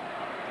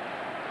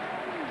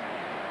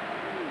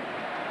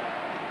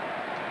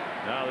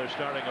 Now they're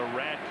starting a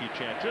Radke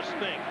chant. Just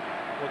think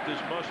what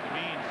this must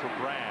mean for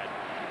Brad,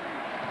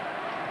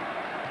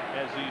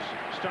 as these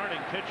starting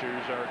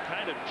pitchers are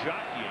kind of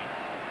jockeying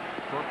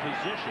for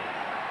position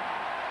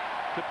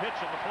to pitch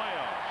in the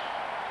playoffs.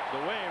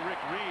 The way Rick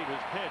Reed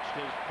has pitched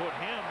has put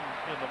him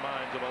in the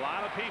minds of a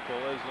lot of people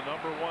as the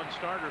 #1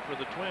 starter for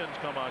the Twins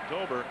come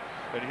October.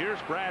 And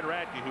here's Brad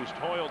Radke, who's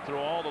toiled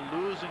through all the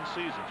losing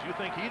seasons. You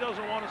think he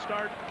doesn't want to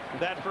start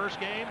that first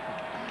game?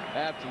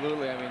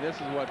 Absolutely. I mean, this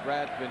is what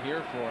Brad's been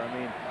here for. I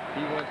mean,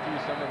 he went through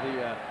some of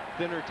the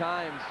thinner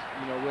times,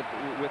 you know, with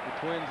the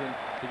Twins, and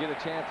to get a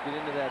chance to get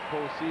into that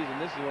postseason,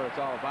 this is what it's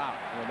all about.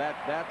 You know,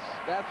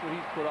 that's what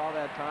he's put all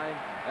that time,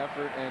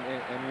 effort,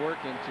 and work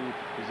into,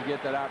 is to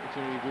get that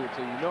opportunity to do it.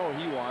 So you know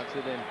he wants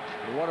it, and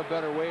what a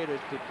better way to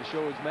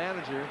show his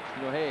manager,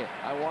 you know, hey,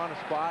 I want a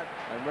spot,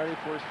 I'm ready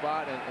for a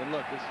spot, and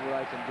look, this is what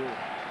I can do.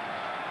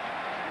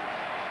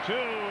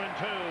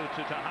 2-2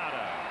 to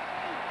Tejada.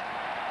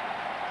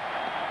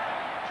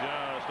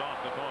 Just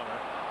off the corner.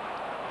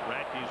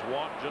 Radke's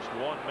walked just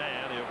one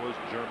man. It was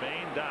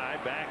Jermaine Dye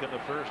back in the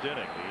first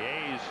inning. The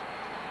A's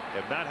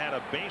have not had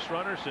a base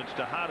runner since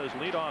Tejada's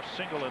leadoff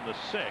single in the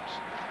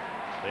 6th.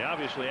 They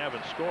obviously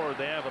haven't scored.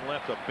 They haven't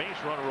left a base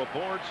runner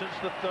aboard since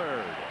the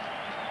 3rd.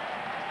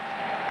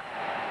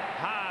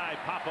 High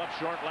pop up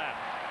short left.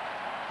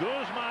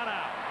 Guzman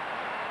out.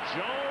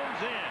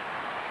 Jones in.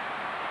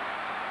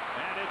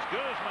 And it's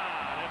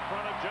Guzman in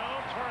front of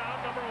Jones for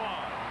out number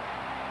 1.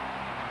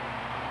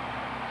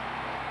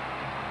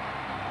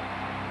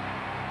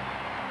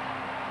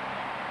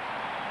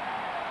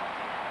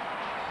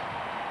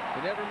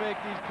 They never make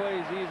these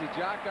plays easy.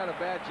 Jock got a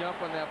bad jump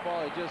on that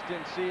ball. He just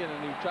didn't see it,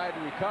 and he tried to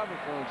recover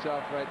for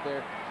himself right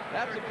there.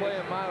 That's a play,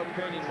 in my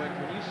opinion, when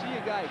you see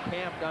a guy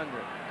camped under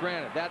it.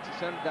 Granted, that's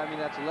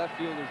a left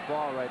fielder's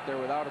ball right there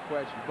without a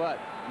question. But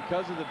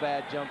because of the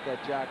bad jump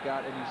that Jock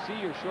got, and you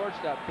see your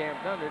shortstop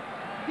camped under it,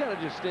 you got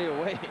to just stay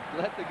away.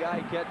 Let the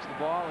guy catch the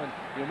ball, and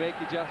you'll make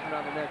the adjustment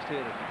on the next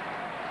hitter.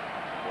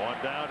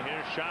 One down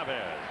here,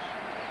 Chavez.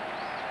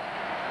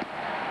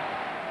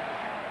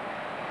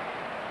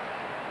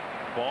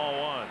 Ball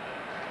 1.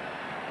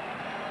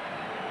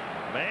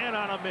 Man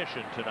on a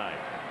mission tonight.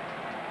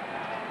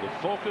 The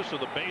focus of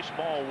the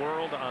baseball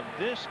world on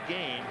this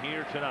game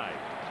here tonight.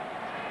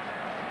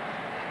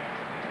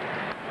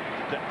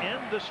 To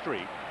end the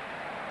streak.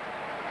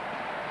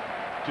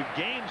 To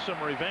gain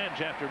some revenge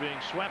after being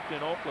swept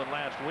in Oakland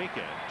last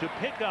weekend. To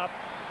pick up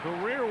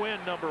career win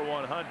number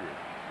 100.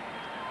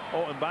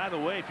 Oh, and by the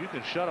way, if you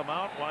can shut them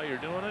out while you're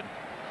doing it.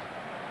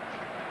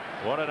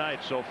 What a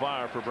night so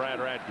far for Brad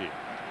Radke.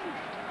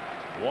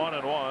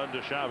 1-1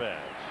 to Chavez.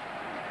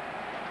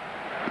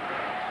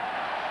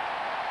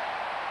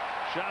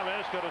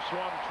 Chavez could have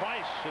swung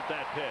twice at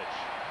that pitch.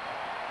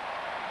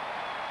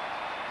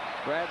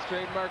 Brad's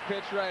trademark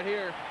pitch right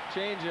here,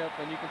 changeup,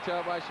 and you can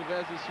tell by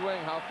Chavez's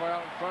swing how far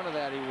out in front of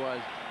that he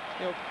was.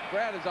 You know,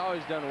 Brad has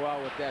always done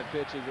well with that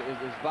pitch.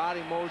 His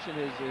body motion,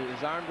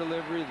 his arm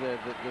delivery, the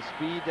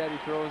speed that he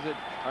throws it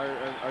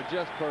are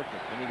just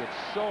perfect, and he gets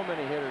so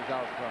many hitters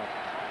out front.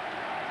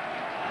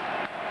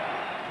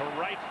 To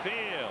right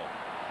field.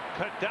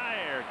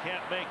 Kadire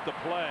can't make the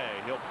play.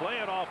 He'll play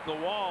it off the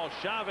wall.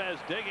 Chavez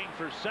digging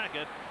for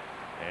second,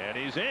 and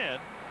he's in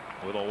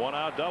with a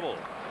 1-out double.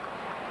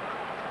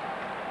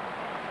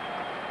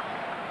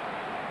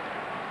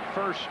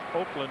 First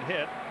Oakland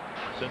hit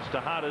since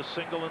Tejada's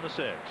single in the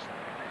 6th.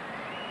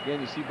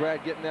 Again, you see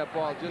Brad getting that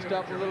ball just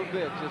up a little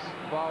bit. Just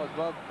the ball was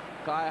above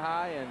thigh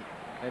high,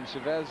 and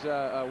Chavez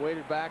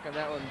waited back on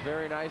that one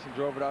very nice and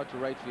drove it out to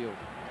right field.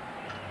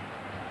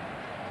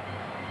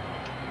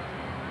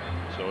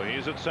 So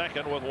he's at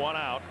second with 1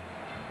 out,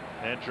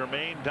 and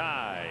Jermaine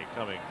Dye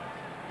coming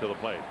to the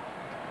plate.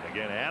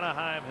 Again,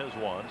 Anaheim has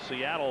won.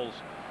 Seattle's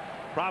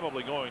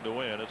probably going to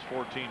win. It's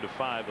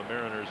 14-5. The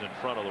Mariners in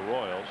front of the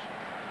Royals.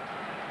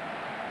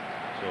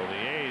 So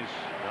the A's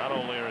not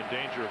only are in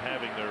danger of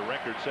having their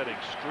record-setting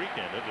streak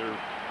ended, they're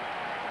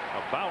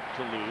about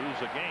to lose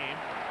a game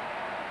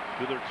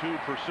to their 2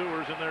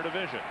 pursuers in their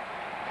division.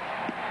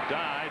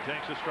 Dye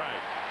takes a strike.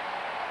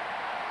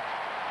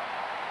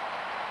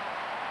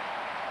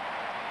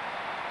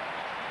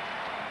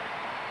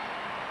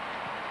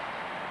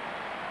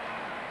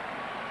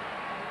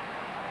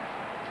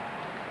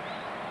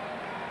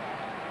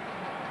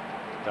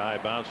 Ty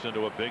bounced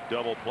into a big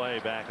double play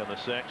back in the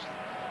 6th.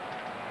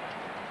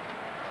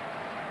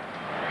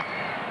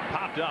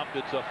 Popped up.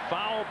 It's a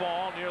foul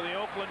ball near the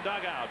Oakland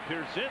dugout.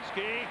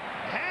 Pierzynski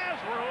has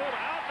room.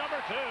 Out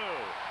number 2.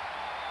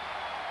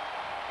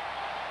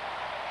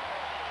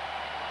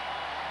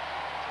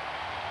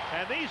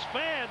 And these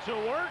fans who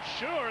weren't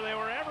sure they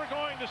were ever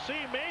going to see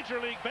Major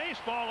League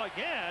Baseball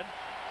again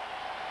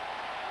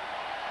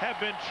have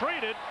been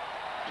treated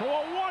to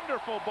a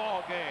wonderful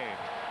ball game.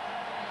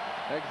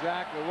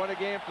 Exactly. What a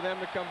game for them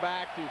to come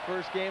back to.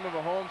 First game of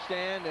a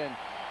homestand, and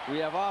we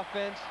have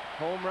offense,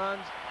 home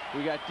runs,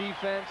 we got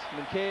defense,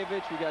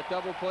 Minkiewicz, we got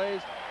double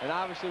plays, and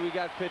obviously we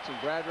got pitching.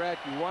 Brad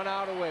Radke 1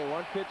 out away,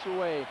 1 pitch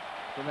away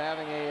from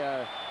having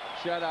a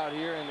shutout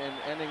here and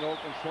ending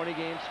Oakland's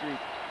 20-game streak.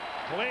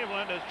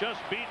 Cleveland has just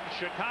beaten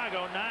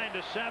Chicago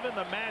 9-7.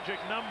 The magic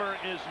number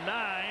is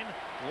 9.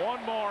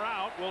 1 more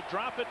out will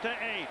drop it to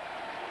 8.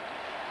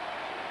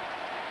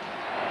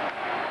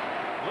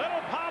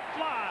 Little pop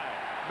fly.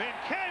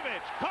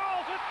 Minkiewicz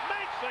calls it,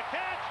 makes the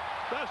catch.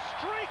 The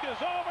streak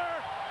is over.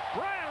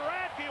 Brad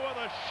Radke with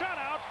a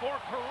shutout for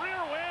career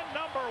win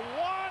number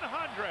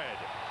 100.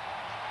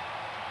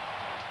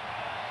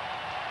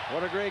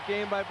 What a great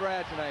game by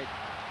Brad tonight.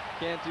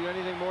 Can't do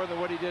anything more than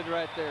what he did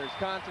right there. His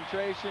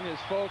concentration, his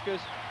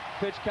focus,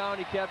 pitch count,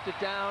 he kept it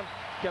down,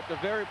 kept a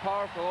very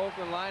powerful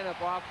Oakland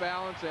lineup off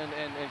balance, and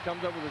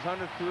comes up with his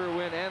 100th career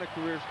win and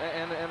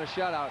a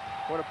shutout.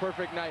 What a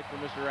perfect night for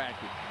Mr. Radke.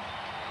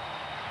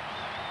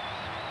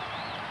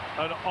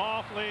 An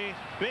awfully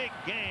big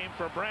game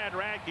for Brad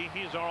Radke.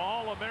 He's our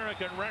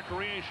All-American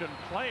Recreation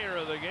Player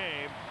of the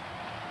game.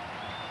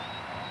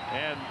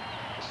 And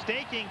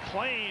staking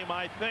claim,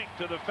 I think,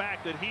 to the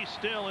fact that he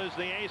still is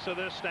the ace of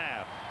this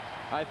staff.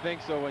 I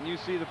think so. When you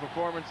see the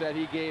performance that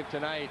he gave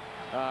tonight,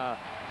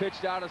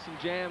 pitched out of some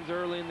jams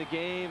early in the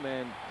game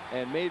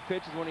and made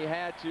pitches when he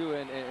had to,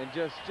 and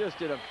just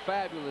did a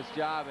fabulous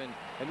job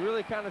and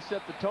really kind of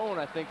set the tone,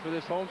 I think, for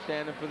this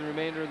homestand and for the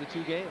remainder of the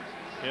 2 games.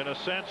 In a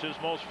sense, his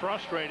most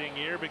frustrating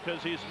year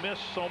because he's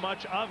missed so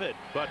much of it.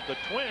 But the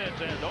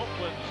Twins and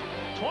Oakland's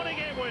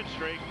 20-game win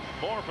streak.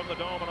 More from the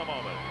Dome in a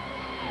moment.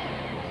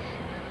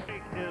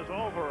 Is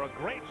over a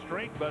great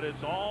streak, but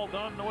it's all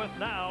done with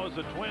now as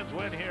the Twins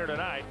win here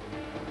tonight.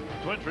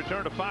 Twins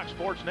return to Fox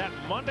Sports Net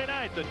Monday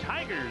night. The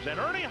Tigers and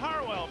Ernie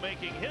Harwell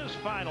making his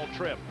final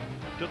trip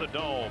to the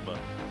Dome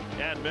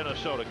and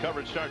Minnesota.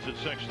 Coverage starts at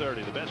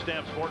 6:30. The Best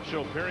Damn Sports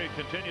Show period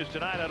continues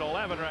tonight at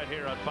 11 right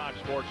here on Fox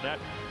Sports Net.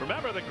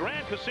 Remember, the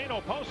Grand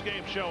Casino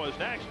postgame show is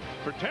next.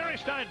 For Terry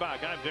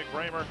Steinbach, I'm Dick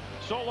Bremer.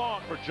 So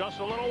long for just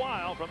a little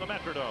while from the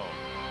Metrodome.